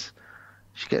Davis.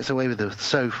 She gets away with it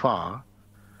so far.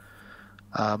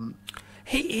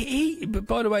 But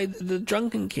by the way, the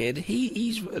drunken kid,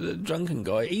 he's the drunken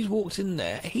guy. He's walked in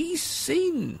there. He's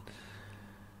seen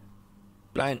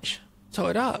Blanche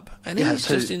tied up, and he's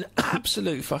just in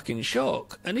absolute fucking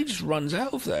shock, and he just runs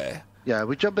out of there. Yeah,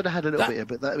 we're jumping ahead a little bit,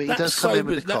 but he does come in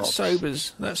with the cops.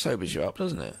 That sobers you up,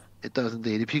 doesn't it? It does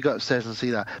indeed. If you go upstairs and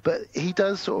see that, but he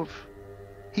does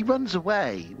he runs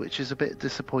away, which is a bit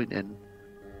disappointing.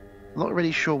 I'm not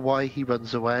really sure why he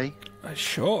runs away. A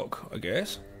shock, I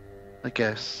guess.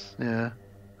 Yeah.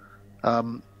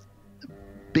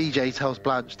 BJ tells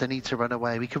Blanche they need to run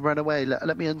away. We can run away.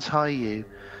 Let me untie you.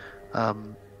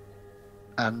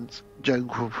 And Joan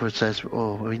Crawford says,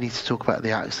 "Oh, we need to talk about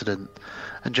the accident."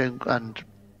 And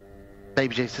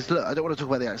Baby Jane says, "Look, I don't want to talk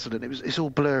about the accident. It's all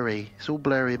blurry. It's all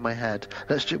blurry in my head.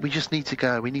 We just need to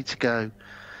go. We need to go."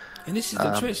 And this is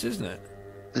the twist, isn't it?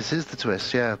 This is the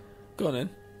twist. Yeah. Go on then.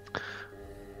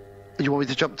 Do you want me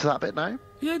to jump to that bit now?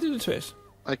 Yeah, do the twist.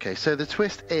 Okay, so the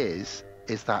twist is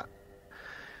that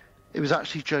it was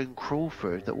actually Joan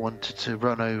Crawford that wanted to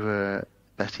run over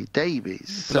Betty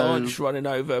Davis. Blanche running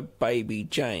over Baby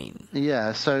Jane.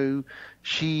 Yeah, so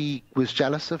she was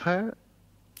jealous of her,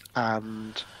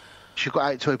 and she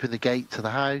got out to open the gate to the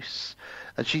house,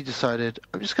 and she decided,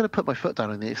 I'm just going to put my foot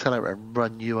down on the accelerator and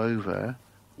run you over.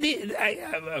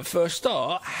 For a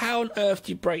start, how on earth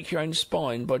do you break your own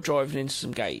spine by driving into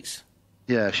some gates?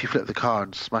 Yeah, she flipped the car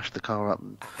and smashed the car up.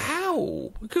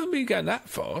 How? We couldn't be going that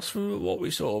fast from what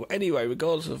we saw. Anyway,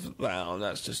 regardless of that,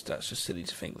 that's just silly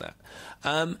to think that.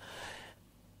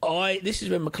 This is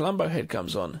when McColumbo head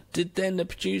comes on. Did then the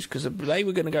producer, because they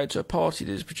were going to go to a party,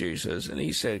 these producers, and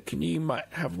he said, "Can you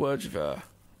have words with her?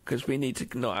 Because we need to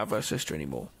not have her sister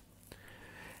anymore."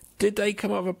 Did they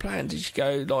come up with a plan? Did she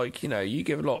go, you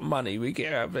give a lot of money, we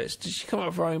get her out of this? Did she come up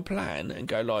with her own plan and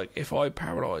go, if I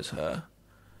paralyse her,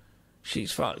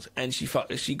 she's fucked? And she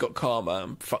got karma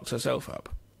and fucked herself up.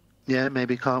 Yeah,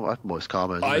 maybe karma. Well, it's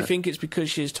karma, isn't it? think it's because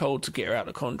she's told to get her out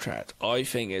of the contract. I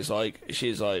think it's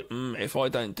she's if I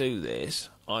don't do this,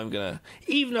 I'm going to...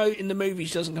 Even though in the movie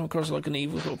she doesn't come across like an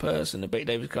evil sort of person, and Betty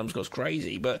Davis comes across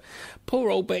crazy, but poor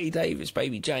old Betty Davis,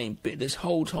 Baby Jane, this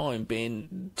whole time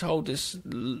being told this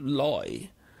lie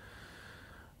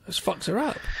has fucked her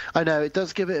up. I know, it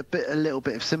does give it a little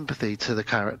bit of sympathy to the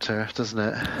character, doesn't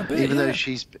it? A bit,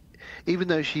 even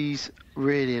though she's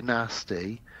really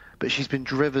nasty, but she's been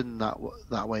driven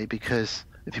that way because,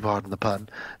 if you pardon the pun,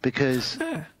 because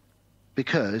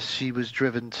she was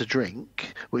driven to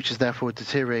drink, which has therefore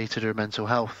deteriorated her mental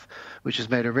health, which has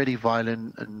made her really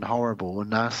violent and horrible and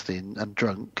nasty and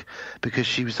drunk, because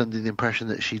she was under the impression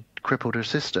that she'd crippled her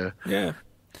sister. Yeah.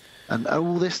 And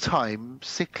all this time,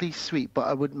 sickly sweet, but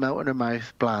I wouldn't melt in her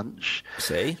mouth, Blanche.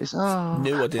 See?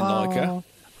 Knew I didn't like her.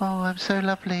 Oh, I'm so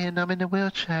lovely and I'm in a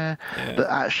wheelchair. Yeah.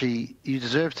 But actually, you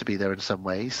deserve to be there in some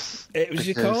ways. It was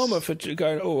your karma for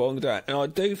going, I'm going to that. And I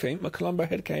do think McColumbo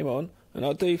head came on, and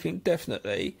I do think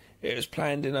definitely it was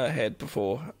planned in her head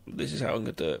before, this is how I'm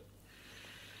going to do it.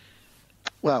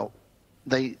 Well,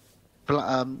 Baby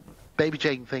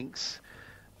Jane thinks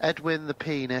Edwin the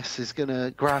penis is going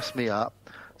to grass me up,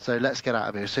 so let's get out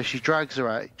of here. So she drags her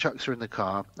out, chucks her in the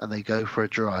car, and they go for a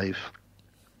drive.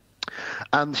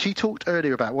 And she talked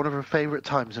earlier about one of her favourite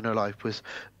times in her life was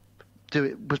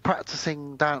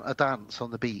practising a dance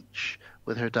on the beach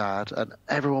with her dad, and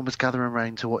everyone was gathering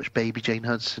around to watch Baby Jane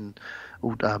Hudson,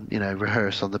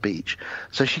 rehearse on the beach.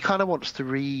 So she kind of wants to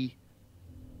revive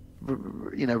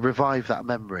that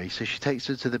memory. So she takes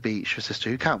her to the beach, her sister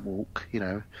who can't walk,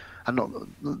 and not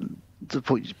the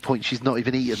point she's not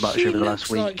even eaten much over the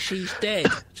last week. She looks like she's dead,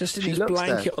 just in this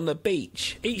blanket dead on the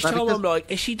beach. Each time I'm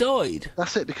like, has she died?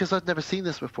 That's it, because I'd never seen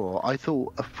this before. I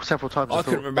thought several times, I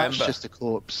couldn't remember. That's just a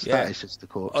corpse. Yeah. That is just a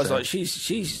corpse. I was like,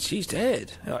 she's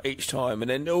dead each time, and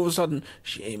then all of a sudden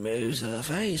she moves her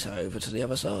face over to the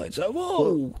other side. So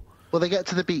whoa. Well, they get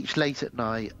to the beach late at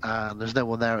night, and there's no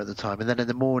one there at the time. And then in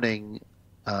the morning,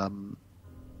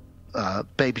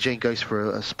 Baby Jane goes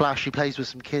for a splash. She plays with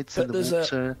some kids in the water.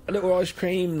 There's a little ice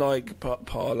cream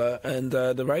parlour, and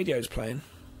the radio's playing.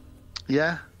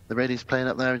 Yeah, the radio's playing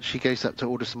up there, and she goes up to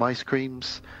order some ice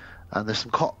creams, and there's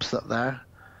some cops up there,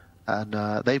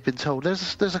 And they've been told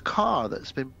there's a car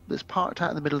that's parked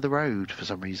out in the middle of the road for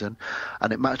some reason,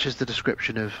 and it matches the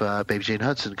description of Baby Jane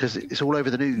Hudson because it's all over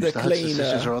the news. The Hudson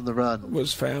sisters are on the run.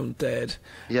 Was found dead,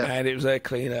 and it was their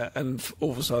cleaner, and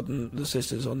all of a sudden the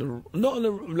sisters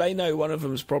they know one of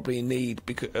them's probably in need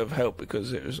of help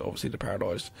because it was obviously the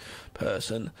paralysed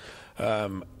person,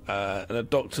 and the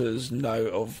doctors know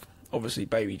of obviously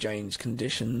Baby Jane's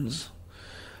conditions.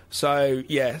 So,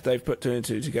 yeah, they've put 2 and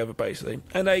 2 together, basically.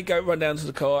 And they run down to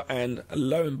the car, and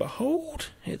lo and behold,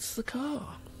 it's the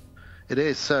car. It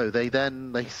is. So they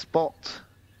spot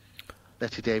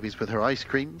Bette Davis with her ice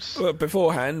creams. Well,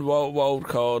 beforehand, while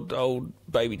old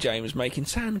Baby Jane was making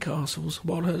sandcastles,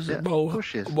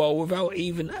 while without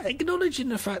even acknowledging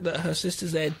the fact that her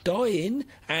sister's there dying,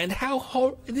 and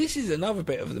how this is another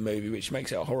bit of the movie which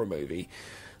makes it a horror movie.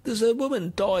 There's a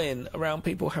woman dying around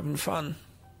people having fun.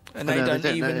 And they don't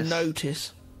even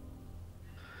notice.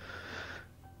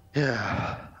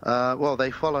 Yeah. Well,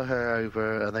 they follow her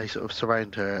over and they sort of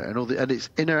surround her, and it's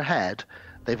in her head.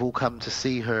 They've all come to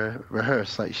see her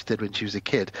rehearse like she did when she was a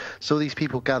kid. So these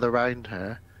people gather around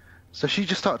her. So she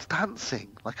just starts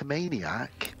dancing like a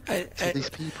maniac to these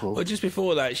people. Well, just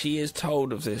before that, she is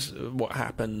told of this, what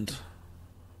happened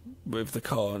with the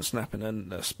car and snapping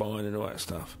her spine and all that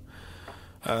stuff.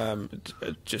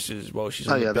 Just as well, she's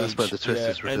on the beach. That's where the twist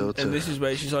is revealed. And this is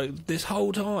where she's like, this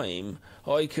whole time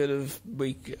we could have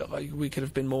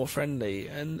been more friendly,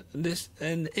 and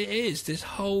it is this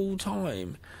whole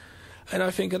time. And I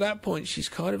think at that point she's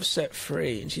kind of set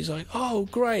free, and she's like, oh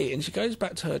great, and she goes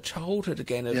back to her childhood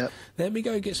again of let me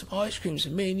go get some ice creams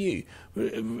and me and you,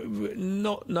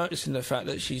 not noticing the fact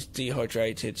that she's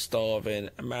dehydrated, starving,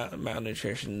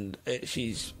 malnutrition,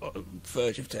 she's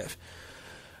verge of death.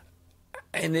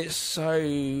 And it's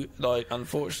so, like,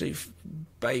 unfortunately,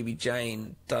 Baby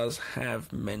Jane does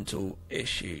have mental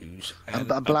issues. And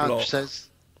Blanche says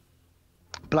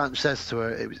to her,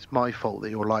 it's my fault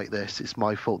that you're like this. It's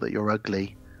my fault that you're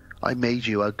ugly. I made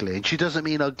you ugly. And she doesn't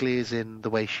mean ugly as in the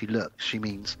way she looks. She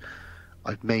means,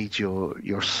 I've made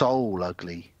your soul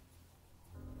ugly.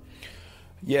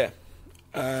 Yeah.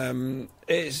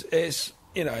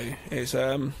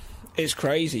 It's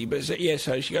crazy, but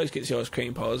so she goes gets the ice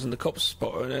cream pies, and the cops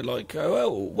spot her, and they're like, "Oh,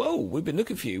 whoa, we've been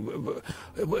looking for you.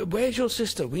 Where's your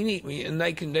sister? We need me." And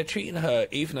they're treating her,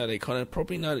 even though they kind of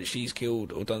probably know that she's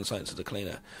killed or done something to the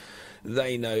cleaner.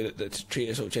 They know that to treat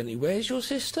her sort of gently. Where's your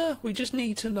sister? We just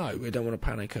need to know. We don't want to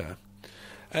panic her.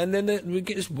 And then we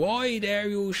get this wide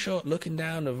aerial shot looking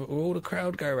down of all the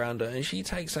crowd go around her, and she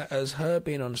takes that as her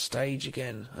being on stage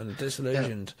again and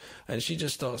disillusioned, and she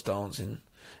just starts dancing.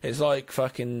 It's like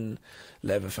fucking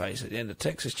Leatherface at the end of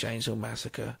Texas Chainsaw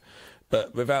Massacre,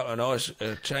 but without a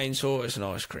chainsaw, it's an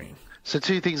ice cream. So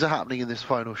 2 things are happening in this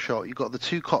final shot. You've got the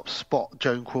 2 cops spot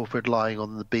Joan Crawford lying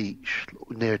on the beach,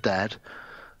 near dead,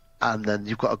 and then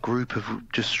you've got a group of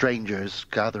just strangers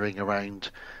gathering around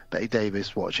Bette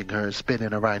Davis, watching her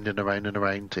spinning around and around and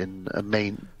around in a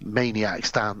maniac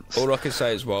stance. All I can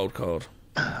say is wild card.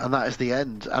 And that is the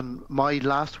end. And my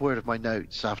last word of my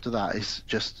notes after that is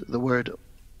just the word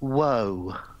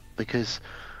whoa, because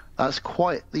that's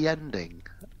quite the ending.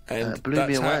 And it blew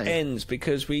that's me away. How it ends,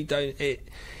 because we don't.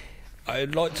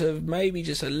 I'd like to maybe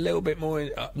just a little bit more.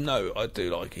 No, I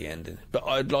do like the ending, but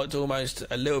I'd like to almost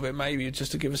a little bit maybe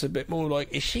just to give us a bit more.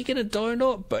 Like, is she going to die or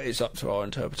not? But it's up to our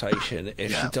interpretation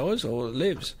if she dies or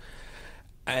lives.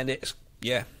 And it's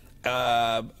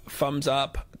thumbs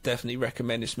up. Definitely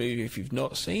recommend this movie if you've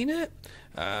not seen it.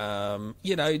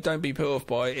 Don't be put off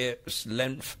by its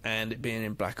length and it being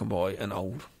in black and white and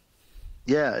old.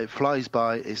 Yeah, it flies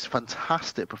by. It's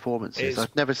fantastic performances.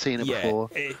 I've never seen it before.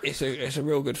 It's a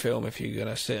real good film if you're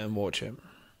going to sit and watch it.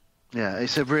 Yeah,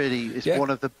 it's one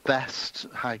of the best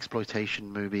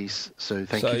HAGSPLOITATION movies. So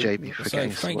thank you, Jamie, for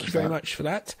getting us to thank watch you very that. much for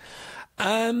that.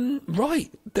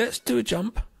 Right, let's do a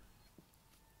jump.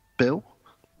 Bill?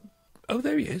 Oh,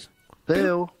 there he is.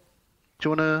 Bill, do you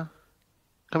want to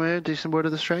come here and do some Word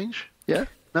of the Strange? Yeah?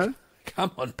 No?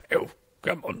 Come on, Bill.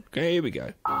 Come on. Okay, here we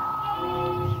go.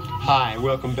 Hi,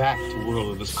 welcome back to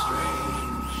World of the Strange.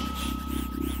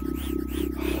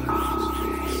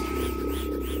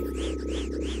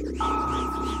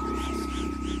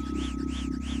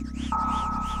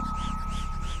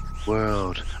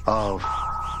 World of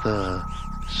the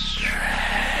Strange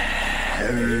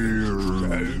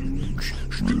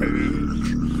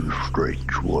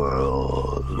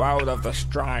world. World of the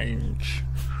Strange.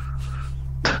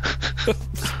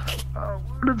 World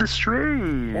of the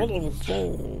Strange. World of the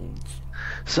Strange.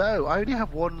 So, I only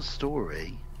have one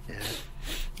story. Yeah.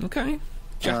 Okay.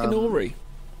 Jack and Ori.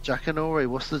 Jack and Ori.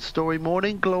 What's the story?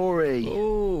 Morning Glory.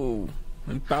 Oh,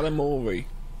 and Balamory.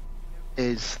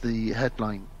 is the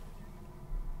headline.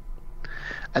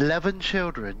 11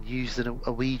 children used a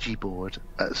Ouija board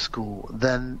at school,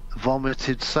 then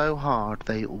vomited so hard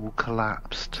they all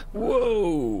collapsed.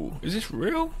 Whoa! Is this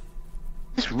real?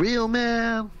 It's real,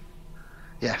 man.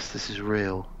 Yes, this is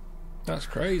real. That's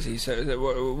crazy.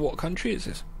 So, what country is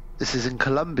this? This is in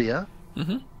Colombia.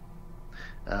 Mm-hmm.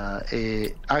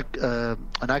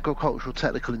 An agricultural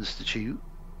technical institute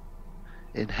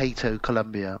in Hato,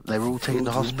 Colombia. They were all taken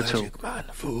to hospital. Magic, man.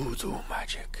 Voodoo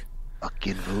magic.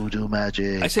 Fucking voodoo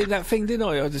magic. I seen that thing, didn't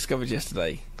I discovered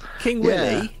yesterday. King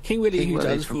Willie, who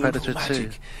does voodoo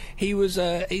magic. 2. He was,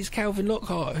 he's Calvin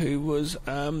Lockhart, who was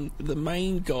the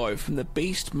main guy from The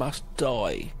Beast Must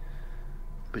Die,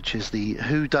 which is the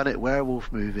whodunit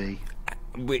werewolf movie,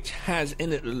 which has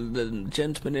in it the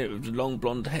gentleman in it with the long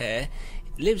blonde hair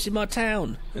lives in my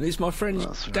town and is my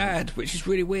friend's dad, which is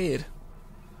really weird.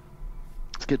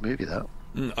 It's a good movie, that.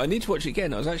 I need to watch it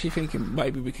again. I was actually thinking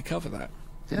maybe we could cover that.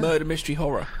 Yeah. Murder mystery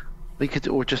horror. We could,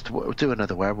 or just do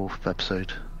another werewolf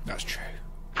episode. That's true.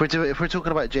 If we're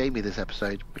talking about Jamie this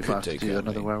episode, we might have to do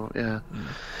another werewolf. Yeah.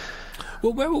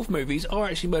 Well, werewolf movies are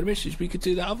actually murder mysteries. We could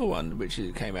do that other one, which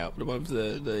came out, the one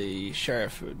with the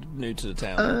sheriff new to the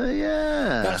town.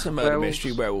 Yeah. That's a murder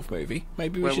mystery werewolf movie.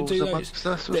 Maybe we should do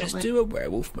those. Let's do a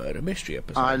werewolf murder mystery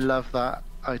episode. I love that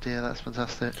idea. That's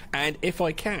fantastic. And if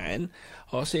I can,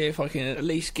 I'll see if I can at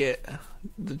least get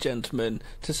the gentleman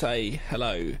to say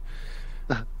hello.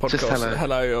 Podcast, just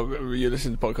hello. You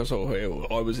listen to the podcast,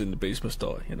 or I was in The Beast Must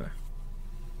Die, you know.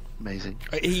 Amazing.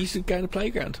 He used to go in the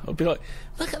playground. I'd be like,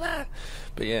 look at that.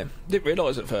 But yeah, didn't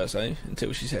realise at first,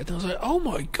 until she said. I was like, oh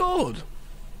my god.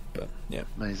 But yeah.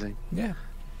 Amazing. Yeah.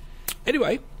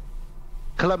 Anyway.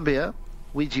 Colombia,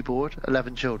 Ouija board,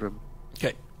 11 children.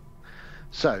 Okay.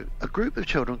 So, a group of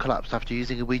children collapsed after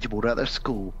using a Ouija board at their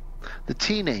school. The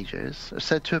teenagers are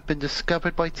said to have been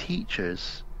discovered by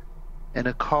teachers in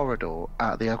a corridor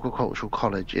at the agricultural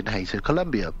college in Hato,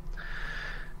 Colombia.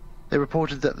 They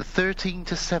reported that the 13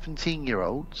 to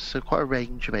 17-year-olds, so quite a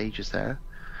range of ages there,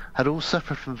 had all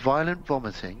suffered from violent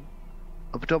vomiting,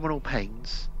 abdominal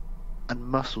pains, and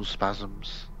muscle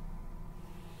spasms.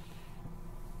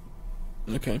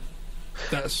 Okay.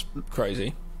 That's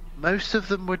crazy. Most of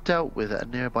them were dealt with at a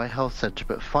nearby health centre,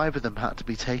 but 5 of them had to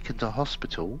be taken to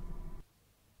hospital.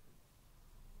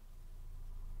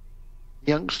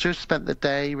 Youngsters spent the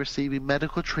day receiving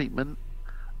medical treatment,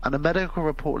 and a medical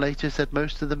report later said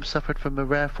most of them suffered from a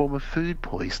rare form of food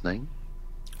poisoning.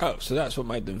 Oh, so that's what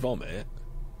made them vomit.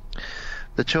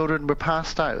 The children were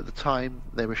passed out at the time.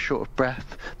 They were short of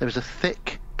breath. There was a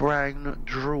thick brown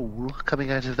drool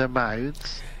coming out of their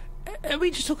mouths. Are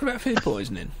we just talking about food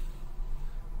poisoning?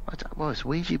 Well, it's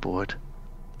Ouija board.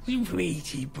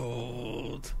 Ouija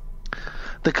board.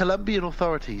 The Colombian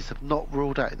authorities have not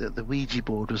ruled out that the Ouija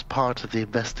board was part of the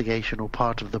investigation or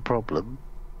part of the problem.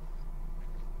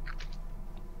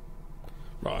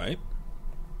 Right.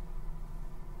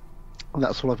 And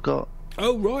that's all I've got.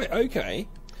 Oh, right, okay.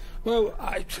 Well,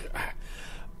 I'm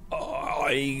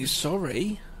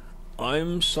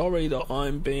sorry that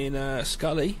I'm being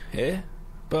Scully here,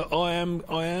 but I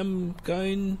am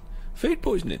going food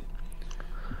poisoning.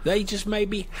 They just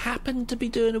maybe happened to be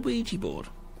doing a Ouija board.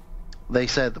 They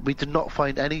said that we did not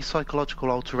find any psychological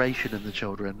alteration in the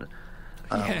children.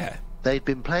 Yeah. They'd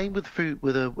been playing with fruit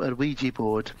with a Ouija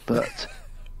board, but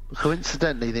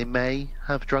coincidentally they may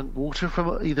have drunk water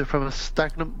from either from a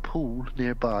stagnant pool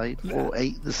nearby or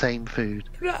ate the same food.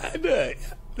 No,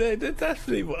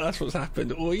 that's what's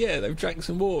happened. Or yeah, they've drank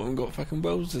some water and got fucking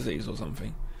Wells disease or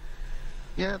something.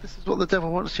 Yeah, this is what the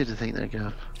devil wants you to think, there,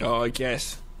 Gav. Oh, I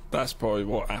guess that's probably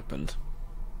what happened.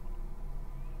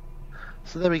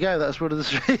 So there we go, that's one of the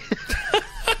three.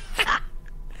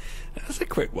 That's a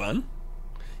quick one.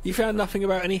 You found nothing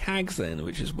about any hags then,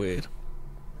 which is weird.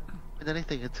 With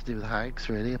anything to do with hags,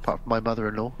 really, apart from my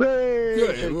mother-in-law.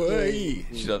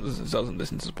 She doesn't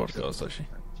listen to the podcast, does she?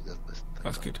 She doesn't listen.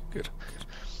 That's good.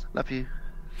 Love you.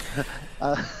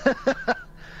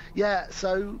 Yeah,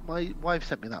 so my wife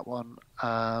sent me that one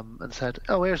and said,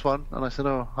 oh, here's one. And I said,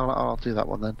 oh, I'll do that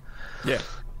one then. Yeah.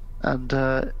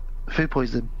 And food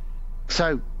poisoning.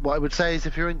 So, what I would say is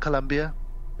if you're in Colombia,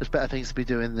 there's better things to be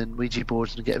doing than Ouija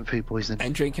boards and getting food poisoning.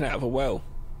 And drinking out of a well.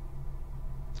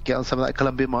 Get on some of that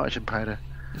Colombian marching powder.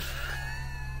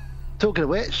 Talking of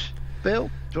which, Bill,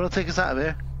 do you want to take us out of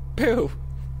here? Bill,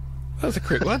 that was a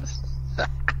quick one.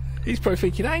 He's probably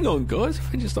thinking, hang on, guys,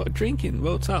 if I just started drinking,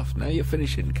 well, tough. Now you're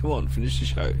finishing. Come on, finish the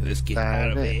show. Let's get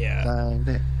out of here.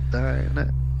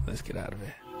 Let's get out of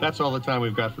here. That's all the time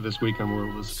we've got for this week on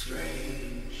World of Strange.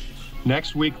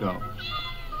 Next week, though,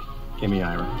 gimme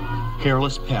Ira.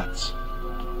 Hairless pets.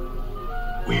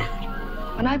 Weird.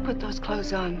 When I put those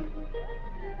clothes on,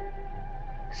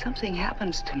 something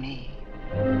happens to me.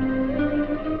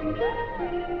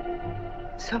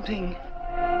 Something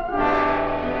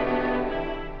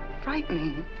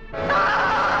frightening.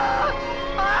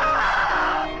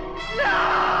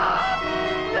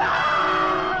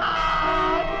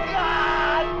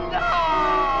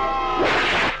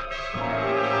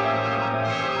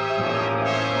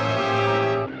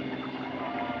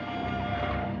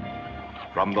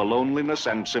 From the loneliness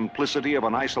and simplicity of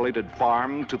an isolated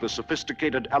farm to the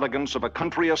sophisticated elegance of a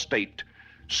country estate,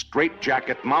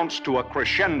 Strait-Jacket mounts to a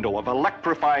crescendo of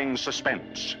electrifying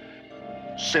suspense.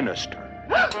 Sinister.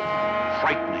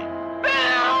 Frightening.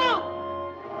 Bill!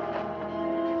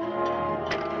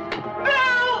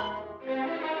 Bill!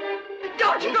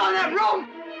 Don't you go in that room!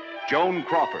 Joan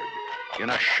Crawford in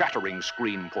a shattering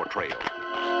screen portrayal.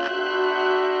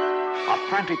 A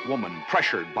frantic woman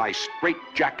pressured by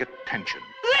strait-jacket tension.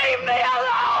 Leave me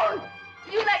alone!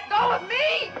 You let go of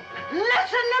me!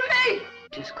 Listen to me!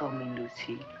 Just call me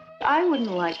Lucy. I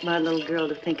wouldn't like my little girl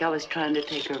to think I was trying to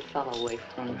take her fellow away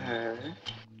from her.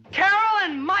 Carol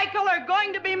and Michael are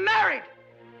going to be married!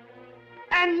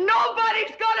 And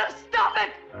nobody's gonna stop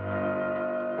it!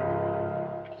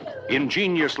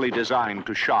 Ingeniously designed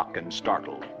to shock and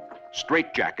startle,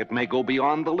 Strait-Jacket may go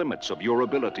beyond the limits of your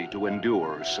ability to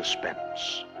endure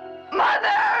suspense.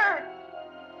 Mother!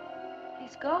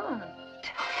 He's gone.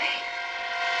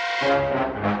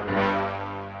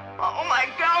 Oh, my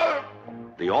God!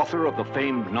 The author of the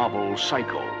famed novel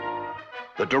Psycho,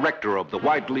 the director of the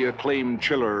widely acclaimed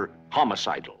chiller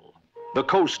Homicidal, the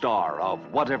co-star of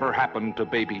Whatever Happened to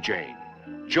Baby Jane,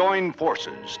 join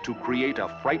forces to create a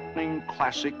frightening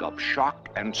classic of shock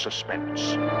and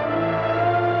suspense.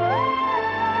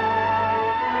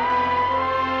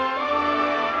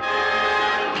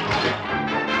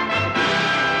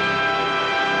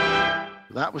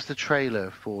 That was the trailer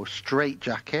for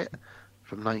Strait-Jacket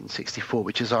from 1964,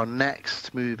 which is our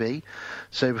next movie.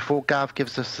 So before Gav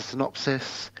gives us the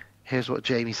synopsis, here's what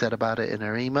Jamie said about it in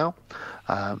her email.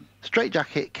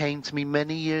 Strait-Jacket came to me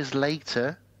many years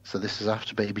later, so this is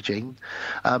after Baby Jane,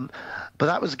 but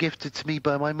that was gifted to me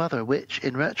by my mother, which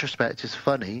in retrospect is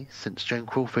funny, since Joan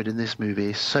Crawford in this movie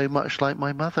is so much like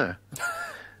my mother.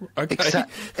 Okay.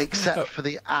 Except for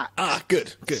the act.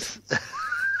 Good.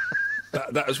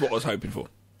 That is what I was hoping for.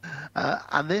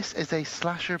 And this is a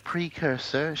slasher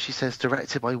precursor, she says,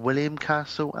 directed by William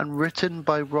Castle and written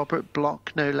by Robert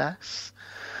Bloch, no less.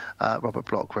 Robert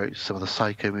Bloch wrote some of the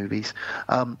Psycho movies.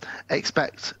 Then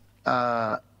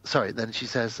she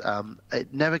says,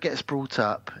 it never gets brought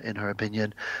up, in her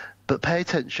opinion, but pay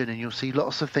attention and you'll see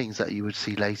lots of things that you would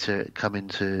see later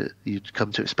you'd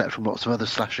come to expect from lots of other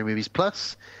slasher movies.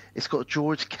 Plus, it's got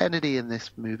George Kennedy in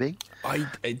this movie. I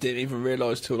didn't even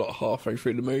realise till like halfway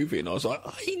through the movie, and I was like,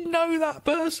 I know that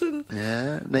person.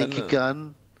 Yeah, Naked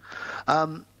Gun.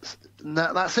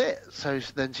 That's it. So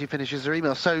then she finishes her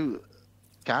email. So,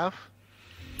 Gav?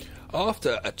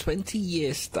 After a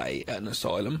 20-year stay at an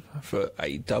asylum for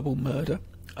a double murder,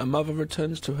 a mother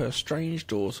returns to her strange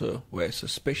daughter where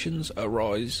suspicions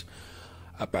arise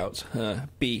about her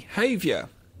behaviour.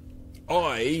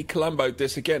 I Columboed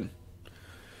this again.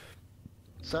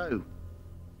 So,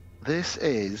 this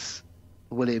is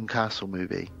a William Castle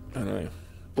movie. I know.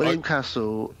 William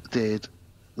Castle did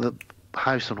The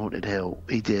House on Haunted Hill.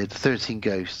 He did 13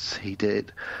 Ghosts. He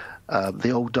did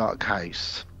The Old Dark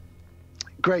House.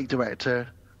 Great director.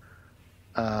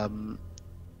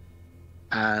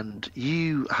 And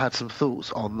you had some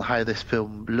thoughts on how this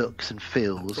film looks and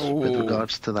feels with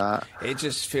regards to that. It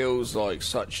just feels like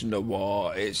such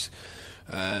noir. It's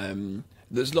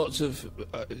there's lots of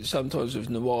sometimes with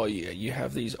noir you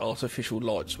have these artificial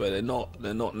lights where they're not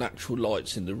natural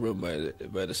lights in the room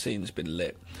where the scene's been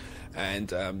lit, and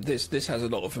this has a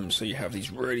lot of them. So you have these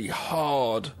really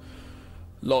hard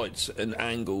lights and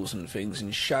angles and things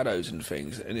and shadows and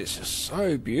things, and it's just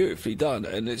so beautifully done.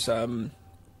 And it's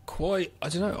quite, I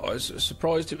don't know, I was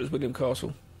surprised it was William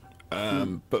Castle,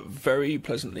 but very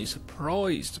pleasantly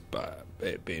surprised by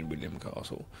it being William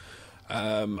Castle.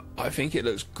 I think it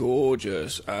looks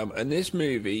gorgeous, and this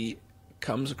movie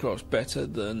comes across better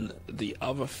than the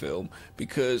other film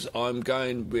because I'm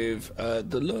going with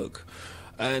the look,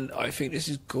 and I think this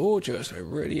is gorgeous. It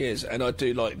really is, and I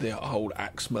do like the whole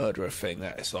axe murderer thing.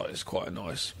 It's quite a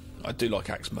nice. I do like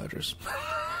axe murderers.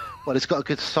 Well, it's got a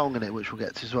good song in it, which we'll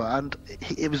get to as well. And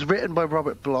it was written by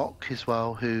Robert Bloch as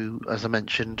well, who, as I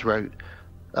mentioned, wrote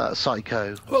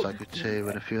Psycho, Psycho 2,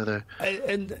 and a few other.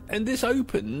 And this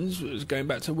opens, going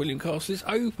back to William Castle, this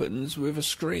opens with a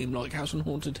scream like House on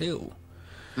Haunted Hill.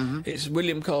 Mm-hmm. It's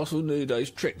William Castle knew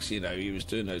those tricks, he was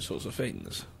doing those sorts of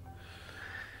things.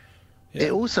 Yeah.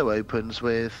 It also opens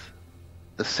with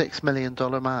the $6 Million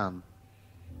Man.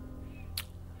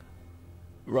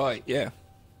 Right, yeah.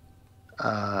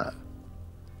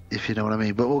 If you know what I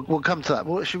mean. But we'll come to that.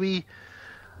 What should we...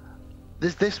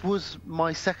 This was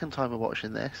my second time of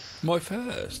watching this. My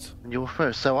first. And your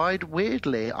first. So I'd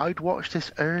watched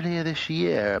this earlier this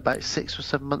year, about 6 or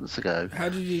 7 months ago. How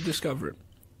did you discover it?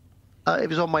 It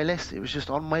was on my list. It was just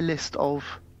on my list of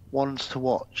ones to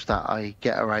watch that I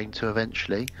get around to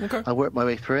eventually. Okay. I worked my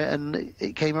way through it, and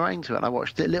it came around to it, and I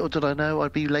watched it. Little did I know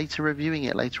I'd be later reviewing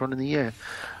it later on in the year.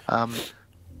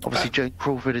 Obviously, Joan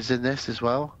Crawford is in this as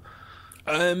well.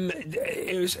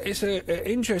 It's an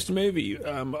interesting movie.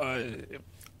 I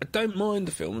don't mind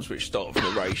the films which start with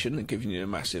narration and giving you a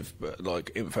massive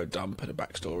info dump and a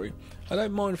backstory. I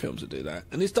don't mind films that do that,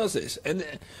 and this does this. And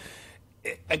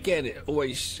again, it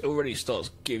already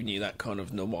starts giving you that kind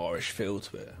of noirish feel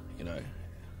to it. You know,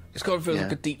 it's kind of feels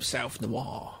like a deep South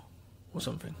noir or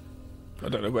something. I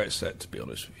don't know where it's set, to be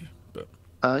honest with you, but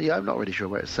I'm not really sure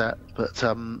where it's set, but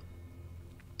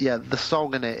the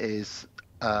song in it is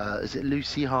it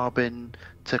Lucy Harbin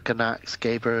took an axe,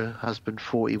 gave her husband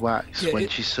 40 whacks. When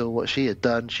she saw what she had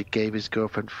done, she gave his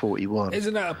girlfriend 41.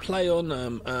 Isn't that a play on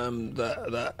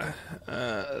that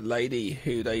lady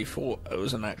who they thought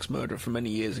was an axe murderer from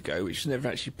many years ago, which is never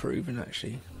actually proven,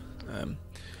 actually.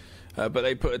 But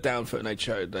they put her down for it,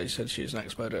 and they said she was an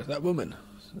axe murderer. That woman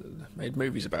made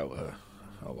movies about her.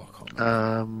 Oh, I can't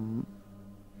remember.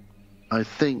 I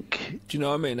think... Do you know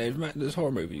what I mean? There's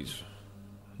horror movies,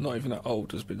 not even that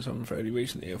old. There's been some fairly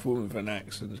recently. A woman with an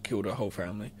axe and killed her whole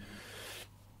family.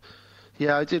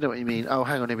 Yeah, I do know what you mean. Oh,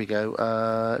 hang on, here we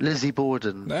go. Lizzie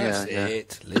Borden. That's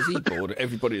it. Lizzie Borden.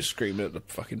 Everybody is screaming at the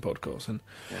fucking podcast. And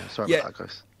sorry about that,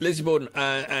 guys. Lizzie Borden.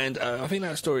 And I think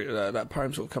that story, that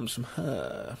poem sort of comes from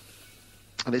her.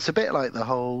 And it's a bit like the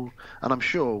whole... And I'm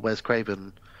sure Wes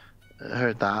Craven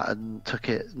heard that and took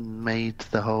it and made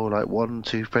the whole, 1,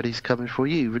 2, Freddy's coming for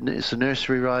you. It's a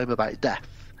nursery rhyme about death.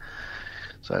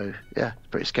 So, yeah,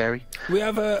 pretty scary. We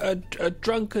have a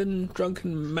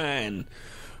drunken man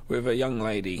with a young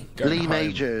lady going Lee home.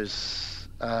 Majors,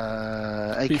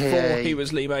 a.k.a... Before he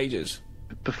was Lee Majors.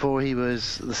 Before he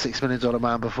was the $6 Million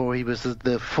Man, before he was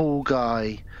the Fall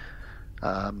Guy. He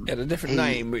had a different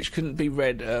name, which couldn't be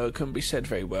couldn't be said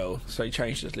very well, so he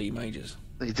changed it to Lee Majors.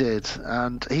 He did,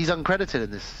 and he's uncredited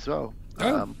in this as well.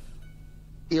 Oh.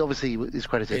 He obviously is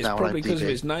credited now on IMDb. It's probably because of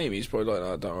his name. He's probably like,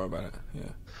 oh, don't worry about it. Yeah.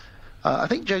 I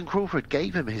think Joan Crawford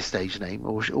gave him his stage name,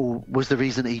 or was the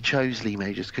reason he chose Lee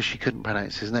Majors because she couldn't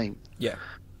pronounce his name. Yeah.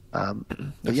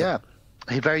 But yeah,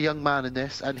 a very young man in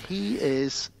this, and he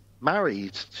is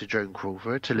married to Joan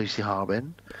Crawford, to Lucy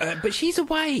Harbin. But she's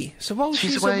away, so while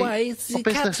she's away, the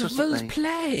cat will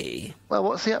play. Well,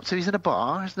 what's he up to? He's in a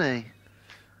bar, isn't he?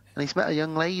 And he's met a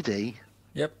young lady.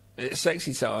 Yep, it's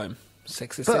sexy time.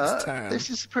 Sexy time. This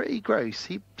is pretty gross.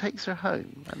 He takes her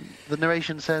home, and the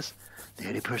narration says, the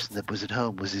only person that was at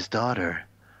home was his daughter.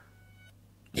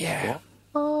 Yeah.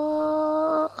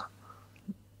 What?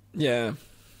 Yeah.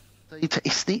 So he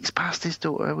sneaks past his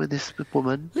daughter with this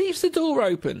woman. Leaves the door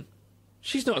open.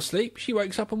 She's not asleep. She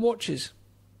wakes up and watches.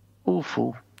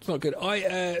 Awful. It's not good.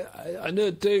 I knew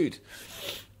a dude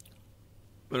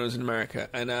when I was in America,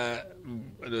 and there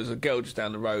was a girl just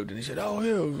down the road, and he said, "Oh,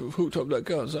 yeah, I've hooked up with that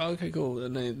girl." I was like, "Okay, cool."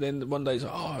 And then one day he's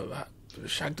like, "Oh, I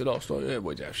shagged it off." So, yeah,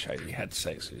 well, he shagged. He had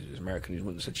sex. He was American. He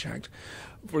wouldn't have said shagged,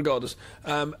 regardless.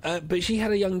 But she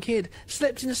had a young kid,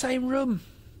 slept in the same room.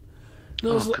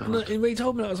 And I was and when he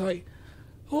told me that, I was like,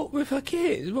 "What with her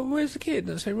kid? Where's the kid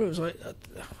in the same room?" I was like,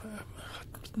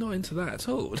 "Not into that at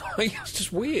all." It's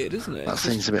just weird, isn't it? That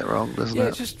seems a bit wrong, doesn't it?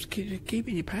 Yeah, just keep it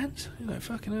in your pants.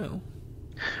 Fucking hell.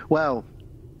 Well,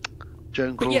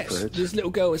 Joan Crawford. But yes, this little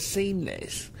girl has seen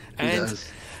this,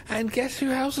 and guess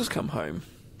who else has come home?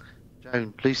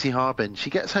 Joan, Lucy Harbin. She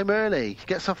gets home early. She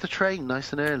gets off the train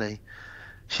nice and early.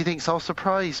 She thinks, I'll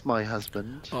surprise my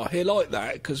husband. Oh, he'll like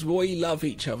that, because we love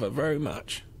each other very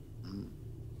much.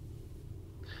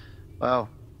 Well,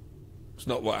 it's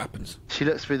not what happens. She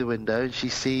looks through the window and she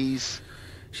sees...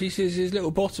 She sees his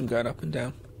little bottom going up and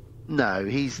down. No,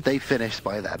 they finished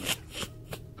by then.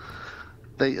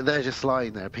 They're just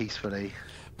lying there peacefully.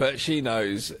 But she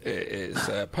knows it's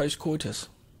post-coitus.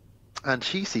 And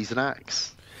she sees an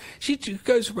axe. She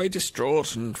goes away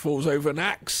distraught and falls over an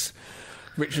axe,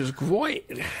 which was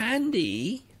quite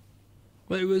handy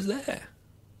when it was there.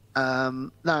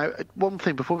 Now, one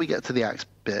thing before we get to the axe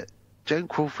bit, Joan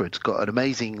Crawford's got an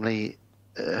amazingly...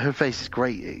 her face is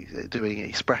great at doing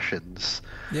expressions.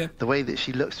 Yeah. The way that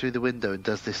she looks through the window and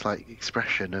does this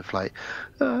expression of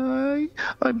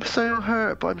I'm so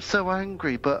hurt, but I'm so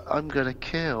angry, but I'm gonna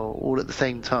kill all at the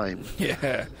same time.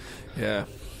 Yeah. Yeah.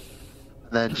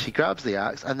 Then she grabs the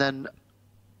axe, and then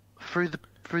through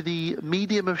the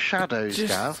medium of shadows,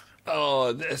 Gav.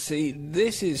 Oh, see,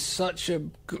 this is such a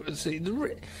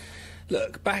good...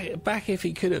 Look, back if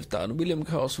he could have done, William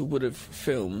Castle would have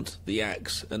filmed the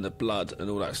axe and the blood and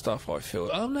all that stuff, I feel.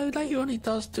 Oh, no, later on he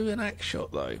does do an axe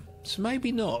shot, though. So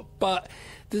maybe not. But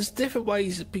there's different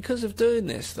ways, because of doing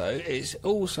this, though, it's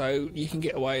also, you can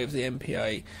get away with the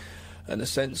MPA and the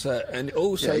censor, and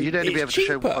also you'd only be able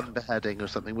cheaper. to show one beheading or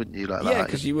something, wouldn't you? Like that. Yeah,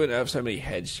 because you wouldn't have so many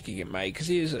heads you could get made, because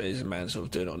he is a man sort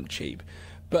of doing it on the cheap.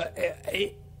 But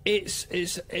it's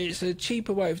a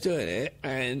cheaper way of doing it,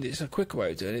 and it's a quicker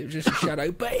way of doing it, just a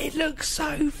shadow, but it looks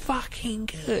so fucking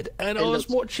good. And I was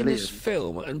watching this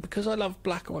film, and because I love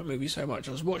black and white movies so much,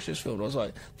 I was watching this film and I was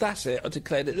like, that's it, I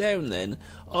declared it there and then,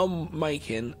 I'm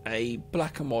making a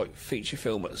black and white feature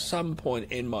film at some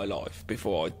point in my life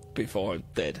before I'm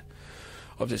dead.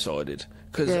 I've decided,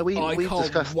 because I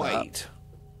can't wait. That.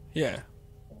 Yeah.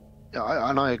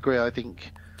 And I agree, I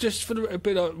think... Just for a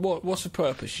bit of, what's the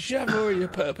purpose? You should have already a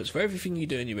purpose for everything you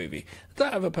do in your movie.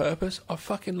 Don't have a purpose. I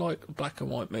fucking like black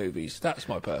and white movies. That's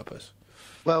my purpose.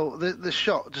 Well, the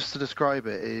shot, just to describe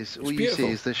it, is all you see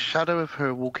is the shadow of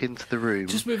her walk into the room.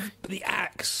 Just with the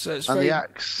axe. So it's and very, the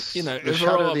axe. You know, the her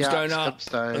shadow arms of the going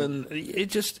axe up. And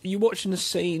it just, you're watching the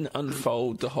scene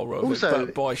unfold, the horror of it,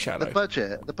 but by shadow.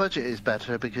 The budget is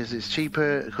better because it's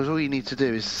cheaper, because all you need to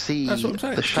do is see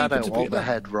the shadow of the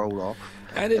head roll off.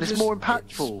 And it's more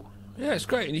impactful. Yeah, it's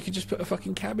great, and you can just put a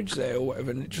fucking cabbage there or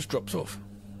whatever, and it just drops off.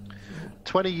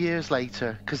 20 years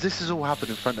later, because this has all happened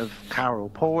in front of Carol,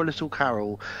 poor little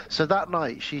Carol. So that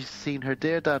night, she's seen her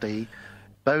dear daddy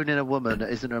boning a woman that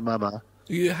isn't her mama.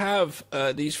 You have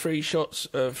these three shots,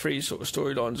 three sort of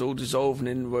storylines all dissolving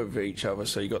in with each other,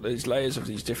 so you've got these layers of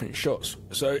these different shots.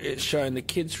 So it's showing the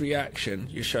kid's reaction,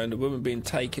 you're showing the woman being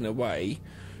taken away,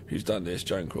 who's done this,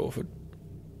 Joan Crawford,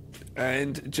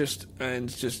 and just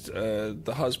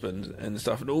the husband and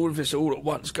stuff, and all of this all at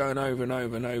once going over and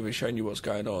over and over, showing you what's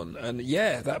going on. And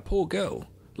yeah, that poor girl,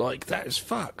 like, that is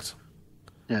fucked.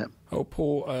 Yeah. Oh,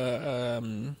 poor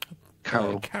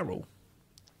Carol. Carol.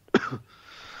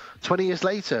 20 years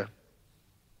later.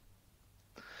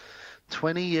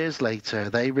 20 years later,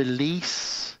 they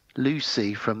release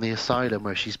Lucy from the asylum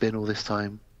where she's been all this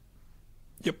time.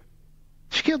 Yep.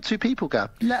 She killed 2 people,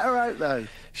 Gab. Let her out, though.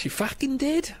 She fucking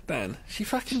did, Dan. She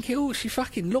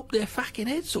fucking lopped their fucking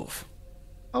heads off.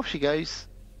 Off she goes.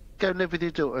 Go and live with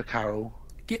your daughter, Carol.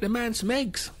 Get the man some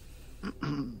eggs.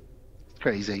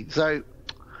 Crazy. So,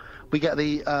 we get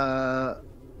the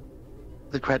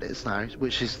credits now,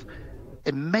 which is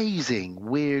amazing,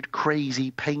 weird,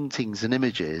 crazy paintings and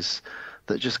images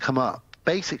that just come up,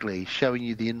 basically showing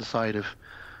you the inside of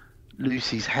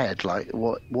Lucy's head, like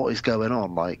what is going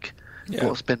on, like... Yeah.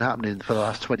 What's been happening for the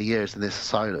last 20 years in this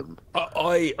asylum?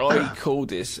 I called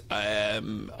this,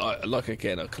 like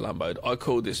again at Columbo, I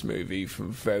called this movie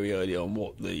from very early on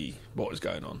what was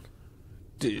going on.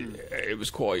 It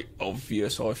was quite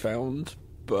obvious, I found,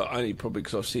 but only probably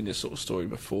because I've seen this sort of story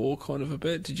before, kind of a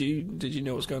bit. Did you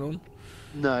know what's going on?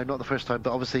 No, not the first time,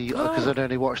 but obviously because I'd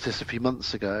only watched this a few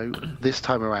months ago. This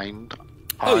time around,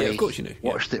 of course you knew.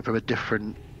 Watched it from a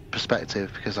different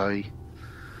perspective because I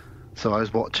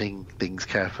was watching things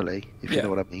carefully, if you know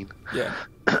what I mean. Yeah.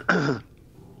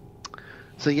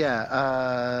 So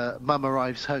yeah, Mum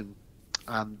arrives home,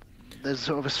 and there's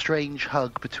sort of a strange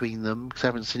hug between them because they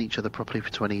haven't seen each other properly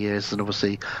for 20 years. And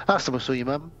obviously, last time I saw you,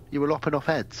 Mum, you were lopping off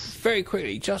heads. Very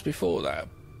quickly, just before that,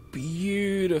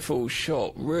 beautiful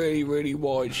shot, really, really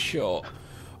wide shot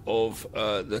of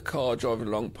the car driving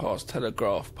along past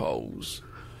telegraph poles,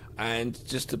 and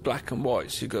just the black and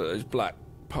white. So you've got those black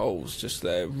poles just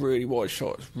there, really wide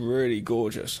shots, really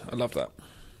gorgeous. I love that.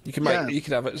 You can you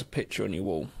could have it as a picture on your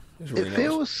wall. It's really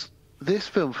nice. This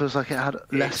film feels like it had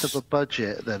less of a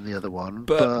budget than the other one,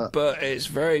 but it's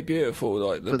very beautiful.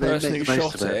 Like the person who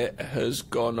shot it has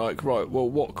gone like, right, well,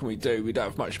 what can we do? We don't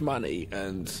have much money,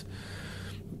 and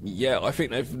yeah, I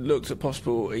think they've looked at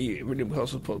possibly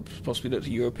looked at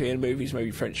European movies,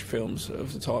 maybe French films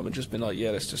of the time, and just been like,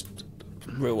 yeah, let's just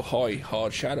real high,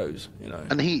 hard shadows, you know.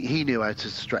 And he knew how to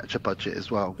stretch a budget as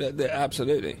well.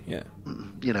 Absolutely, yeah.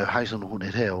 You know, House on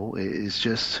Haunted Hill is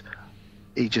just...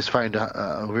 He just found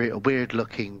a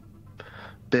weird-looking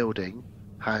building,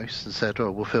 house, and said, "Oh,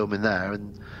 we'll film in there,"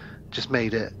 and just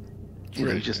made it.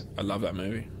 I love that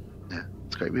movie. Yeah,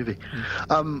 it's a great movie.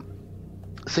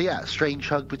 So yeah, strange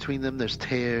hug between them. There's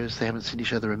tears. They haven't seen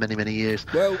each other in many, many years.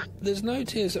 Well, there's no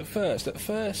tears at first. At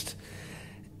first,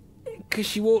 because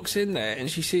she walks in there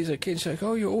and she sees her kids. She's like,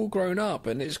 "Oh, you're all grown up,"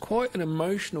 and it's quite an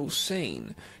emotional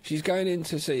scene. She's going in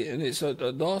to see, and it's the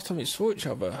last time they saw each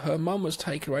other, her mum was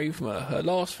taken away from her. Her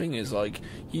last thing is like,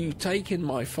 "You've taken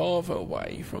my father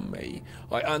away from me.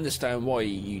 I understand why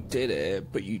you did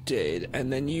it, but you did,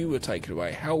 and then you were taken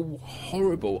away. How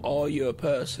horrible are you a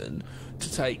person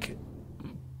to take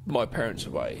my parents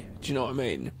away?" Do you know what I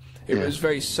mean? It was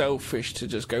very selfish to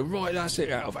just go, right, that's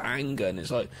it, out of anger. And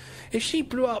it's like, if she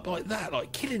blew up like that,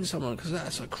 like killing someone, because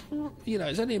that's like, you know,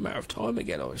 it's only a matter of time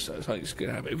again, something's going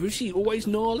to happen. Was she always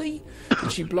gnarly?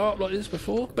 Did she blow up like this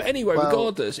before? But anyway,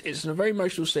 regardless, it's a very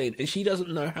emotional scene, and she doesn't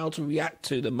know how to react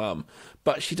to the mum,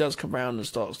 but she does come round and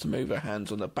starts to move her hands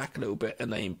on her back a little bit,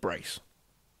 and they embrace.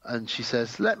 And she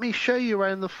says, "Let me show you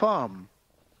around the farm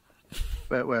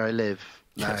where I live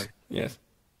now." Yes.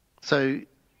 So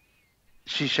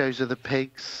she shows her the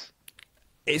pigs.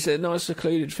 It's a nice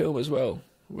secluded film as well.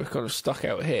 We're kind of stuck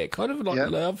out here. Kind of like a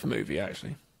love movie,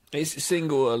 actually. It's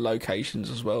single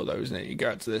locations as well, though, isn't it? You go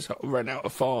out to this, rent out a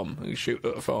farm, and shoot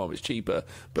at a farm. It's cheaper,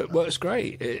 but works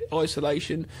great.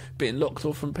 Isolation, being locked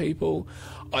off from people.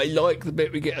 I like the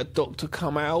bit we get a doctor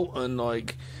come out, and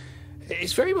like,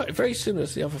 it's very similar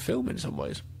to the other film in some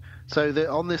ways. So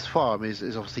on this farm is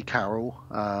obviously Carol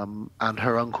and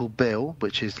her uncle Bill,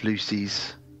 which is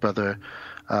Lucy's brother,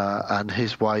 and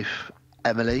his wife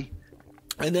Emily.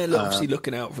 And they're obviously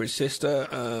looking out for his sister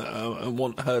and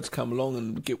want her to come along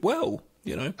and get well,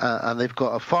 you know. And they've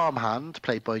got a farmhand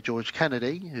played by George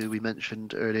Kennedy, who we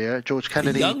mentioned earlier. George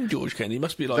Kennedy. Young George Kennedy.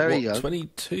 Must be like, what,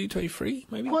 22, 23,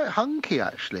 maybe? Quite hunky,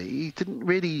 actually. He didn't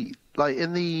really... Like,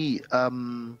 in the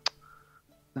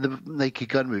Naked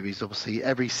Gun movies, obviously,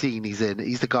 every scene he's in,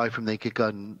 he's the guy from Naked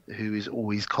Gun who is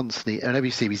always constantly... And every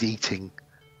scene he's eating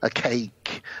a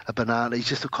cake, a banana. He's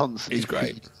just a constant... He's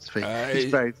great. He's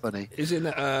very funny. He's in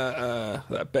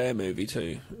that bear movie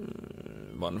too.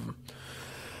 One of them.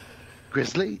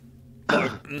 Grizzly? No, I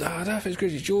don't know if it's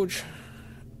Grizzly. George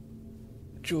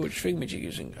Thingamajig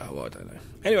using... Oh, I don't know.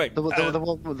 Anyway, the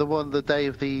one, the Day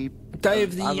of the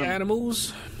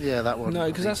Animals. Yeah, that one. No,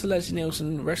 because that's the Leslie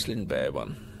Nielsen wrestling bear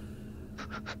one.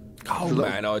 Oh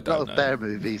man, I don't know. A lot of bear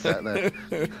movies out there.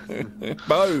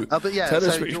 Bo, but yeah, tell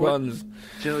us which ones.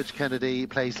 George Kennedy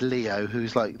plays Leo,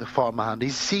 who's like the farmhand. He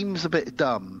seems a bit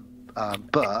dumb,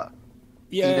 but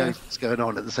he knows what's going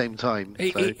on at the same time.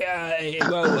 I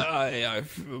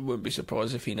wouldn't be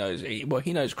surprised if he knows.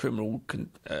 He knows criminal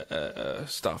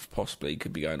stuff possibly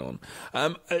could be going on.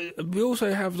 We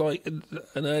also have like an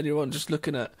earlier one, just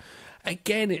looking at.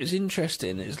 Again, it was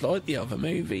interesting. It's like the other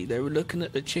movie. They were looking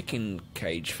at the chicken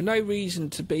cage for no reason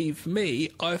to be. For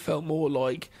me, I felt more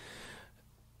like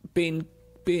being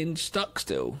stuck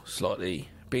still, slightly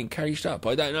being caged up.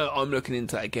 I don't know. I'm looking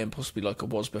into that again, possibly like I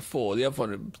was before. The other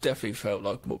one definitely felt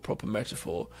like a more proper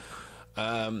metaphor.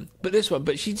 But this one,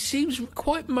 she seems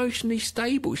quite emotionally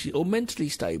stable, or mentally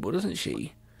stable, doesn't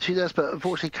she? She does, but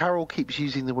unfortunately, Carol keeps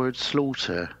using the word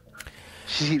slaughter.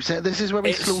 She keeps saying, "This is where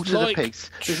we slaughter the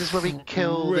pigs. This is where we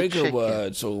kill the chicken." Trigger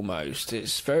words, almost.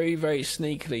 It's very, very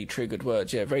sneakily triggered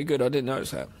words. Yeah, very good. I didn't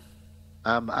notice that.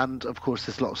 And of course,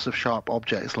 there's lots of sharp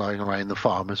objects lying around the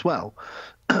farm as well: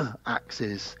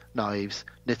 axes, knives,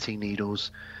 knitting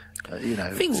needles.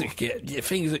 Things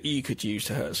that you could use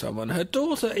to hurt someone. Her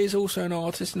daughter is also an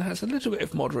artist and has a little bit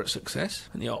of moderate success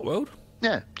in the art world.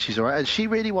 Yeah, she's all right. And she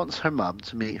really wants her mum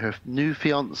to meet her new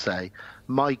fiancé,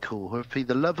 Michael, who'll be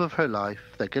the love of her life.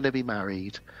 They're going to be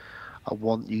married. I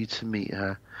want you to meet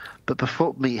her. But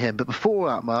before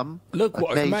that, Mum... Look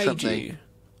what I've made you.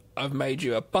 I've made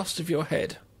you a bust of your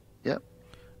head. Yep.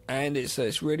 And it's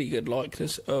this really good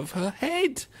likeness of her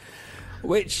head,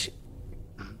 which...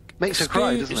 Makes her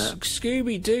cry, doesn't it?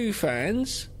 Scooby-Doo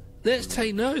fans, let's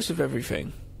take notice of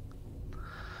everything.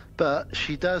 But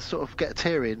she does sort of get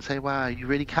teary and say, "Wow, you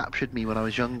really captured me when I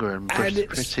was younger and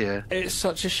prettier." It's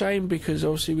such a shame because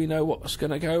obviously we know what's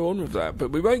going to go on with that, but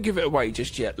we won't give it away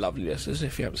just yet, lovely listeners.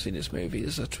 If you haven't seen this movie,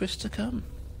 there's a twist to come.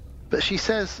 But she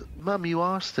says, "Mum, you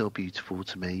are still beautiful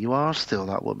to me. You are still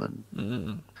that woman."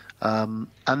 Mm.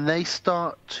 And they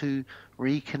start to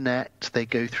reconnect. They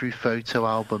go through photo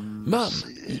albums. Mum,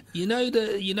 you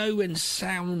know when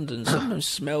sound and sometimes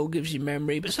smell gives you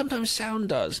memory, but sometimes sound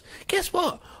does. Guess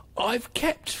what? I've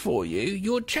kept for you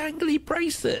your jangly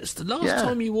bracelets. The last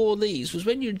time you wore these was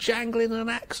when you were jangling an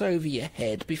axe over your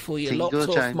head before you lopped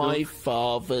off my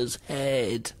father's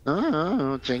head.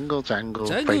 Oh, jingle jangle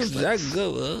bracelets.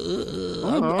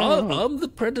 Jangle. I'm the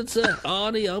predator.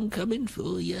 Arnie, I'm coming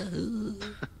for you.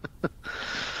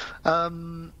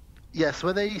 Yes,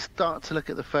 when they start to look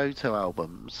at the photo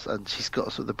albums and she's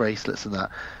got sort of the bracelets and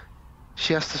that,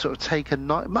 she has to sort of take a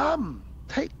knife. Mum,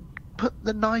 put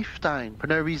the knife down for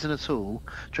no reason at all.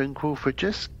 Joan Crawford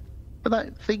just,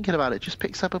 without thinking about it, just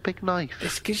picks up a big knife.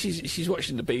 It's because she's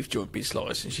watching the beef joint be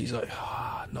sliced, and she's like,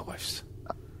 knives.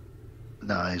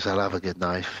 Nice, I'll have a good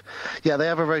knife. Yeah, they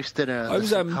have a roast dinner. I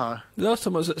was the last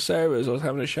time I was at Sarah's, I was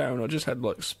having a shower, and I just had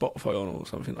like Spotify on or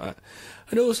something like that,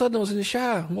 and all of a sudden I was in the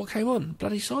shower, and what came on?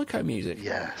 Bloody Psycho music.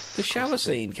 Yes. The shower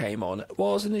scene came on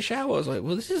while I was in the shower. I was like,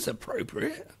 well, this is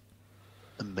appropriate.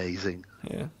 Amazing.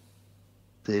 Yeah.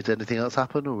 Did anything else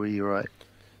happen, or were you right?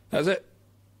 That's it.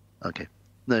 Okay.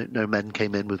 No men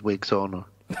came in with wigs on, or...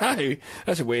 No,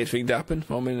 that's a weird thing to happen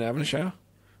while I'm in having a shower.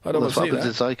 I don't want to see that.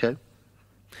 That's what happens in Psycho.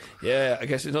 Yeah, I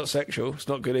guess it's not sexual. It's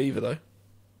not good either, though.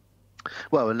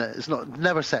 Well, it's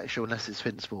never sexual unless it's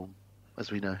Finn's form,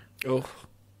 as we know. Oh,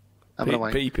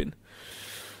 peeping.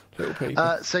 Little peeping.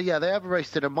 So yeah, they have a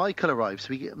roast dinner. Michael arrives.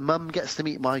 Mum gets to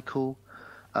meet Michael.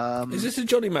 Is this a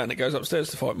jolly man that goes upstairs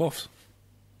to fight moths?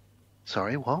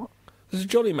 Sorry, what? There's a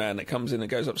jolly man that comes in and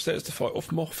goes upstairs to fight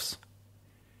off moths.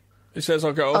 He says,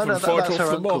 I'll go off and fight off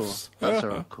the moths. That's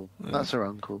her uncle. Yeah. That's her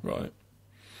uncle. Right.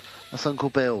 That's Uncle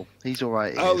Bill. He's all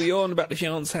right. You're on about the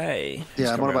fiancé.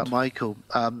 Yeah, I'm on about Michael.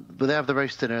 But they have the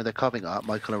roast dinner. They're coming up.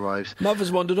 Michael arrives.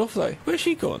 Mother's wandered off, though. Where's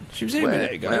she gone? She was here a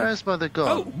minute ago. Where has Mother gone?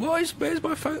 Oh, where's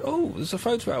my photo? Oh, there's a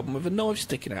photo album with a knife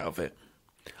sticking out of it.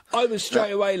 I was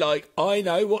straight away like, I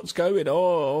know what's going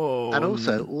on. And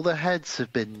also, all the heads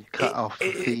have been cut off.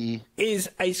 It is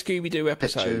a Scooby-Doo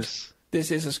episode. Pictures. This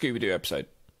is a Scooby-Doo episode.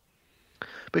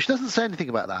 But she doesn't say anything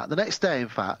about that. The next day, in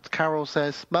fact, Carol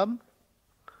says, Mum,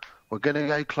 we're going to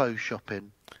go clothes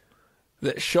shopping.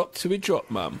 Let's shop till we drop,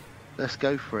 Mum. Let's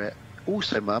go for it.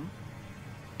 Also, Mum,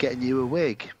 getting you a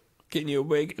wig. Getting you a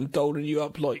wig and doling you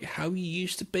up like how you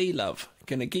used to be, love.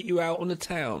 Gonna get you out on the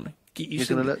town. You're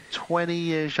going to look 20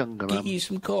 years younger, Mum. Get you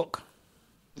some cock.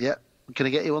 Yep. We're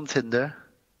going to get you on Tinder.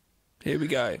 Here we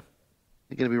go.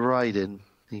 You're going to be riding.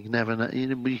 You can never know.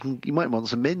 You might want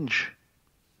some minge.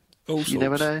 All sorts. You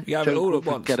never know. You have it all at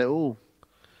once. Get it all.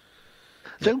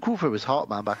 Joan Crawford was hot,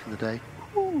 man, back in the day.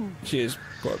 Ooh. She is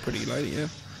quite a pretty lady,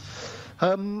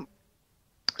 yeah.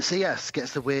 So yes,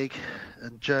 gets the wig,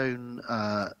 and Joan.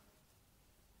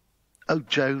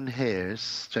 Joan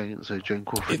hears. Joan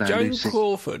Crawford. If Joan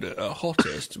Crawford, her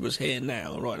hottest, was here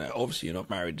now, right now. Obviously, you're not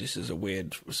married. This is a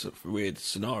weird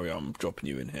scenario I'm dropping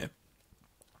you in here.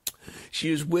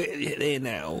 She was here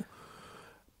now,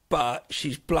 but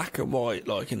she's black and white,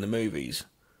 like in the movies.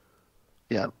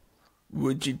 Yeah.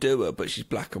 Would you do her, but she's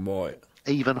black and white?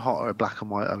 Even hotter black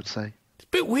and white, I would say. It's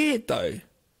a bit weird, though.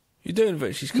 You're doing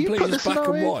it. She's completely just black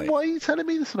and white. Why are you telling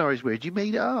me the scenario's weird? You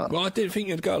made it up. Well, I didn't think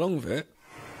you'd go along with it.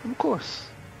 Of course.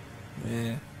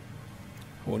 Yeah.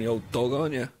 Horny old dog,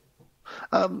 aren't you?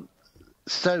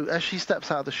 So, as she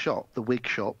steps out of the shop, the wig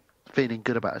shop, feeling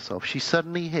good about herself, she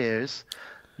suddenly hears...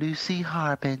 Lucy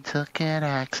Harbin took an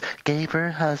axe, gave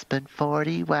her husband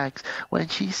 40 whacks. When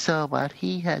she saw what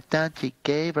he had done, she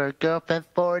gave her girlfriend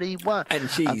 41. And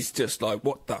she's just like,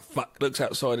 what the fuck? Looks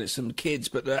outside at some kids,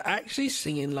 but they're actually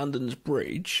singing London's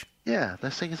Bridge. Yeah,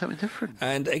 they're singing something different.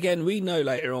 And again, we know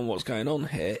later on what's going on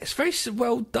here. It's very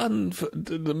well done for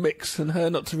the mix and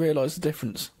her not to realise the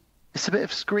difference. It's a bit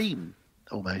of Scream,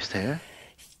 almost, here.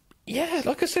 Yeah,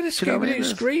 like I said, Scooby-Doo.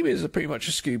 Scream is pretty much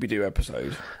a Scooby-Doo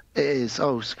episode. It is.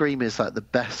 Oh, Scream is like the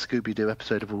best Scooby-Doo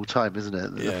episode of all time, isn't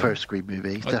it? The first Scream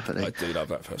movie, definitely. I do love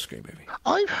that first Scream movie.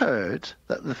 I've heard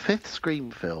that the fifth Scream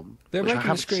film... They're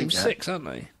making Scream 6, aren't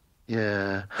they?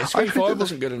 Yeah. Scream 5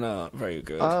 wasn't good enough. Very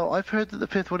good. Oh, I've heard that the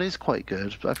fifth one is quite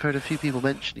good. I've heard a few people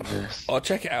mentioning this. I'll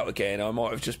check it out again. I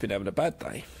might have just been having a bad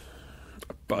day.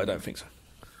 But I don't think so.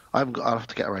 I'll have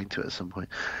to get around to it at some point.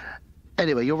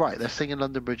 Anyway, you're right. They're singing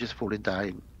London Bridge is Falling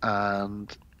Down,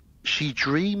 and she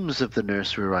dreams of the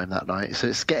nursery rhyme that night, so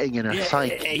it's getting in her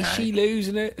psyche. Is she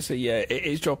losing it? So yeah, it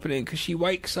is dropping in, because she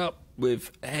wakes up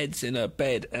with heads in her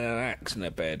bed and an axe in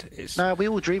her bed. No, we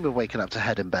all dream of waking up to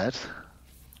head in bed.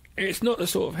 It's not the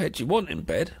sort of head you want in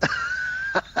bed.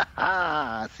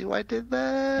 See what I did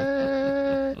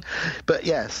there? But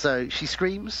yeah, so she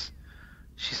screams.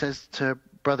 She says to her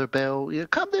brother Bill,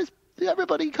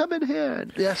 everybody come in here.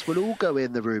 And yes, we'll all go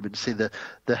in the room and see the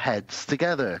heads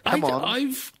together. Come on.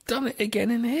 I've done it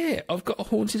again in here. I've got a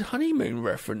Haunted Honeymoon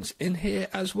reference in here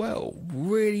as well.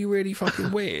 Really, really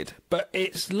fucking weird. But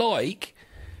it's like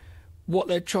what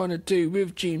they're trying to do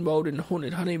with Gene Wilder in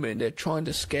Haunted Honeymoon. They're trying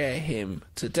to scare him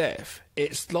to death.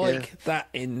 It's like that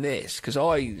in this, because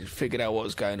I figured out what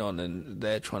was going on and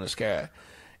they're trying to scare her.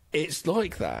 It's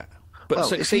like that.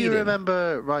 But if you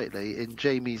remember rightly, in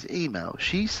Jamie's email,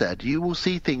 she said you will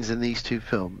see things in these two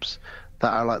films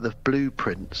that are like the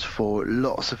blueprints for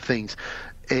lots of things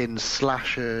in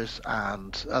slashers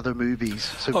and other movies.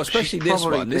 So especially she's this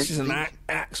probably one. This is been- an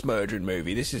axe murdering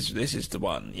movie. This is the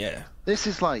one. Yeah. This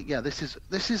is like,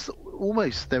 this is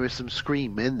almost, there is some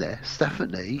Scream in this,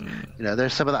 definitely. You know,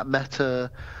 there's some of that meta.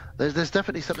 There's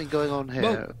definitely something going on here.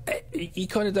 Well, you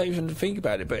kind of don't even think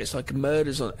about it, but it's like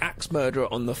axe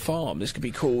murderer on the farm. This could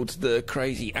be called the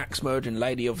crazy axe murdering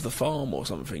lady of the farm or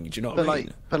something. Do you know what I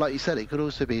mean? But like you said, it could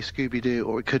also be a Scooby-Doo,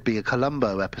 or it could be a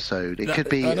Columbo episode. It could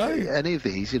be any of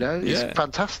these, you know? It's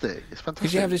fantastic. It's fantastic.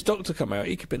 Because you have this doctor come out,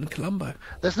 he could be in Columbo.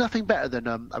 There's nothing better than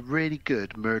a really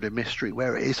good murder mystery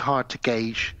where it is hard to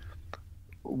gauge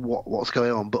what's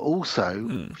going on, but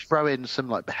also throw in some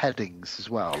like beheadings as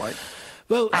well, like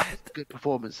good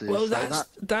performances. Well,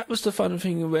 that was the fun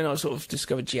thing when I sort of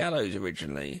discovered giallos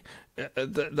originally.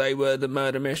 That they were the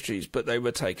murder mysteries, but they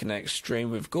were taken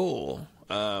extreme with gore.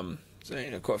 So,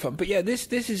 you know, quite fun. But yeah, this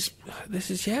is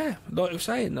like I was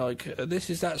saying, like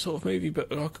this is that sort of movie,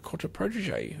 but like a Quattro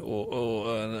Protege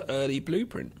or an early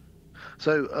Blueprint.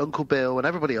 So Uncle Bill and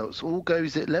everybody else we'll all go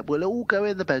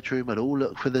in the bedroom and all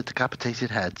look for the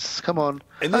decapitated heads. Come on.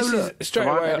 And this is straight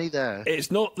away. There. It's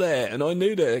not there, and I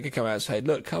knew that they could come out and say,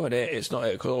 "Look, come on, it's not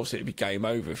it." Because obviously it'd be game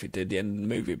over if it did. The end of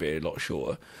the movie would be a lot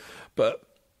shorter. But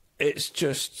it's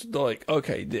just like,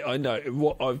 okay, I know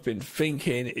what I've been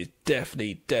thinking is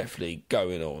definitely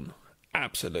going on.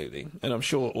 Absolutely, and I'm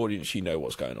sure audience, you know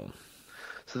what's going on.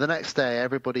 So the next day,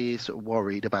 everybody is sort of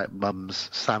worried about Mum's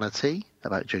sanity,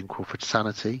 about Joan Crawford's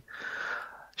sanity.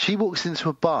 She walks into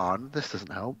a barn, this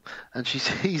doesn't help, and she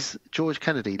sees George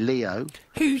Kennedy, Leo.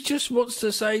 Who just wants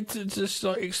to say, to just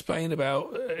like explain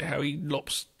about how he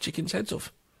lops chickens' heads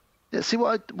off. Yeah, see,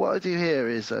 what I do here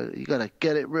is you got to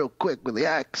get it real quick with the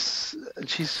axe. And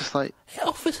she's just like... He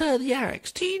offers her the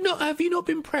axe. Have you not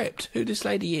been prepped who this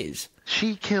lady is?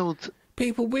 She killed...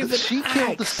 people with she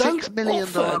killed the $6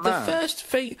 million man. The first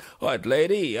thing, right,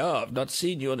 lady, I've not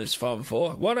seen you on this farm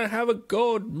before. Want to have a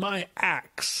go at my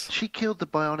axe? She killed the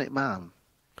Bionic Man.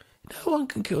 No one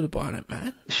can kill the Bionic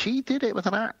Man. She did it with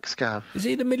an axe, Gav. Is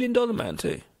he the $1 million man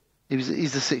too? He's the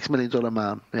 $6 million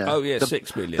man. Yeah. Oh yeah,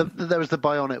 6 million. There was the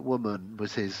Bionic Woman,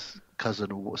 was his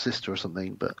cousin or sister or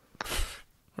something, but.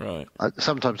 Right.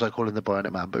 Sometimes I call him the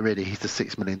Bionic Man, but really he's the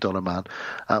 $6 million man.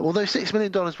 Although $6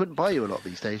 million wouldn't buy you a lot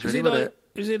these days, really, would it?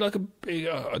 Is it like a big...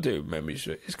 I do remember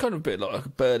it's kind of a bit like a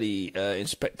burly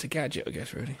Inspector Gadget, I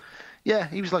guess, really. Yeah,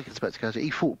 he was like Inspector Gadget. He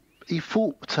fought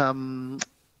Bigfoot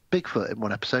in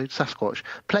one episode, Sasquatch,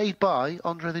 played by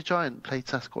Andre the Giant, played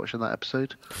Sasquatch in that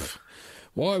episode.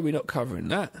 Why are we not covering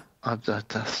that? I'm going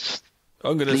to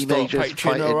start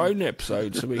Patreon our own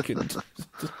episode so we can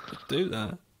do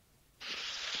that.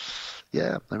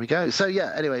 Yeah, there we go. So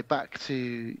yeah, anyway, back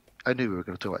to... I knew we were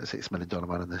going to talk about the $6 million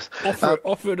man in this.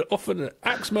 Offered an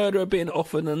axe murderer being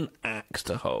offered an axe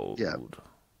to hold. Yeah.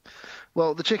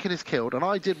 Well, the chicken is killed, and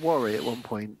I did worry at one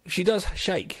point. She does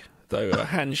shake, though. Her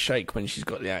hands shake when she's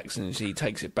got the axe, and he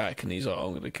takes it back, and he's like, I'm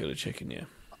going to kill a chicken, yeah.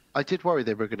 I did worry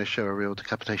they were going to show a real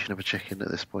decapitation of a chicken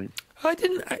at this point. I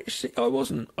didn't think they were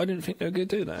going to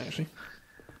do that, actually.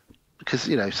 Because,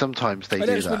 you know, sometimes they do that.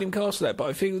 I know it's William Castle that, but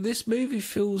I feel this movie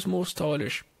feels more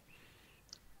stylish.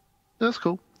 That's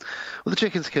cool. Well, the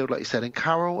chicken's killed, like you said, and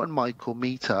Carol and Michael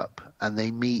meet up, and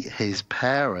they meet his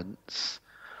parents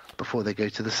before they go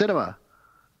to the cinema.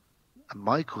 And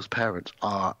Michael's parents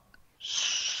are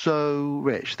so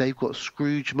rich. They've got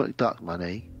Scrooge McDuck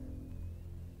money.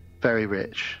 Very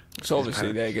rich. So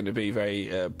obviously they're going to be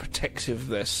very protective of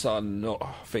their son,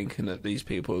 not thinking that these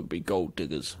people would be gold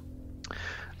diggers.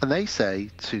 And they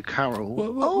say to Carol,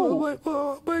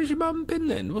 where's your mum been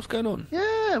then? What's going on?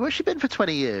 Yeah, where's she been for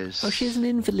 20 years? Oh, she's an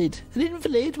invalid. An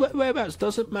invalid? Whereabouts?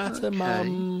 Doesn't matter, okay.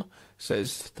 Mum,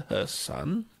 says her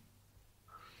son.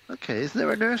 Okay, isn't there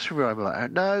a nursery rhyme about her?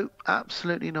 No,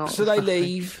 absolutely not. So they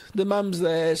leave. The mum's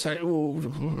there saying,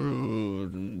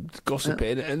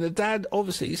 gossiping. Yeah. And the dad,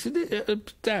 obviously, he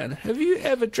said, Dan, have you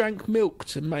ever drank milk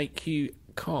to make you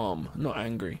calm, not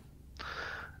angry?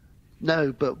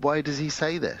 No, but why does he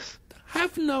say this?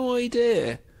 Have no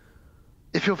idea.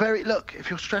 If you're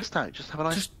stressed out, just have a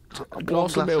nice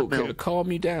glass of milk. It'll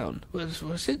calm you down. Well,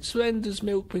 since when does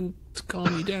milk bring to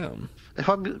calm you down?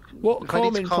 What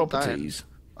calming properties?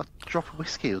 A drop of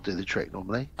whiskey will do the trick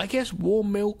normally. I guess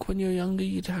warm milk when you're younger,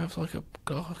 you'd have like a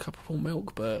cup of warm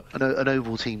milk, but... An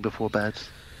Ovaltine before bed.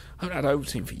 I haven't had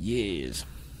Ovaltine for years.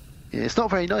 Yeah, it's not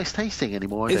very nice tasting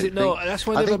anymore. Is it not? That's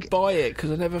why I never buy it, because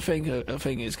I never think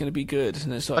it's going to be good.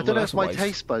 And it's like, I don't know if my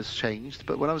taste buds changed,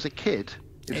 but when I was a kid,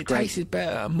 it tasted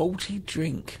better. A malty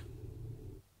drink.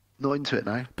 Not into it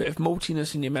now. Bit of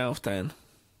maltiness in your mouth, Dan.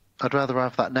 I'd rather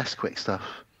have that Nesquik stuff.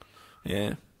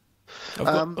 Yeah.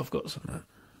 I've got some of that.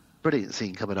 Brilliant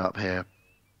scene coming up here.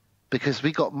 because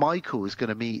we got Michael is going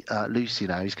to meet Lucy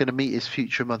now. He's going to meet his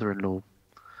future mother-in-law,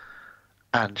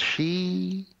 and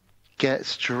she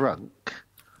gets drunk,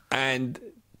 and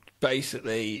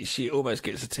basically she almost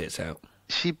gets her tits out.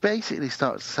 She basically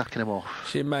starts sucking him off.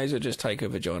 She may as well just take her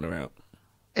vagina out.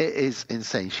 It is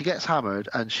insane. She gets hammered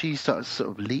and she starts sort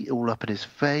of leet all up in his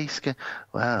face.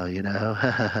 Well, you know.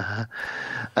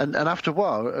 and after a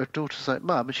while, her daughter's like,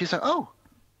 Mum, and she's like, oh,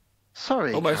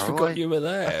 sorry. Almost Carol, forgot you were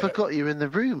there. I forgot you were in the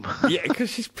room. Yeah, because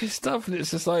she's pissed off, and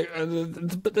it's just like,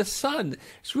 but the son,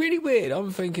 it's really weird.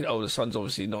 I'm thinking, oh, the son's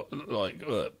obviously not like,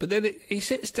 but then he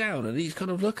sits down and he's kind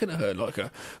of looking at her like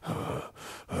and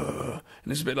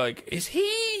it's a bit like, is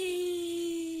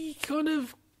he kind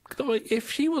of like, if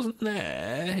she wasn't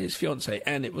there, his fiance,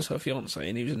 and it was her fiance,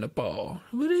 and he was in the bar,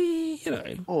 would he, you know?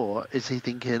 Or is he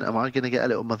thinking, am I going to get a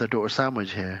little mother-daughter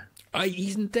sandwich here?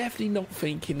 He's definitely not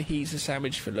thinking he's a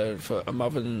sandwich filler for a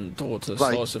mother and daughter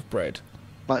slice of bread.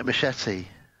 Like Machete,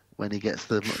 when he gets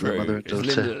the mother and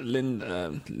daughter.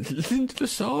 Linda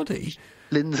Lusardi.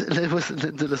 It wasn't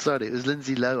Linda Lusardi, it was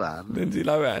Lindsay Lohan. Lindsay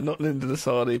Lohan, not Linda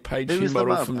Lusardi, paid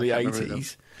model from the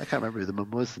 80s. I can't remember who the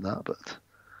mum was in that, but...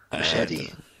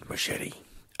 Machete.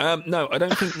 No, I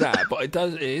don't think that, but it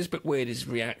is a bit weird, his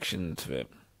reaction to it.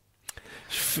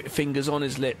 Fingers on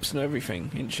his lips and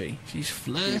everything, isn't she? She's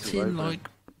flirting like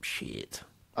shit.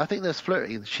 I think there's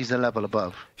flirting. She's a level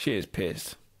above. She is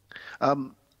pissed.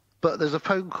 But there's a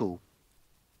phone call,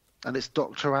 and it's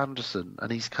Dr. Anderson,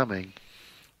 and he's coming.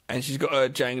 And she's got her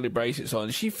jangly bracelets on.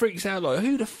 She freaks out like,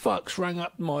 who the fuck's rang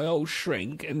up my old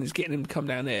shrink and is getting him to come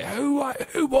down here? Who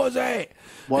was it?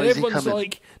 Why and is he everyone's coming?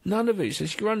 like, none of it. So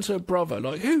she runs to her brother,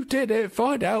 like, who did it?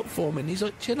 Find out for me. And he's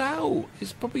like, chill out.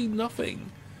 It's probably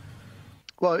nothing.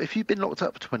 Well, if you've been locked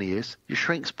up for 20 years, your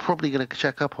shrink's probably going to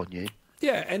check up on you.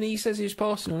 Yeah, and he says he's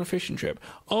passing on a fishing trip.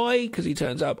 Because he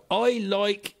turns up, I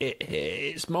like it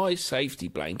here. It's my safety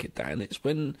blanket, Dan. It's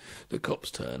when the cops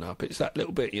turn up. It's that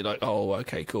little bit you're like, oh,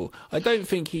 okay, cool. I don't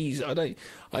think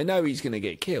I know he's going to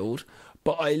get killed,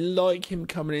 but I like him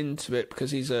coming into it because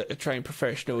he's a trained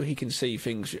professional. He can see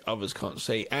things others can't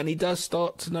see. And he does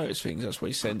start to notice things. That's why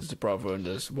he sends the brother and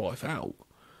his wife out.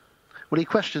 Well, he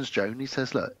questions Joan. He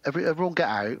says, look, everyone get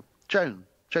out.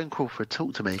 Joan Crawford,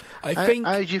 talk to me. How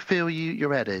do you feel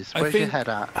your head is? Where's your head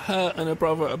at? Her and her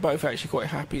brother are both actually quite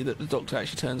happy that the doctor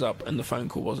actually turns up and the phone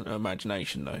call wasn't her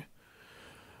imagination, though.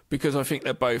 Because I think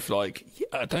they're both like, yeah,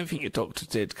 I don't think your doctor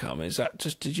did come. Is that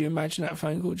just, did you imagine that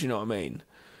phone call? Do you know what I mean?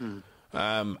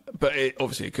 But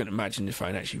obviously I couldn't imagine the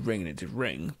phone actually ringing. It did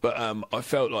ring. But I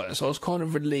felt like, so I was kind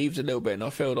of relieved a little bit, and I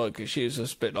felt like she was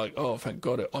just a bit like, oh, thank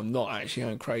God, I'm not actually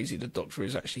going crazy. The doctor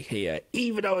is actually here,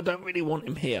 even though I don't really want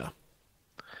him here.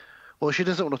 Well, she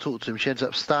doesn't want to talk to him. She ends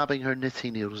up stabbing her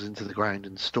knitting needles into the ground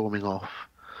and storming off.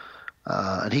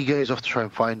 And he goes off to try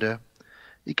and find her.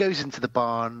 He goes into the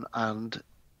barn and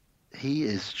he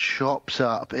is chopped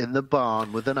up in the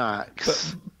barn with an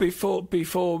axe. But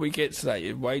before we get to that,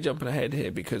 you're way jumping ahead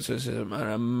here because there's an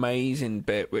amazing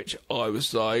bit which I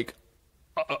was like,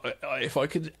 if I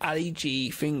could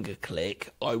AG finger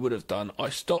click, I would have done. I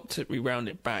stopped it, rewound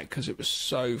it back because it was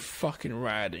so fucking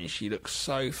rad and she looks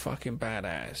so fucking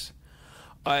badass.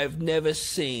 I've never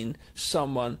seen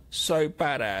someone so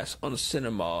badass on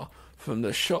cinema from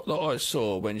the shot that I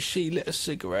saw when she lit a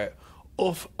cigarette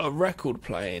off a record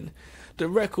playing. The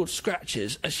record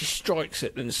scratches as she strikes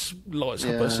it and lights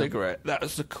up a cigarette. That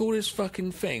was the coolest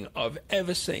fucking thing I've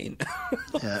ever seen.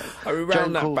 Yeah. I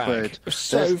rewound that back. It was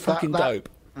so fucking dope.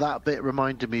 That bit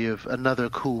reminded me of another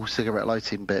cool cigarette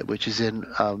lighting bit, which is in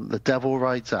The Devil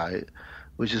Rides Out,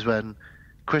 which is when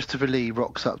Christopher Lee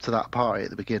rocks up to that party at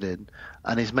the beginning,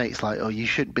 and his mate's like, oh, you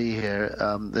shouldn't be here.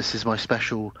 This is my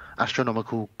special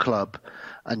astronomical club,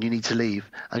 and you need to leave.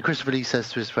 And Christopher Lee says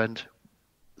to his friend,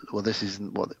 well, this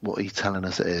isn't what he's telling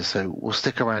us it is, so we'll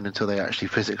stick around until they actually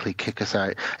physically kick us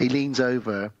out. He leans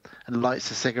over and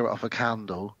lights a cigarette off a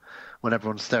candle when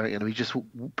everyone's staring at him. He just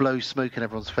blows smoke in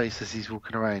everyone's face as he's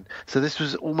walking around. So this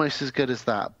was almost as good as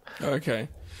that. Okay.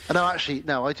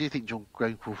 No, I do think Joan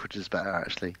Crawford is better,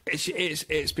 actually.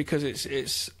 It's because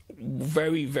it's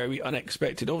very, very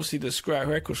unexpected. Obviously, the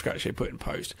record scratch they put in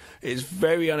post is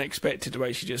very unexpected, the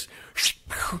way she just...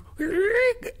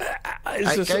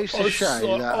 It goes to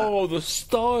show that... Oh, the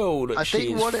style that I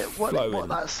she think is what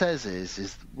that says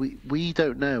is we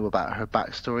don't know about her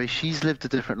backstory. She's lived a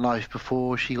different life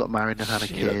before. She got married and had a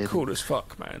kid. She looked cool as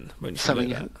fuck, man, when she did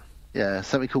that. Yeah,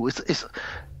 something cool.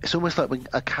 It's almost like when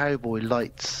a cowboy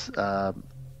lights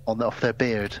off their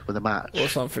beard with a match. Or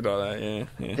something like that,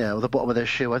 yeah. Yeah, or the bottom of their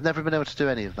shoe. I've never been able to do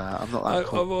any of that. I'm not that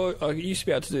cool. I used to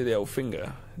be able to do the old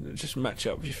finger. Just match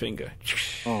up with your finger.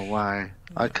 Oh, wow.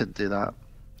 I couldn't do that.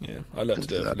 Yeah, I love to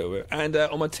do it for a little bit. And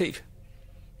on my teeth.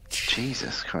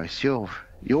 Jesus Christ, you're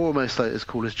almost like as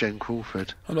cool as Joan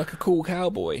Crawford. I'm like a cool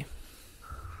cowboy.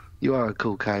 You are a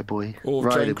cool cowboy. Or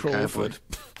Joan Crawford.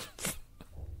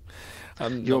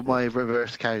 You're my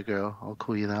reverse cowgirl. I'll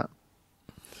call you that.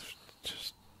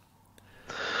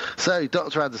 So,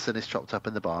 Dr. Anderson is chopped up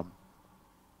in the barn.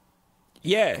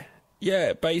 Yeah.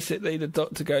 Basically, the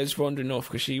doctor goes wandering off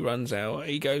because she runs out.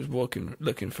 He goes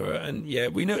looking for her, and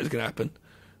we knew it was going to happen.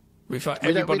 In fact,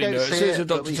 everybody knew it. As soon as the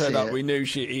doctor turned up, we knew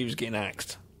he was getting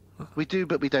axed. We do,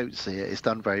 but we don't see it. It's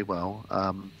done very well.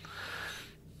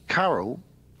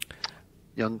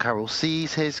 Young Carol,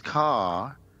 sees his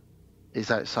car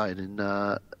is outside, and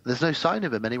there's no sign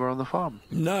of him anywhere on the farm.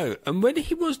 No, and when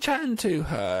he was chatting to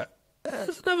her,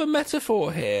 there's another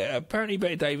metaphor here. Apparently,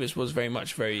 Betty Davis was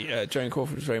Joan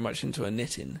Crawford was very much into her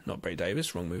knitting. Not Betty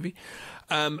Davis, wrong movie.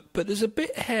 But there's a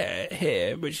bit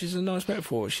here, which is a nice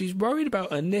metaphor. She's worried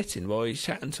about her knitting while he's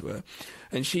chatting to her.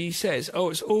 And she says,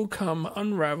 it's all come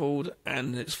unravelled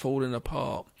and it's falling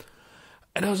apart.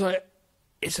 And I was like,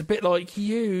 it's a bit like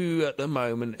you at the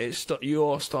moment. You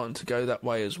are starting to go that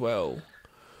way as well.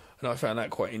 And I found that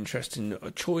quite interesting.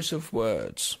 A choice of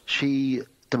words. She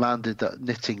demanded that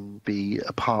knitting be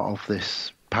a part of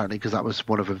this, apparently, because that was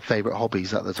one of her favourite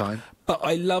hobbies at the time. But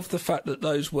I love the fact that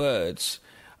those words,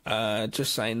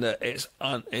 just saying that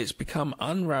it's become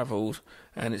unravelled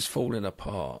and it's falling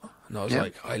apart. And I was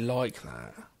like, I like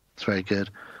that. It's very good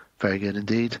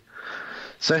indeed.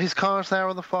 So his car's there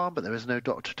on the farm, but there is no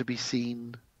doctor to be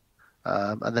seen.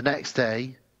 And the next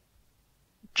day,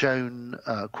 Joan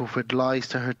Crawford lies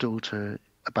to her daughter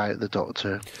about the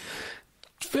doctor.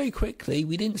 Very quickly,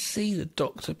 we didn't see the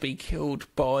doctor be killed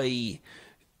by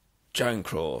Joan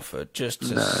Crawford. Just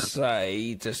to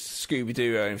say, just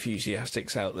Scooby-Doo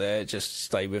enthusiastics out there, just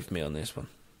stay with me on this one.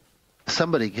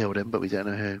 Somebody killed him, but we don't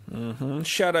know who. Mm-hmm.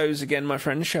 Shadows again, my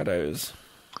friend, shadows.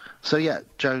 So,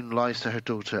 Joan lies to her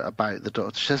daughter about the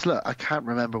doctor. She says, look, I can't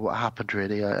remember what happened,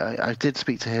 really. I did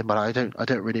speak to him, but I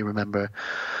don't really remember.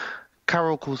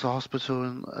 Carol calls the hospital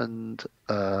and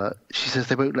she says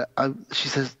they won't let... she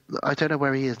says, I don't know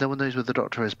where he is. No one knows where the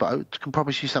doctor is, but I can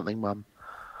promise you something, Mum.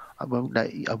 I won't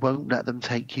let them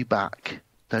take you back.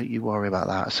 Don't you worry about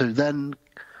that. So then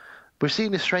we're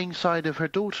seeing a strange side of her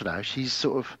daughter now. She's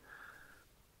sort of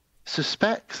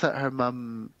suspects that her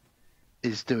mum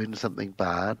is doing something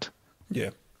bad.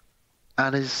 Yeah.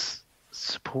 And is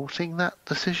supporting that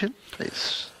decision.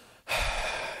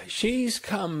 She's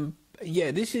come...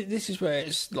 Yeah, this is where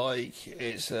it's like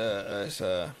it's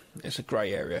a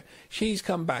grey area. She's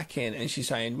come back in and she's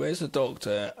saying, "Where's the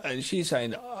doctor?" And she's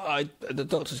saying, "The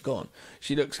doctor's gone."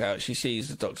 She looks out, she sees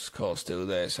the doctor's car still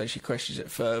there, so she questions it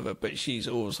further. But she's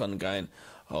all of a sudden going,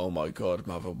 "Oh my God,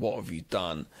 Mother, what have you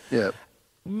done?" Yeah,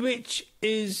 which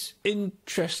is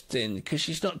interesting because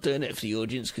she's not doing it for the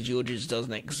audience because the audience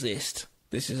doesn't exist.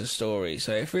 This is a story.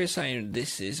 So if we're saying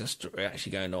this is a story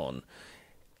actually going on.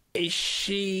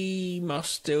 She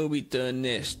must still be doing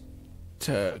this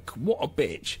to... What a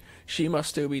bitch. She must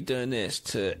still be doing this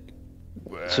to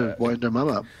wind her mum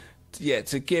up. Yeah,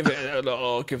 to give it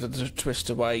give it a twist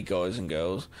away, guys and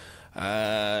girls.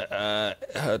 Her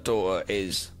daughter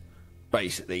is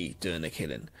basically doing the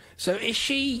killing. So is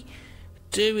she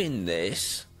doing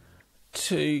this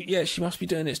to... Yeah, she must be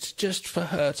doing this just for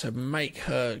her to make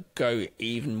her go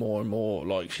even more and more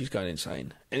like she's going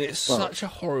insane. And it's such a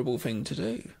horrible thing to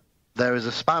do. There is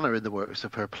a spanner in the works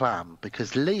of her plan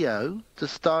because Leo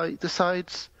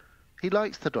decides he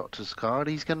likes the doctor's car and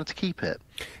he's going to keep it.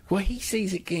 Well, he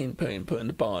sees it getting put in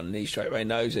the barn and he straight away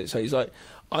knows it. So he's like,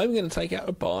 I'm going to take out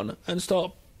the barn and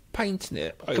start painting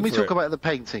it. Can we talk about the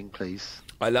painting, please?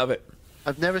 I love it.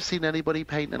 I've never seen anybody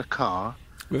painting a car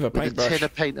with a paintbrush. Tin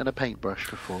of paint and a paintbrush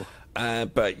before.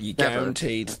 But you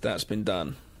guaranteed that's been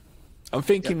done. I'm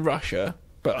thinking Russia,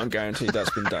 but I'm guaranteed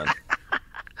that's been done.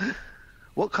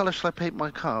 What colour shall I paint my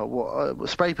car? What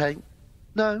spray paint?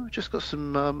 No, just got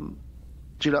some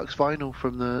Dulux vinyl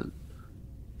from the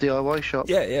DIY shop.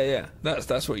 Yeah.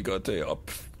 That's what you got to do.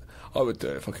 I would do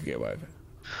it if I could get away with it.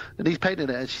 And he's painting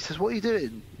it, and she says, "What are you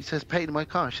doing?" He says, "Painting my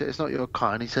car." She says, "It's not your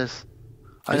car." And he says,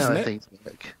 "I know, I think,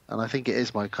 and I think it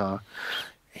is my car."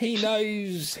 He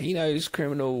knows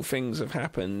criminal things have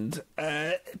happened,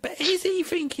 but is he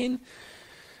thinking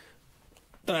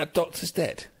that doctor's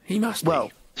dead? He must be.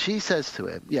 Well, she says to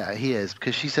him, yeah, he is,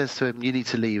 because she says to him, "You need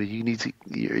to leave.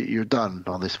 You're done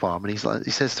on this farm." And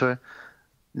he says to her,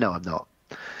 "No, I'm not,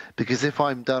 because if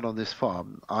I'm done on this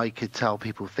farm, I could tell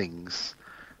people things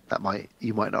that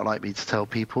you might not like me to tell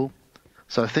people.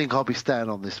 So I think I'll be staying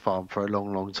on this farm for a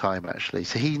long, long time, actually."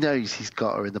 So he knows he's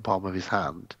got her in the palm of his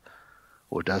hand,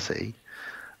 or does he?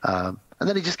 And And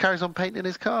then he just carries on painting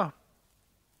his car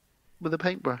with a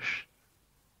paintbrush.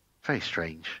 Very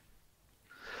strange.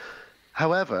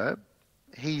 However,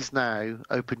 he's now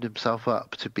opened himself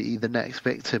up to be the next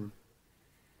victim.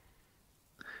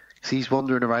 So he's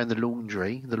wandering around the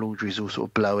laundry. The laundry's all sort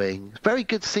of blowing. It's very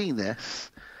good seeing this.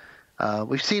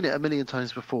 We've seen it a million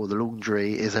times before. The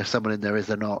laundry, is there someone in there, is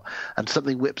there not? And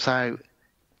something whips out.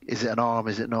 Is it an arm,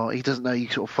 is it not? He doesn't know. He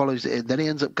sort of follows it in. Then he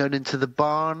ends up going into the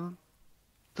barn,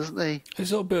 doesn't he? It's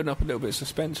sort of building up a little bit of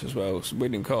suspense as well.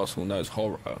 William Castle knows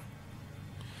horror.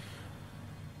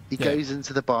 He goes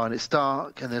into the barn. It's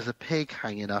dark, and there's a pig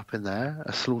hanging up in there,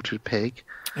 a slaughtered pig.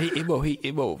 He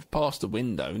past the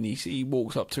window, and he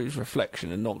walks up to his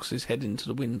reflection and knocks his head into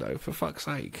the window. For fuck's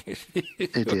sake!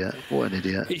 Idiot! What an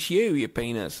idiot! It's you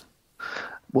penis.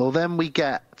 Well, then we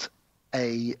get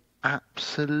a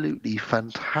absolutely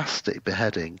fantastic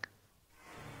beheading.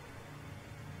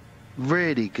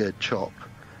 Really good chop,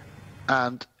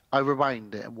 and I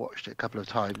rewound it and watched it a couple of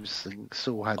times and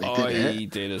saw how they did it. I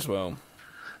did as well.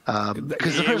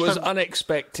 Because it was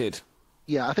unexpected.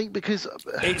 Yeah, I think because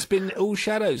it's been all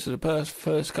shadows for the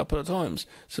first couple of times.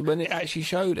 So when it actually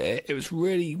showed it, it was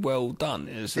really well done.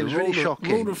 It was really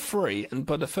shocking. Rule of three, and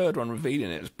by the third one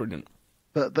revealing it was brilliant.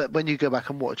 But when you go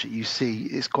back and watch it, you see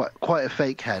it's quite a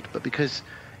fake head. But because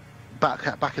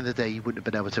back in the day, you wouldn't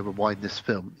have been able to rewind this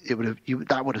film.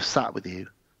 That would have sat with you.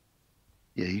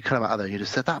 Yeah, you come out there and you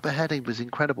just said that beheading was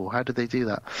incredible. How did they do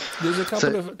that? There's a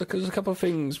couple of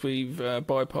things we've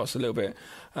bypassed a little bit.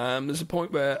 There's a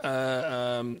point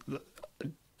where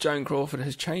Joan Crawford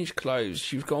has changed clothes.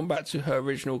 She's gone back to her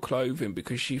original clothing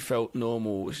because she felt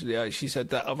normal. She said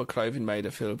that other clothing made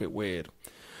her feel a bit weird.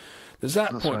 There's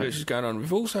that point which is going on.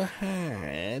 We've also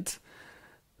had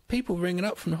people ringing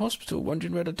up from the hospital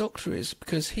wondering where the doctor is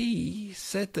because he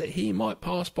said that he might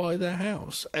pass by their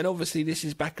house. And obviously this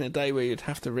is back in the day where you'd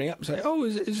have to ring up and say, oh,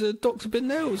 is the doctor been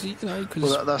there? Or is he, cause...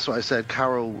 Well, that's what I said.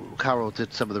 Carol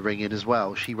did some of the ringing as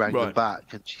well. She rang them back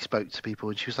and she spoke to people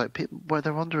and she was like, well,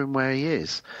 they're wondering where he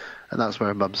is. And that's where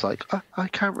her mum's like, I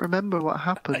can't remember what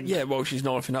happened. Yeah, well, she's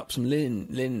knifing up some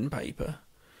linen paper.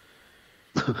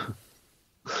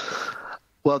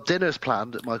 Well, dinner's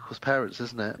planned at Michael's parents',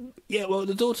 isn't it? Yeah, well,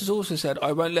 the daughter's also said,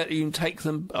 I won't let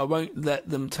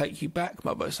them take you back,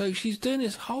 Mother. So she's doing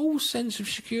this whole sense of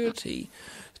security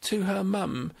to her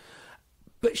mum,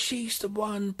 but she's the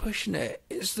one pushing it.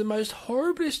 It's the most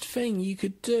horriblest thing you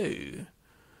could do.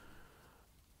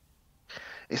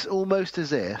 It's almost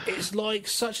as if... It's like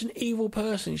such an evil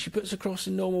person. She puts across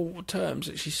in normal terms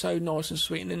that she's so nice and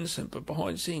sweet and innocent, but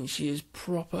behind the scenes she is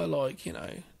proper,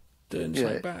 doing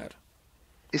so bad.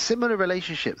 It's a similar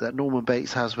relationship that Norman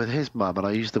Bates has with his mum, and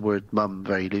I use the word mum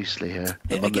very loosely here.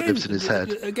 The mum that lives in his head.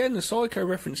 Again, the Psycho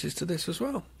references to this as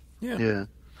well. Yeah.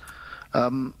 Yeah.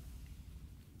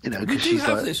 We do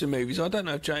have this in movies. I don't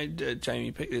know if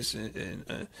Jamie picked this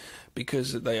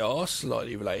because they are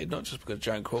slightly related, not just because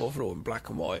Joan Crawford or in black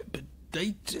and white, but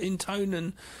they, in tone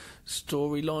and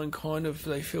storyline,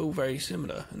 they feel very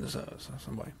similar in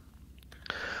some way.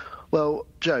 Well,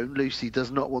 Joan, Lucy,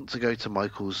 does not want to go to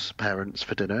Michael's parents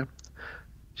for dinner.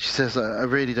 She says, I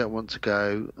really don't want to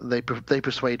go. They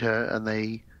persuade her and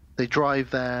they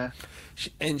drive there.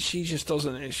 And she just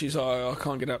doesn't. She's like, I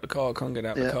can't get out the car,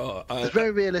 the car. It's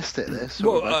very realistic, this.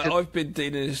 Well, I've been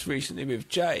dealing this recently with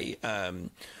Jay,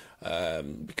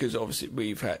 because obviously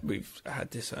we've had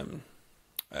this,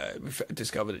 we've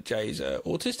discovered that Jay's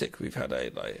autistic. We've had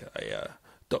a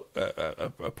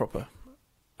proper...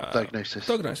 Diagnosis,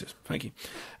 thank you.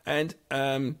 And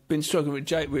been struggling with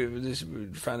Jay. We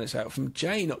found this out from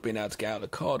Jay not being able to get out of the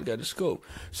car to go to school.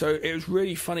 So it was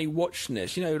really funny watching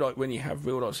this. Like when you have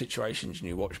real life situations and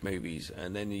you watch movies,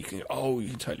 and then you can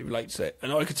totally relate to it.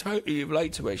 And I could totally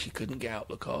relate to where she couldn't get out of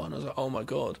the car, and I was like, oh my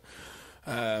god.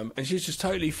 And she's just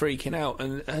totally freaking out.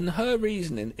 And her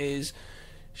reasoning is.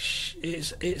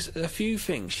 It's a few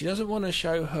things. She doesn't want to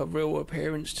show her real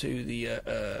appearance to the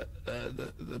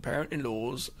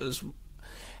parent-in-laws as.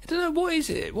 I don't know, what is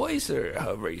it? What is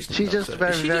her reason? She just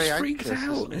very freaks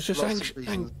out. It's just anxious.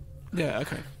 Yeah,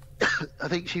 okay. I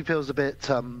think she feels a bit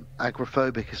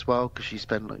agoraphobic as well because she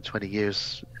spent 20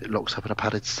 years locked up in a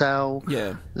padded cell.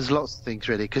 Yeah. There's lots of things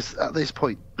really because at this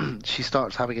point she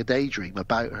starts having a daydream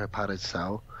about her padded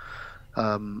cell,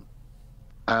 and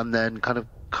then kind of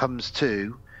comes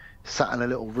to sat in a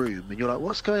little room and you're like,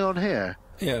 what's going on here?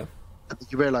 Yeah. And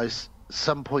you realise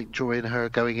some point during her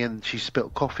going in she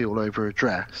spilt coffee all over her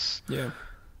dress. Yeah.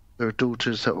 Her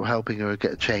daughters that were helping her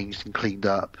get changed and cleaned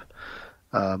up,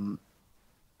 and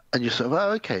you're sort of,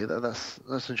 oh, okay,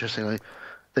 that's interesting.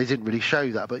 They didn't really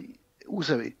show that, but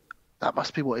also that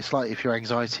must be what it's like if your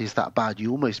anxiety is that bad.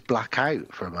 You almost black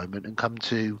out for a moment and come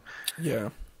to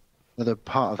another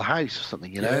part of the house or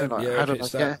something, you know? If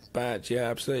it's that bad, yeah,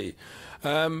 absolutely.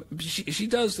 She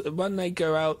does, when they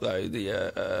go out, though,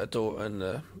 the daughter and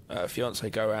the fiance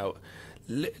go out,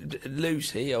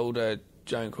 Lucy, older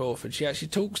Joan Crawford, she actually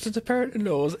talks to the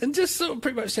parent-in-laws and just sort of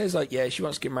pretty much says, like, yeah, she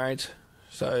wants to get married,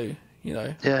 so... You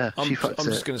know, I'm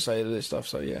just going to say this stuff.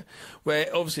 So yeah, where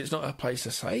obviously it's not her place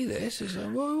to say this. It's like,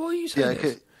 why are you saying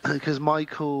this? Because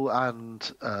Michael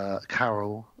and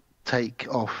Carol take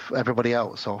everybody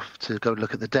else off to go and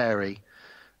look at the dairy,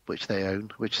 which they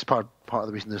own, which is part of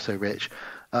the reason they're so rich.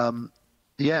 And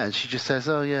she just says,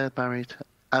 "Oh yeah, married,"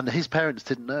 and his parents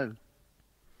didn't know.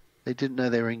 They didn't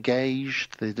know they were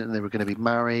engaged. They didn't know they were going to be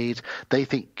married. They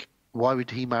think, why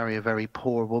would he marry a very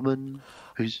poor woman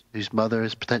whose mother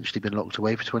has potentially been locked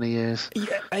away for 20 years?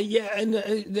 And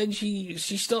then she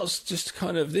starts just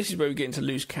kind of, this is where we get into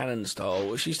loose cannon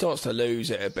style. She starts to lose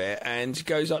it a bit and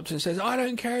goes up to and says, I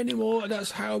don't care anymore,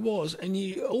 that's how it was. And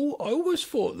I always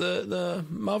thought the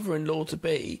mother-in-law to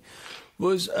be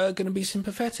was going to be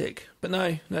sympathetic. But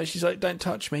no, she's like, don't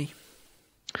touch me.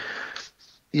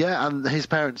 Yeah, and his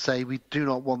parents say, we do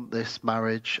not want this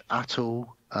marriage at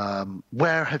all.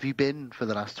 Where have you been for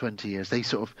the last 20 years? They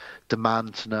sort of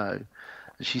demand to know.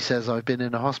 And she says, I've been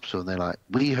in a hospital. And they're like,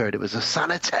 we heard it was a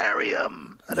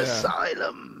sanitarium, an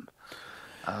asylum.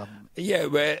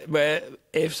 Where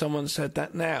if someone said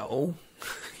that now,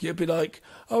 you'd be like,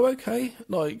 oh, okay.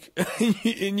 Like,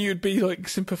 and you'd be like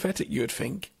sympathetic, you'd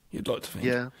like to think.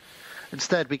 Yeah.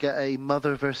 Instead, we get a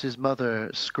mother versus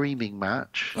mother screaming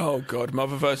match. Oh, God,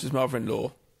 mother versus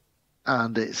mother-in-law.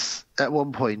 And it's, at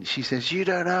one point, she says, you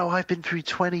don't know, I've been through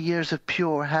 20 years of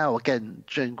pure hell. Again,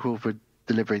 Joan Crawford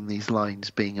delivering these lines,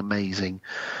 being amazing.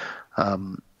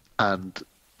 And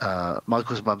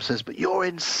Michael's mum says, but you're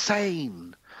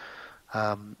insane.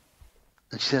 And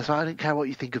she says, I don't care what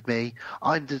you think of me.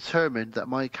 I'm determined that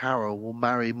my Carol will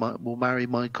marry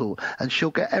Michael, and she'll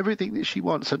get everything that she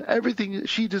wants and everything that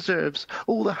she deserves,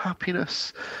 all the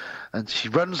happiness. And she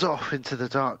runs off into the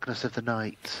darkness of the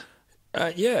night.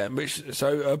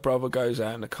 So her brother goes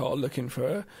out in the car looking for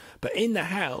her, but in the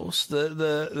house,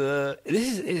 this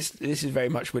is very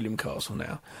much William Castle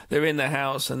now. They're in the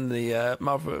house, and the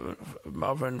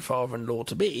mother and father-in-law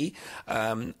to be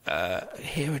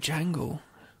hear a jangle.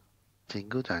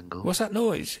 Jingle jangle. What's that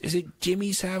noise? Is it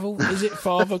Jimmy Savile? Is it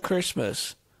Father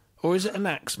Christmas? Or is it an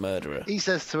axe murderer? He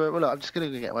says to her, well, look, I'm just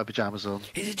going to go get my pyjamas on.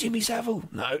 Is it Jimmy Savile?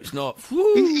 No, it's not.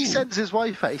 He sends his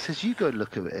wife out. He says, you go and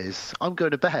look who it is. I'm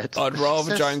going to bed. I'd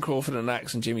rather Joan Crawford and an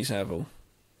axe than Jimmy Savile.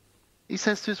 He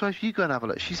says to his wife, you go and have a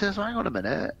look. She says, hang on a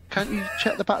minute. Can't you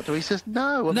check the back door? He says,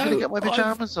 no, I'm going to get my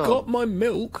pyjamas on. I've got my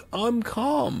milk. I'm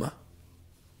calm.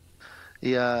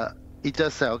 He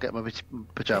does say, I'll get my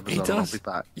pyjamas on and I'll be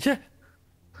back. Yeah.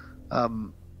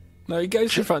 No, he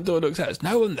goes to the front door, looks out, there's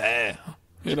no one there.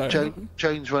 You know,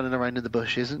 Joan's running around in the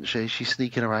bush, isn't she? She's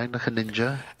sneaking around like a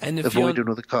ninja, and avoiding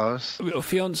all the cars.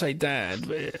 Fiance Dad,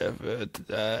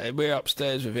 we're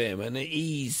upstairs with him, and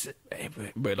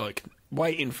we're like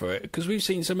waiting for it because we've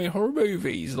seen so many horror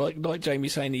movies, like Jamie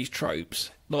saying, these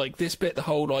tropes, like this bit, the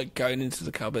whole like going into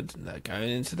the cupboard, going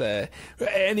into there.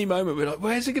 At any moment, we're like,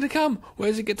 where's it going to come?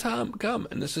 Where's it going to come?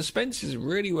 And the suspense is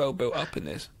really well built up in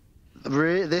this.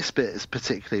 This bit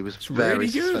particularly was very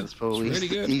suspenseful. It's really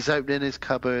good. He's opening his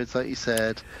cupboards, like you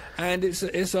said, and it's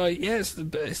like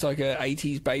it's like a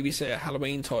 80s babysitter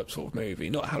Halloween type sort of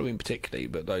movie. Not Halloween particularly,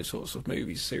 but those sorts of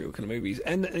movies, serial killer movies.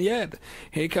 And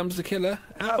here comes the killer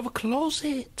out of a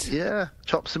closet. Yeah,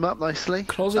 chops him up nicely.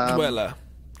 Closet dweller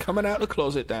coming out of the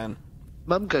closet. Dan.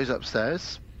 Mum goes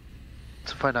upstairs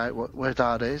to find out where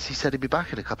Dad is. He said he'd be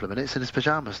back in a couple of minutes in his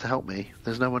pyjamas to help me.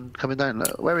 There's no one coming down.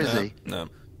 Look, where is he? No.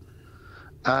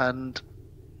 And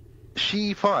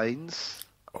she finds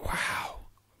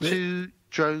two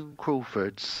Joan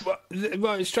Crawfords.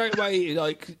 Right, straight away,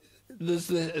 like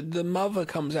the mother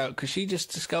comes out because she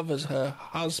just discovers her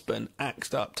husband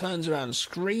axed up, turns around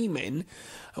screaming,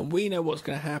 and we know what's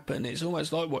going to happen. It's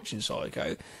almost like watching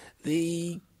Psycho.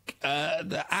 The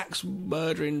axe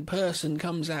murdering person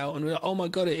comes out, and we're like, oh my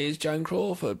god, it is Joan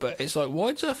Crawford. But it's like,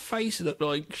 why does her face look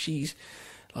like she's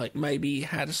like maybe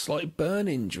had a slight burn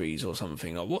injuries or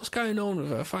something? Like, what's going on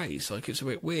with her face? Like, it's a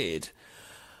bit weird.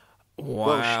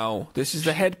 Wow. This is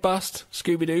the head bust,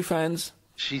 Scooby-Doo fans.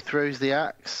 She throws the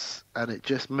axe and it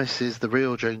just misses the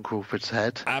real Joan Crawford's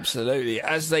head. Absolutely.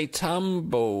 As they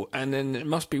tumble, and then it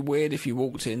must be weird if you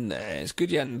walked in there. It's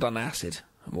good you hadn't done acid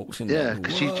and walked in there. Yeah,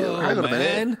 because hang on a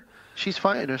minute. She's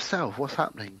fighting herself. What's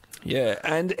happening? Yeah,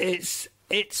 and it's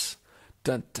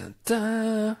Dun, dun,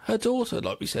 dun. Her daughter,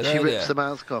 like we said She earlier. rips the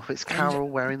mask off. It's Carol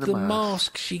wearing the mask. The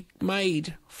mask she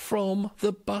made from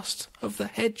the bust of the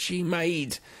head she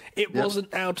made. It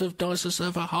wasn't out of niceness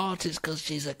of her heart. It's because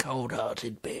she's a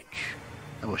cold-hearted bitch.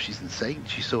 Well, she's insane.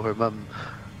 She saw her mum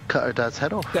cut her dad's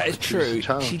head off. That is true.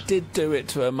 She did do it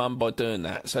to her mum by doing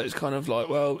that. So it's kind of like,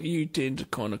 well, you did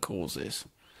kind of cause this.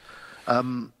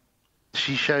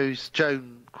 She shows,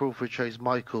 Joan Crawford shows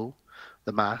Michael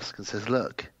the mask and says,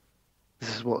 look,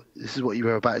 this is what you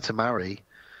were about to marry.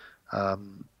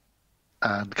 And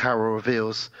Carol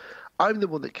reveals, I'm the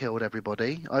one that killed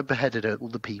everybody. I beheaded all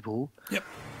the people. Yep.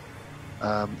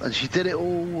 And she did it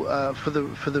all for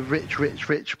the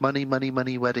rich money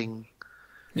wedding.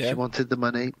 Yep. She wanted the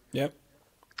money. Yep.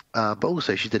 But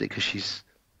also she did it because she's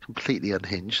completely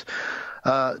unhinged.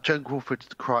 Joan Crawford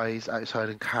cries outside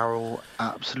and Carol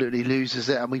absolutely loses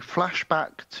it, and we flash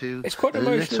back to it's quite an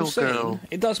emotional scene. Girl.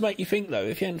 It does make you think, though,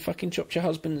 if you hadn't fucking chopped your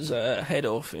husband's head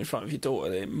off in front of your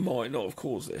daughter, it might not have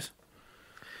caused this.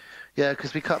 Yeah,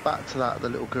 because we cut back to that, the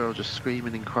little girl just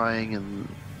screaming and crying, and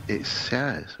it's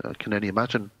I can only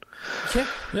imagine. Yeah,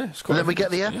 it's quite. And then we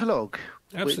get the epilogue,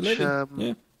 absolutely,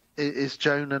 which is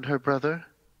Joan and her brother,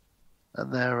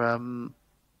 and they're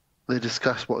they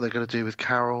discuss what they're going to do with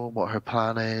Carol, what her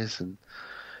plan is, and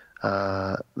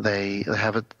they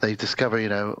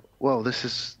discover, well,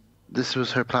 this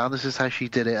was her plan, this is how she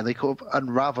did it, and they kind of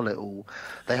unravel it all.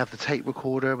 They have the tape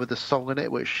recorder with the song in it,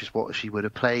 which is what she would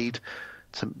have played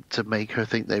to make her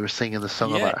think they were singing the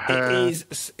song about her.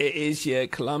 It is your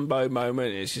Columbo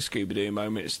moment, it's your Scooby-Doo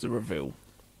moment, it's the reveal.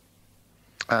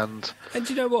 And do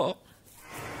you know what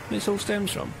this all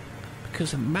stems from?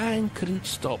 Because a man couldn't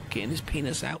stop getting his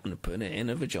penis out and putting it in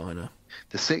a vagina.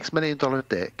 The $6 million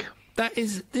dick.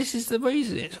 This is the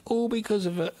reason. It's all because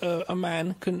of a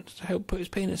man couldn't help put his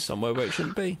penis somewhere where it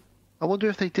shouldn't be. I wonder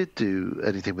if they did do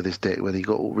anything with his dick when he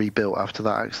got all rebuilt after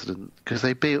that accident. Because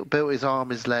they built his arm,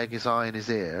 his leg, his eye and his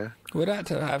ear. Well, they had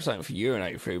to have something for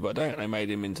urinate through, but I don't think they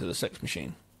made him into the sex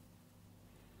machine.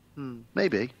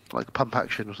 Maybe, like a pump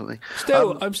action or something.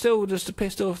 Still, I'm still just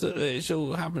pissed off that it's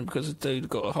all happened because the dude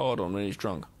got a hard on when he's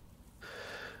drunk.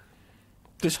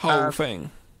 This whole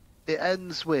thing. It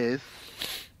ends with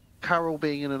Carol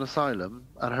being in an asylum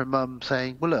and her mum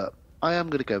saying, well, look, I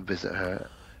am going to go and visit her.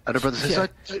 And her brother says, I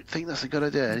don't think that's a good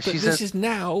idea. And but she says, is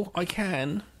now, I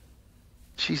can.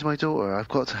 She's my daughter. I've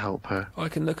got to help her. I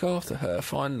can look after her,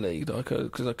 finally,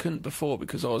 because I couldn't before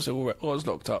because I was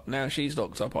locked up. Now she's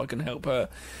locked up, I can help her.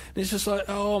 And it's just like,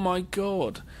 oh, my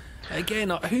God. Again,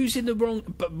 who's in the wrong?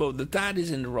 Well, the dad is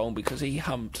in the wrong because he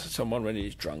humped someone when he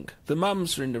was drunk. The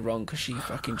mums are in the wrong because she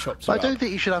fucking chops her up. I don't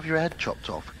think you should have your head chopped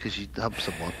off because you humped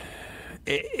someone.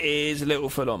 It is a little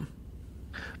full on.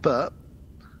 But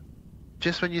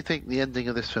just when you think the ending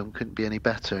of this film couldn't be any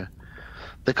better,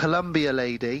 the Columbia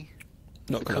lady...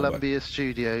 Not the Columbia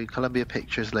Studio, Columbia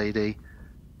Pictures lady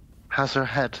has her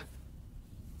head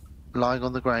lying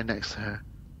on the ground next to her.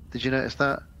 Did you notice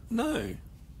that? No.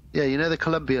 Yeah, you know the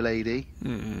Columbia lady?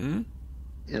 Mm-hmm.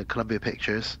 You know, Columbia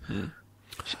Pictures.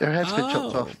 Her head's been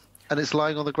chopped off, and it's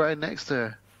lying on the ground next to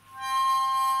her.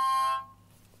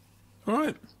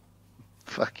 Right.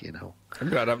 Fucking hell. I'm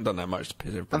glad I haven't done that much to piss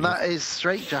everybody. And that is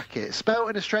Strait-Jacket,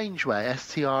 spelled in a strange way,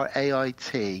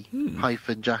 S-T-R-A-I-T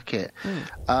hyphen jacket.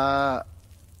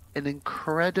 An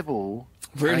incredible,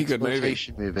 really good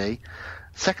movie.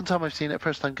 Second time I've seen it.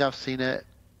 First time Gav's seen it.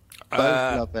 Both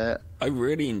love it. I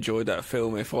really enjoyed that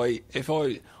film. I've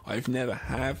never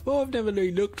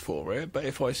really looked for it, but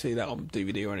if I see that on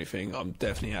DVD or anything, I'm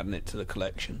definitely adding it to the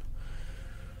collection.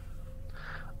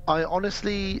 I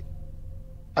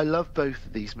love both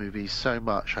of these movies so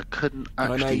much. I couldn't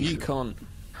actually. I know you can't.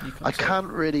 I can't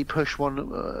really push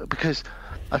one because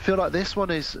I feel like this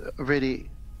one is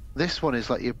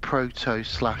like your proto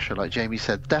slasher, like Jamie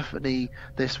said. Definitely,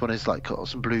 this one is like got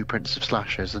some blueprints of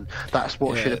slashers, and that's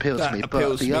what should appeal to me.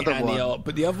 But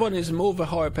the other one is more of a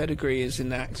higher pedigree, is in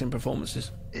the acting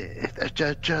performances.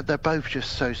 They're both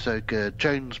just so good.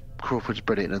 Joan Crawford's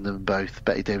brilliant in them both.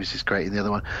 Bette Davis is great in the other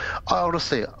one.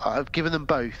 Honestly, I've given them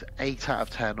both 8 out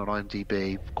of 10 on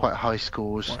IMDb, quite high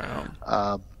scores.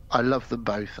 Wow. I love them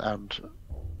both, and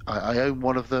I own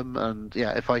one of them, and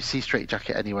yeah, if I see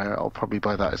Strait-Jacket anywhere, I'll probably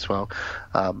buy that as well.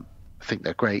 I think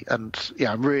they're great, and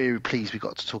yeah, I'm really pleased we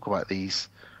got to talk about these.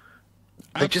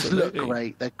 They just look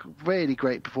great. They're really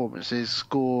great performances,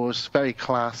 scores, very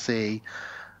classy,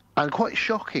 and quite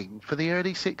shocking for the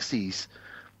early 60s.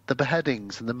 The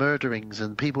beheadings and the murderings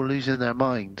and people losing their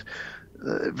mind,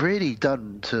 really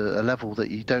done to a level that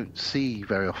you don't see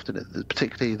very often,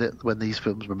 particularly when these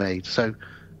films were made. So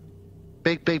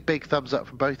big thumbs up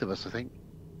from both of us, I think.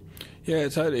 Yeah,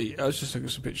 totally. I was just looking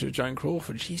at some pictures of Joan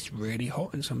Crawford. She's really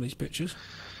hot in some of these pictures.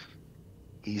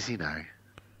 Easy now.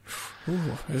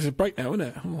 Ooh, there's a break now, isn't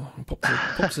it? Oh,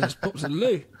 pops to the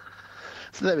loo.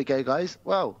 So there we go, guys.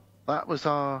 Well, that was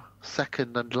our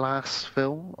second and last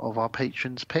film of our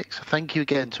patrons' picks. Thank you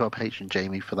again to our patron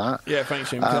Jamie for that. Yeah,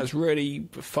 thanks, Jamie. That's really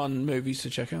fun movies to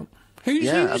check out. Who's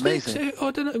amazing. Next? I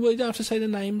don't know. Well, you don't have to say the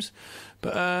names,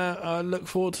 but I look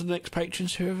forward to the next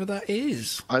patrons, whoever that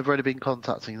is. I've already been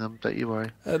contacting them. Don't you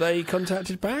worry. Are they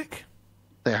contacted back?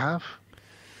 They have.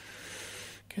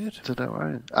 Good. So don't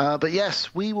worry. But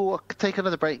yes, we will take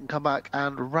another break and come back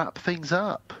and wrap things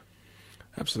up.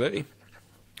 Absolutely.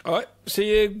 All right.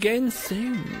 See you again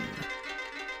soon.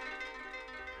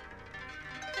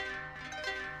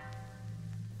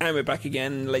 And we're back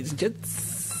again, ladies and gents.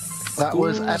 That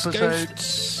was episode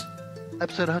Ghosts.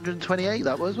 128.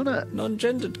 That was, wasn't it?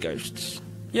 Non-gendered ghosts.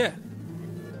 Yeah.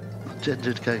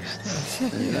 Gendered ghosts.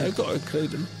 Yeah, I've got to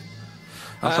include them.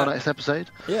 That's our next episode.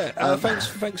 Yeah.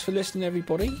 Thanks for listening,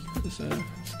 everybody. It's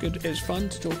good. It's fun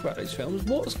to talk about these films.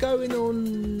 What's going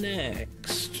on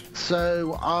next?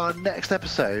 So our next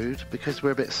episode, because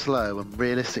we're a bit slow and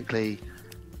realistically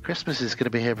Christmas is going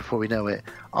to be here before we know it,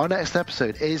 our next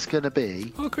episode is going to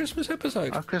be our Christmas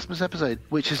episode,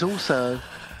 which is also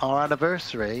our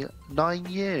anniversary, 9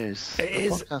 years it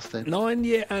is podcasting.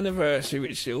 9-year anniversary,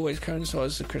 which always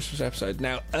coincides with the Christmas episode.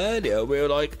 Now earlier we were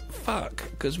like, fuck,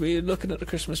 because we were looking at the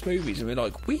Christmas movies and we we're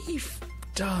like, we've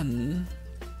done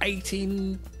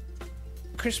 18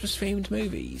 Christmas themed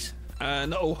movies.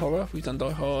 Not all horror. We've done Die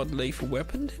Hard, Lethal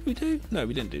Weapon. Did we do? No,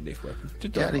 we didn't do Lethal Weapon.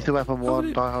 Did Die Hard? Lethal Weapon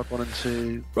 1, Die Hard 1 and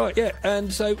 2. Right, yeah.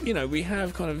 And so, we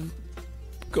have kind of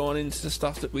gone into the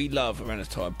stuff that we love around this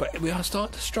time, but we are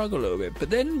starting to struggle a little bit. But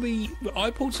then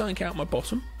I pulled something out of my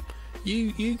bottom.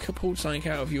 You pulled something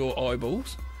out of your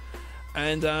eyeballs.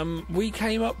 And we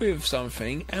came up with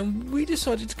something, and we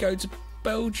decided to go to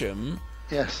Belgium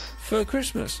for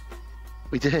Christmas.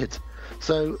 We did.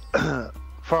 So...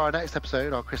 for our next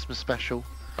episode, our Christmas special...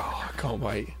 Oh, I can't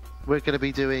wait. We're going to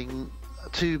be doing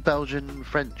 2 Belgian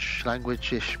French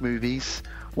language-ish movies.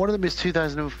 One of them is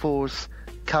 2004's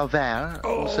Calvaire,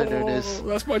 also known as...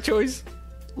 that's my choice.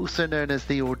 Also known as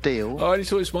The Ordeal. I only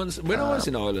saw this once when I was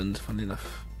in Ireland, funny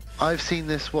enough. I've seen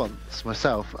this once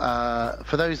myself.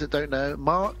 For those that don't know,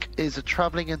 Mark is a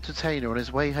travelling entertainer on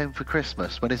his way home for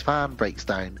Christmas when his van breaks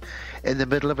down in the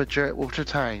middle of a Jertwater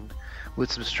town with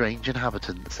some strange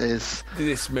inhabitants.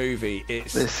 This movie,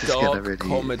 it's dark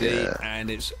comedy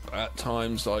and it's at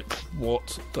times like,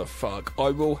 what the fuck. I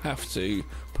will have to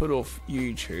put off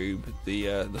YouTube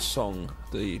the song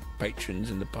the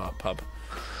patrons in the pub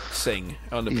sing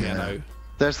on the piano.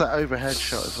 There's that overhead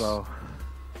shot as well.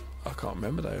 I can't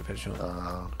remember that overhead shot.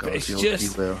 Oh god, but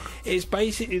it's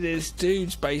basically this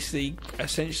dude's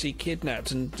essentially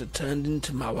kidnapped and turned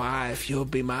into my wife. You'll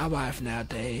be my wife now,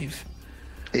 Dave.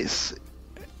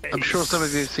 I'm sure some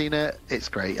of you have seen it. It's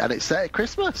great, and it's set at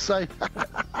Christmas, so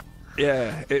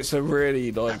yeah, it's a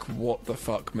really what the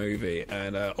fuck movie,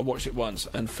 and I watched it once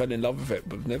and fell in love with it,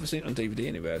 but I've never seen it on DVD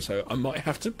anywhere, so I might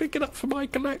have to pick it up for my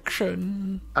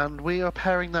collection. And we are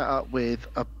pairing that up with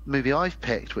a movie I've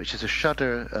picked, which is a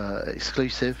Shudder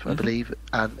exclusive, I believe,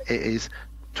 and it is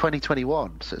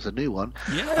 2021, so it's a new one.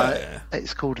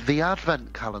 It's called The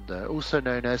Advent Calendar, also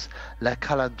known as Le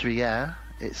Calendrier.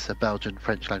 It's a Belgian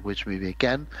French language movie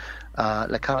again.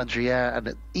 Le Calendrier,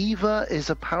 and Eva is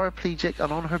a paraplegic,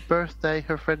 and on her birthday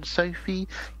her friend Sophie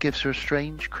gives her a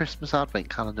strange Christmas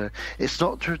advent calendar. It's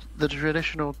not the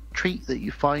traditional treat that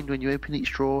you find when you open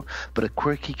each drawer, but a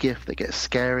quirky gift that gets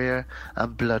scarier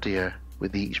and bloodier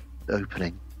with each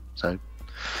opening. So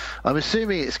I'm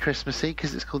assuming it's Christmassy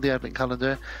because it's called the Advent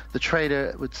Calendar. The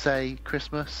trailer would say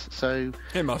Christmas, so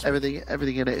it must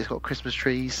everything in it has got Christmas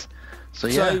trees.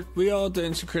 So we are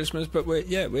doing some Christmas, but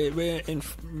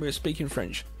we're speaking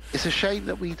French. It's a shame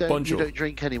that we don't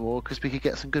drink anymore, because we could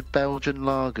get some good Belgian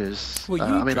lagers. Well,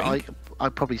 I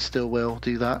probably still will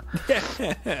do that.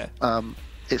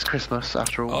 It's Christmas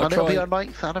after all, and it'll be our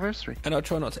 9th anniversary. And I'll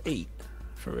try not to eat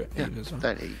for it. Yeah,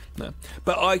 don't eat. No,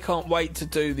 but I can't wait to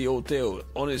do The Ordeal.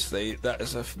 Honestly, that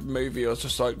is a movie. I was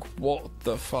just like, what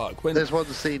the fuck? There's one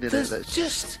scene in it that's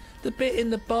just the bit in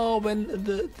the bar when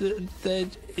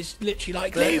it's literally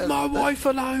like, leave my wife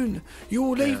alone. You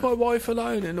will leave my wife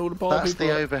alone, and all the bar That's people.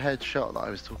 the overhead shot that I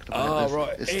was talking about. Oh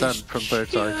right, it's done from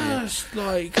bird's eye view. Just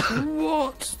like,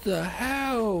 what the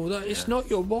hell? It's not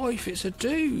your wife. It's a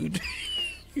dude.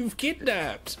 You've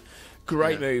kidnapped.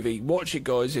 Great movie. Watch it,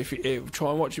 guys. If try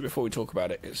and watch it before we talk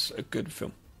about it. It's a good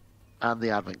film. And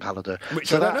the Advent Calendar.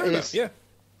 Which I don't know about. Yeah.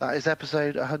 That is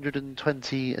episode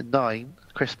 129,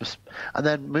 Christmas. And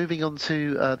then moving on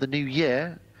to the new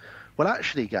year, Well,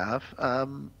 actually, Gav,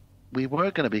 we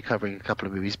were going to be covering a couple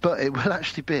of movies, but it will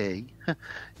actually be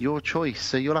your choice.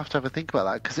 So you'll have to have a think about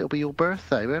that because it'll be your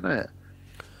birthday, won't it?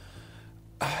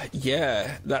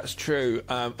 Yeah, that's true.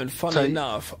 And funny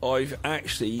enough, I've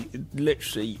actually,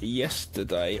 literally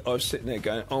yesterday, I was sitting there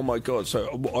going, oh my God.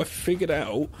 So I figured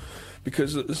out,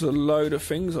 because there's a load of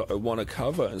things that I want to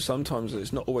cover, and sometimes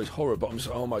it's not always horror, but I'm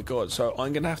just, oh my God. So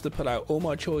I'm going to have to put out all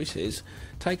my choices,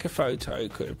 take a photo,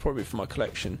 probably for my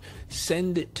collection,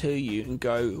 send it to you and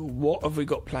go, what have we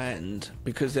got planned?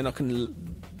 Because then I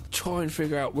can try and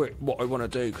figure out what I want to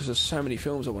do, because there's so many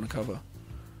films I want to cover.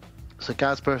 So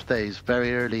Gaz's birthday is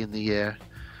very early in the year.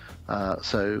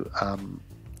 12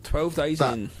 days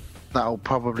in. That'll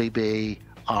probably be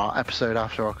our episode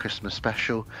after our Christmas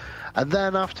special. And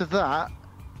then after that,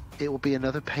 it will be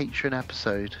another Patreon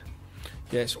episode.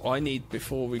 Yes, I need,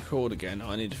 before we record again,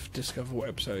 I need to discover what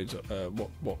episodes,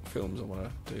 what films I want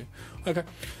to do. Okay.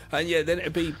 And yeah, then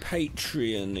it'll be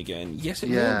Patreon again. Yes, it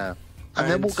will. Yeah.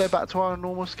 And then we'll go back to our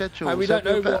normal schedule. And we don't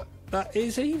know what that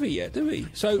is either yet, do we?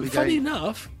 So, funny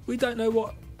enough, we don't know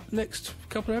what next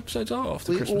couple of episodes are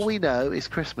after Christmas. All we know is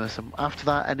Christmas, and after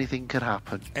that, anything could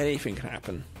happen. Anything can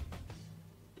happen.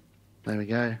 There we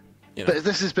go. You know. But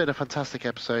this has been a fantastic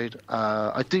episode.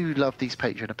 I do love these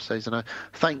Patreon episodes, and I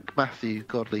thank Matthew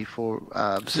Godley for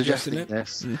suggesting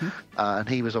this. Mm-hmm. And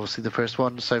he was obviously the first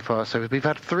one so far. So we've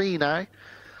had 3 now.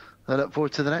 I look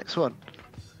forward to the next one.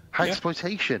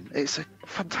 HAGSPLOITATION. It's a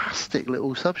fantastic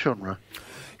little subgenre.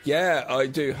 Yeah, I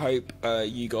do hope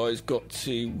you guys got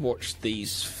to watch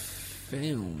these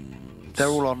films. They're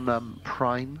all on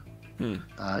Prime.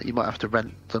 You might have to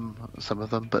rent them, some of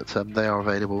them, but they are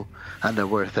available and they're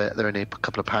worth it. They're only a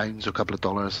couple of pounds or a couple of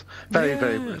dollars. Very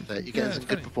worth it. You get some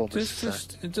good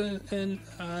performances.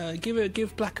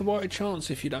 Give black and white a chance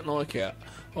if you don't like it.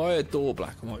 I adore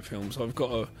black and white films. I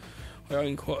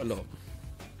own quite a lot.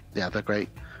 Yeah, they're great.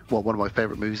 Well, one of my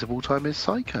favourite movies of all time is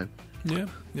Psycho. Yeah.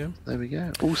 There we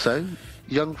go. Also,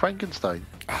 Young Frankenstein.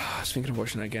 I was thinking of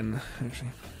watching that again, actually.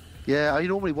 Yeah, I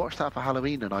normally watch that for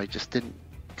Halloween, and I just didn't,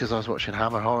 because I was watching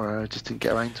Hammer Horror. I just didn't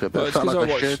get around to it. But I felt like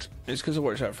I should. It's because I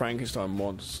watched that Frankenstein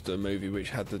monster movie,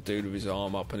 which had the dude with his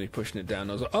arm up and he's pushing it down.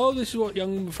 I was like, oh, this is what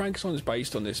Young Frankenstein is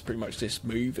based on. Pretty much this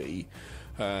movie.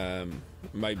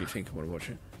 Made me think I want to watch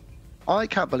it. I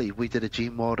can't believe we did a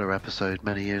Gene Wilder episode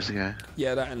many years ago.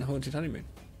 Yeah, that and Haunted Honeymoon.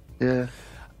 Yeah.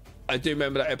 I do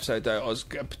remember that episode, though. I was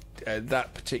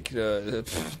that particular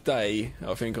day,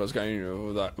 I think I was going,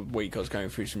 or that week, I was going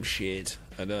through some shit,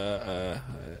 and I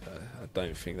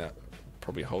don't think that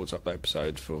probably holds up that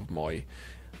episode for my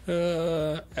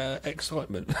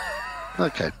excitement.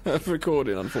 Okay. Of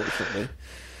recording, unfortunately.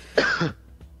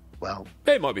 Well,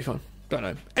 it might be fun. Don't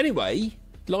know. Anyway,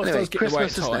 life does get in the way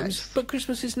at times, but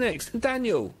Christmas is next. And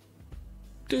Daniel,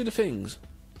 do the things.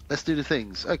 Let's do the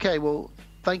things. Okay, well,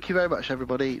 thank you very much,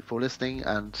 everybody, for listening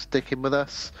and sticking with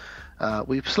us.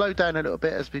 We've slowed down a little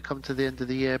bit as we come to the end of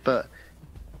the year, but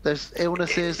there's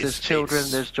illnesses, there's children,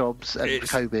 there's jobs, and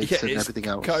COVID and everything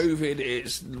else. COVID,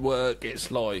 it's work, it's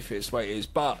life, it's the way it is.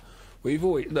 But we've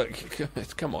always, look,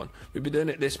 come on, we've been doing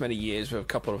it this many years with a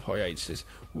couple of hiatuses.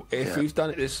 If we've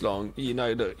done it this long, you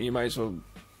know that you may as well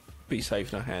be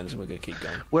safe in our hands, and we're going to keep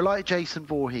going. We're like Jason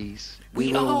Voorhees.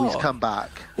 We will always come back.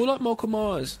 We're like Michael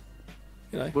Myers.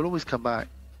 You know, we'll always come back.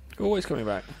 Always coming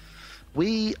back.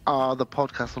 We are the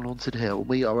podcast on Haunted Hill.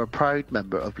 We are a proud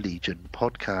member of Legion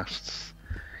Podcasts.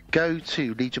 Go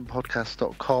to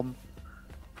legionpodcast.com,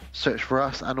 search for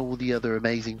us and all the other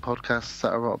amazing podcasts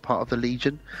that are part of the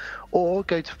Legion, or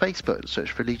go to Facebook and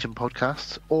search for Legion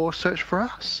Podcasts, or search for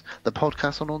us, the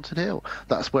podcast on Haunted Hill.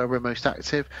 That's where we're most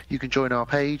active. You can join our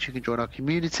page, you can join our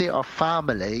community, our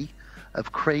family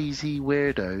of crazy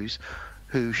weirdos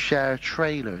who share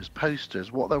trailers,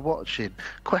 posters, what they're watching,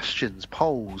 questions,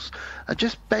 polls, and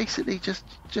just basically just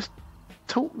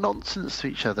talk nonsense to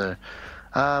each other.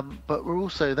 But we're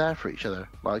also there for each other.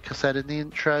 Like I said in the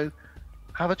intro,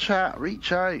 have a chat,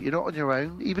 reach out. You're not on your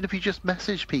own. Even if you just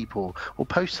message people or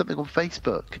post something on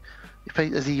Facebook,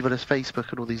 as evil as Facebook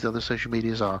and all these other social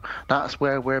medias are, that's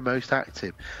where we're most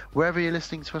active. Wherever you're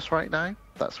listening to us right now,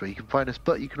 that's where you can find us.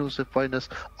 But you can also find us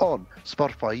on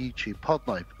Spotify, YouTube,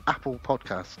 Podknife, Apple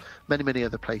Podcasts, many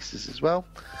other places as well.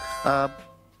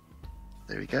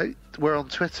 There we go. We're on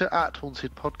Twitter at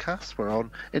Haunted Podcast. We're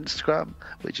on Instagram,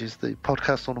 which is the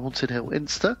Podcast on Haunted Hill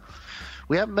Insta.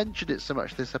 We haven't mentioned it so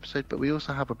much this episode, but we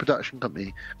also have a production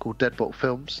company called Deadbolt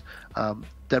Films.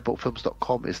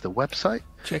 Deadboltfilms.com is the website.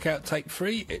 Check out Take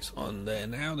 3. It's on there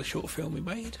now, the short film we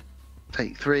made.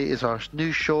 Take 3 is our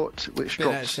new short, which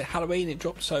drops... Halloween, it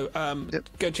dropped, so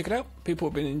go check it out. People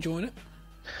have been enjoying it.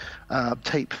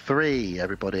 Tape 3,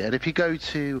 everybody. And if you go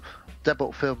to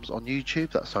Deadbolt Films on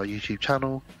YouTube. That's our YouTube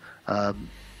channel.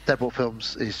 Deadbolt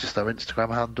Films is just our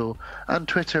Instagram handle, and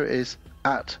Twitter is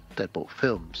 @Deadbolt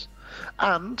Films.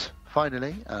 And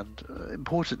finally, and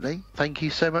importantly, thank you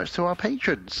so much to our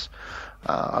patrons,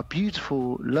 our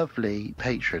beautiful, lovely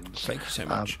patrons. Thank you so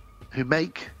much. Who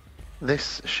make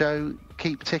this show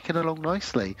keep ticking along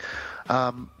nicely.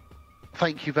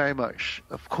 Thank you very much,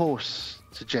 of course,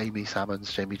 to Jamie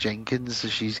Salmons, Jamie Jenkins,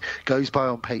 as she goes by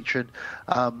on Patreon.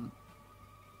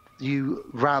 You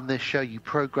ran this show, you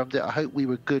programmed it. I hope we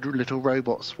were good little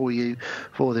robots for you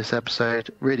for this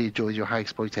episode. Really enjoyed your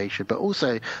HAGSPLOITATION. But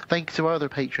also, thank you to our other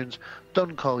patrons,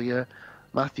 Don Collier,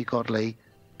 Matthew Godley,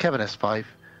 Kevin S5,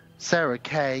 Sarah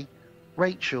K,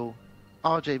 Rachel,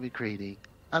 RJ McCready,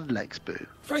 and Lex Boo.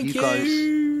 Thank you. You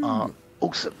guys are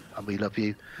awesome, and we love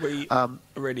you. We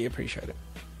really appreciate it.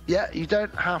 Yeah, you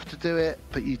don't have to do it,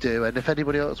 but you do. And if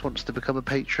anybody else wants to become a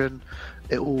patron,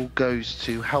 it all goes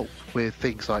to help with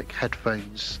things like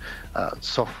headphones,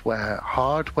 software,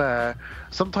 hardware.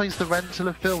 Sometimes the rental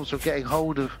of films or getting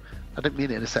hold of... I don't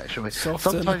mean it in a sexual way.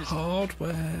 Sometimes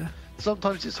hardware.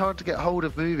 Sometimes it's hard to get hold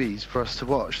of movies for us to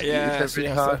watch. Yeah, it's really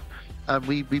hard. And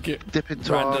we dip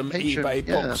into random our Patreon. eBay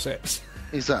box sets.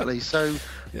 Exactly. So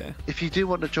yeah. If you do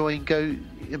want to join, go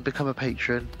and become a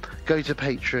patron. Go to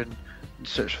Patreon,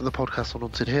 search for the podcast on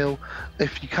Haunted Hill.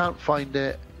 If you can't find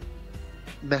it,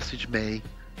 message me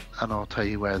and I'll tell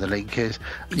you where the link is.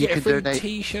 You get a free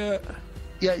t-shirt.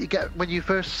 Yeah, you get, when you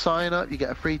first sign up, you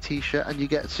get a free t-shirt, and you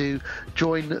get to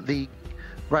join the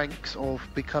ranks of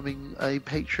becoming a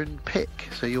patron pick.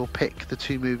 So you'll pick the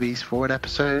 2 movies for an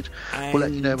episode. And we'll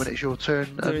let you know when it's your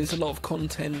turn. There is a lot of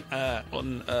content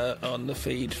on the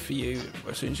feed for you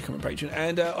as soon as you become a patron.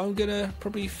 And I'm gonna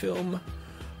probably film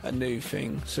a new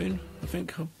thing soon. I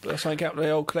think I'll sign out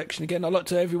the old collection again. I like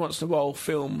to every once in a while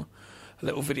film a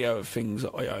little video of things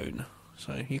that I own,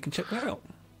 so you can check that out.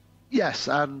 Yes,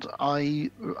 and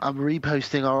I am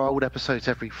reposting our old episodes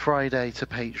every Friday to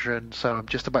Patreon, so I'm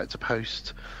just about to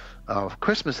post our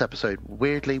Christmas episode.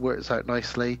 Weirdly works out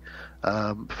nicely,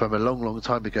 from a long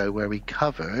time ago, where we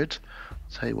covered... I'll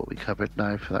tell you what we covered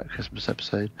now for that Christmas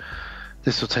episode.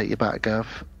 This will take you back,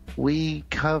 Gav. We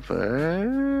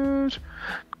covered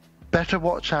Better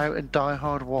Watch Out and Die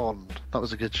Hard 1. That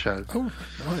was a good show. Oh,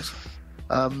 nice.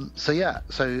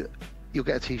 So you'll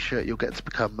get a t-shirt, you'll get to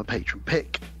become a patron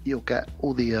pick, you'll get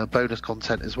all the bonus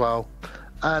content as well,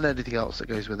 and anything else that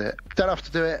goes with it. Don't have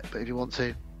to do it, but if you want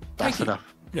to, that's enough.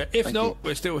 Yeah, if not,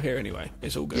 we're still here anyway.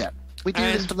 It's all good. Yeah, we do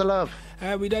this for the love.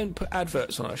 We don't put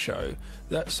adverts on our show.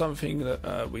 That's something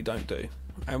that we don't do,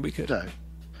 and we could. No.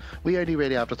 We only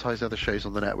really advertise other shows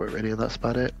on the network, really, and that's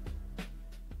about it.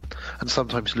 And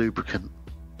sometimes lubricant.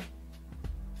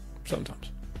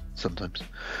 Sometimes.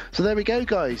 So there we go,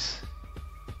 guys.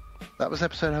 That was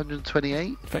episode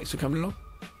 128. Thanks for coming along.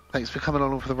 Thanks for coming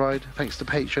along for the ride. Thanks to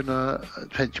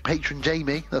patron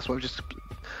Jamie. That's what we just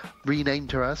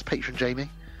renamed her as, Patron Jamie.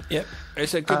 Yep.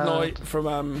 It's a good night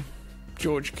from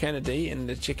George Kennedy in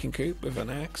the chicken coop with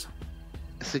an axe.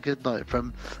 It's a good night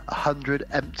from 100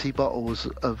 empty bottles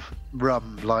of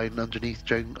rum lying underneath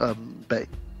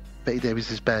Betty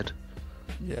Davis's bed.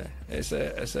 Yeah, it's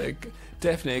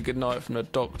definitely a good night from the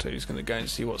doctor who's going to go and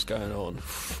see what's going on.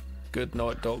 Good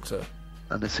night, doctor.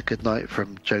 And it's a good night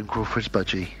from Joan Crawford's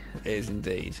budgie. It is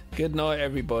indeed. Good night,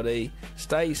 everybody.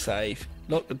 Stay safe.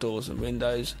 Lock the doors and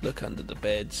windows. Look under the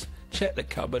beds. Check the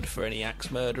cupboard for any axe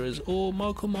murderers or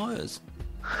Michael Myers.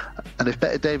 And if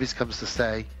Betty Davis comes to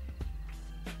stay,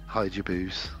 hide your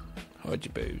booze. Hide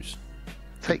your booze.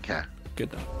 Take care.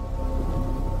 Good night.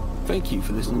 Thank you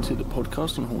for listening to the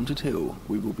podcast on Haunted Hill.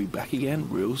 We will be back again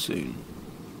real soon.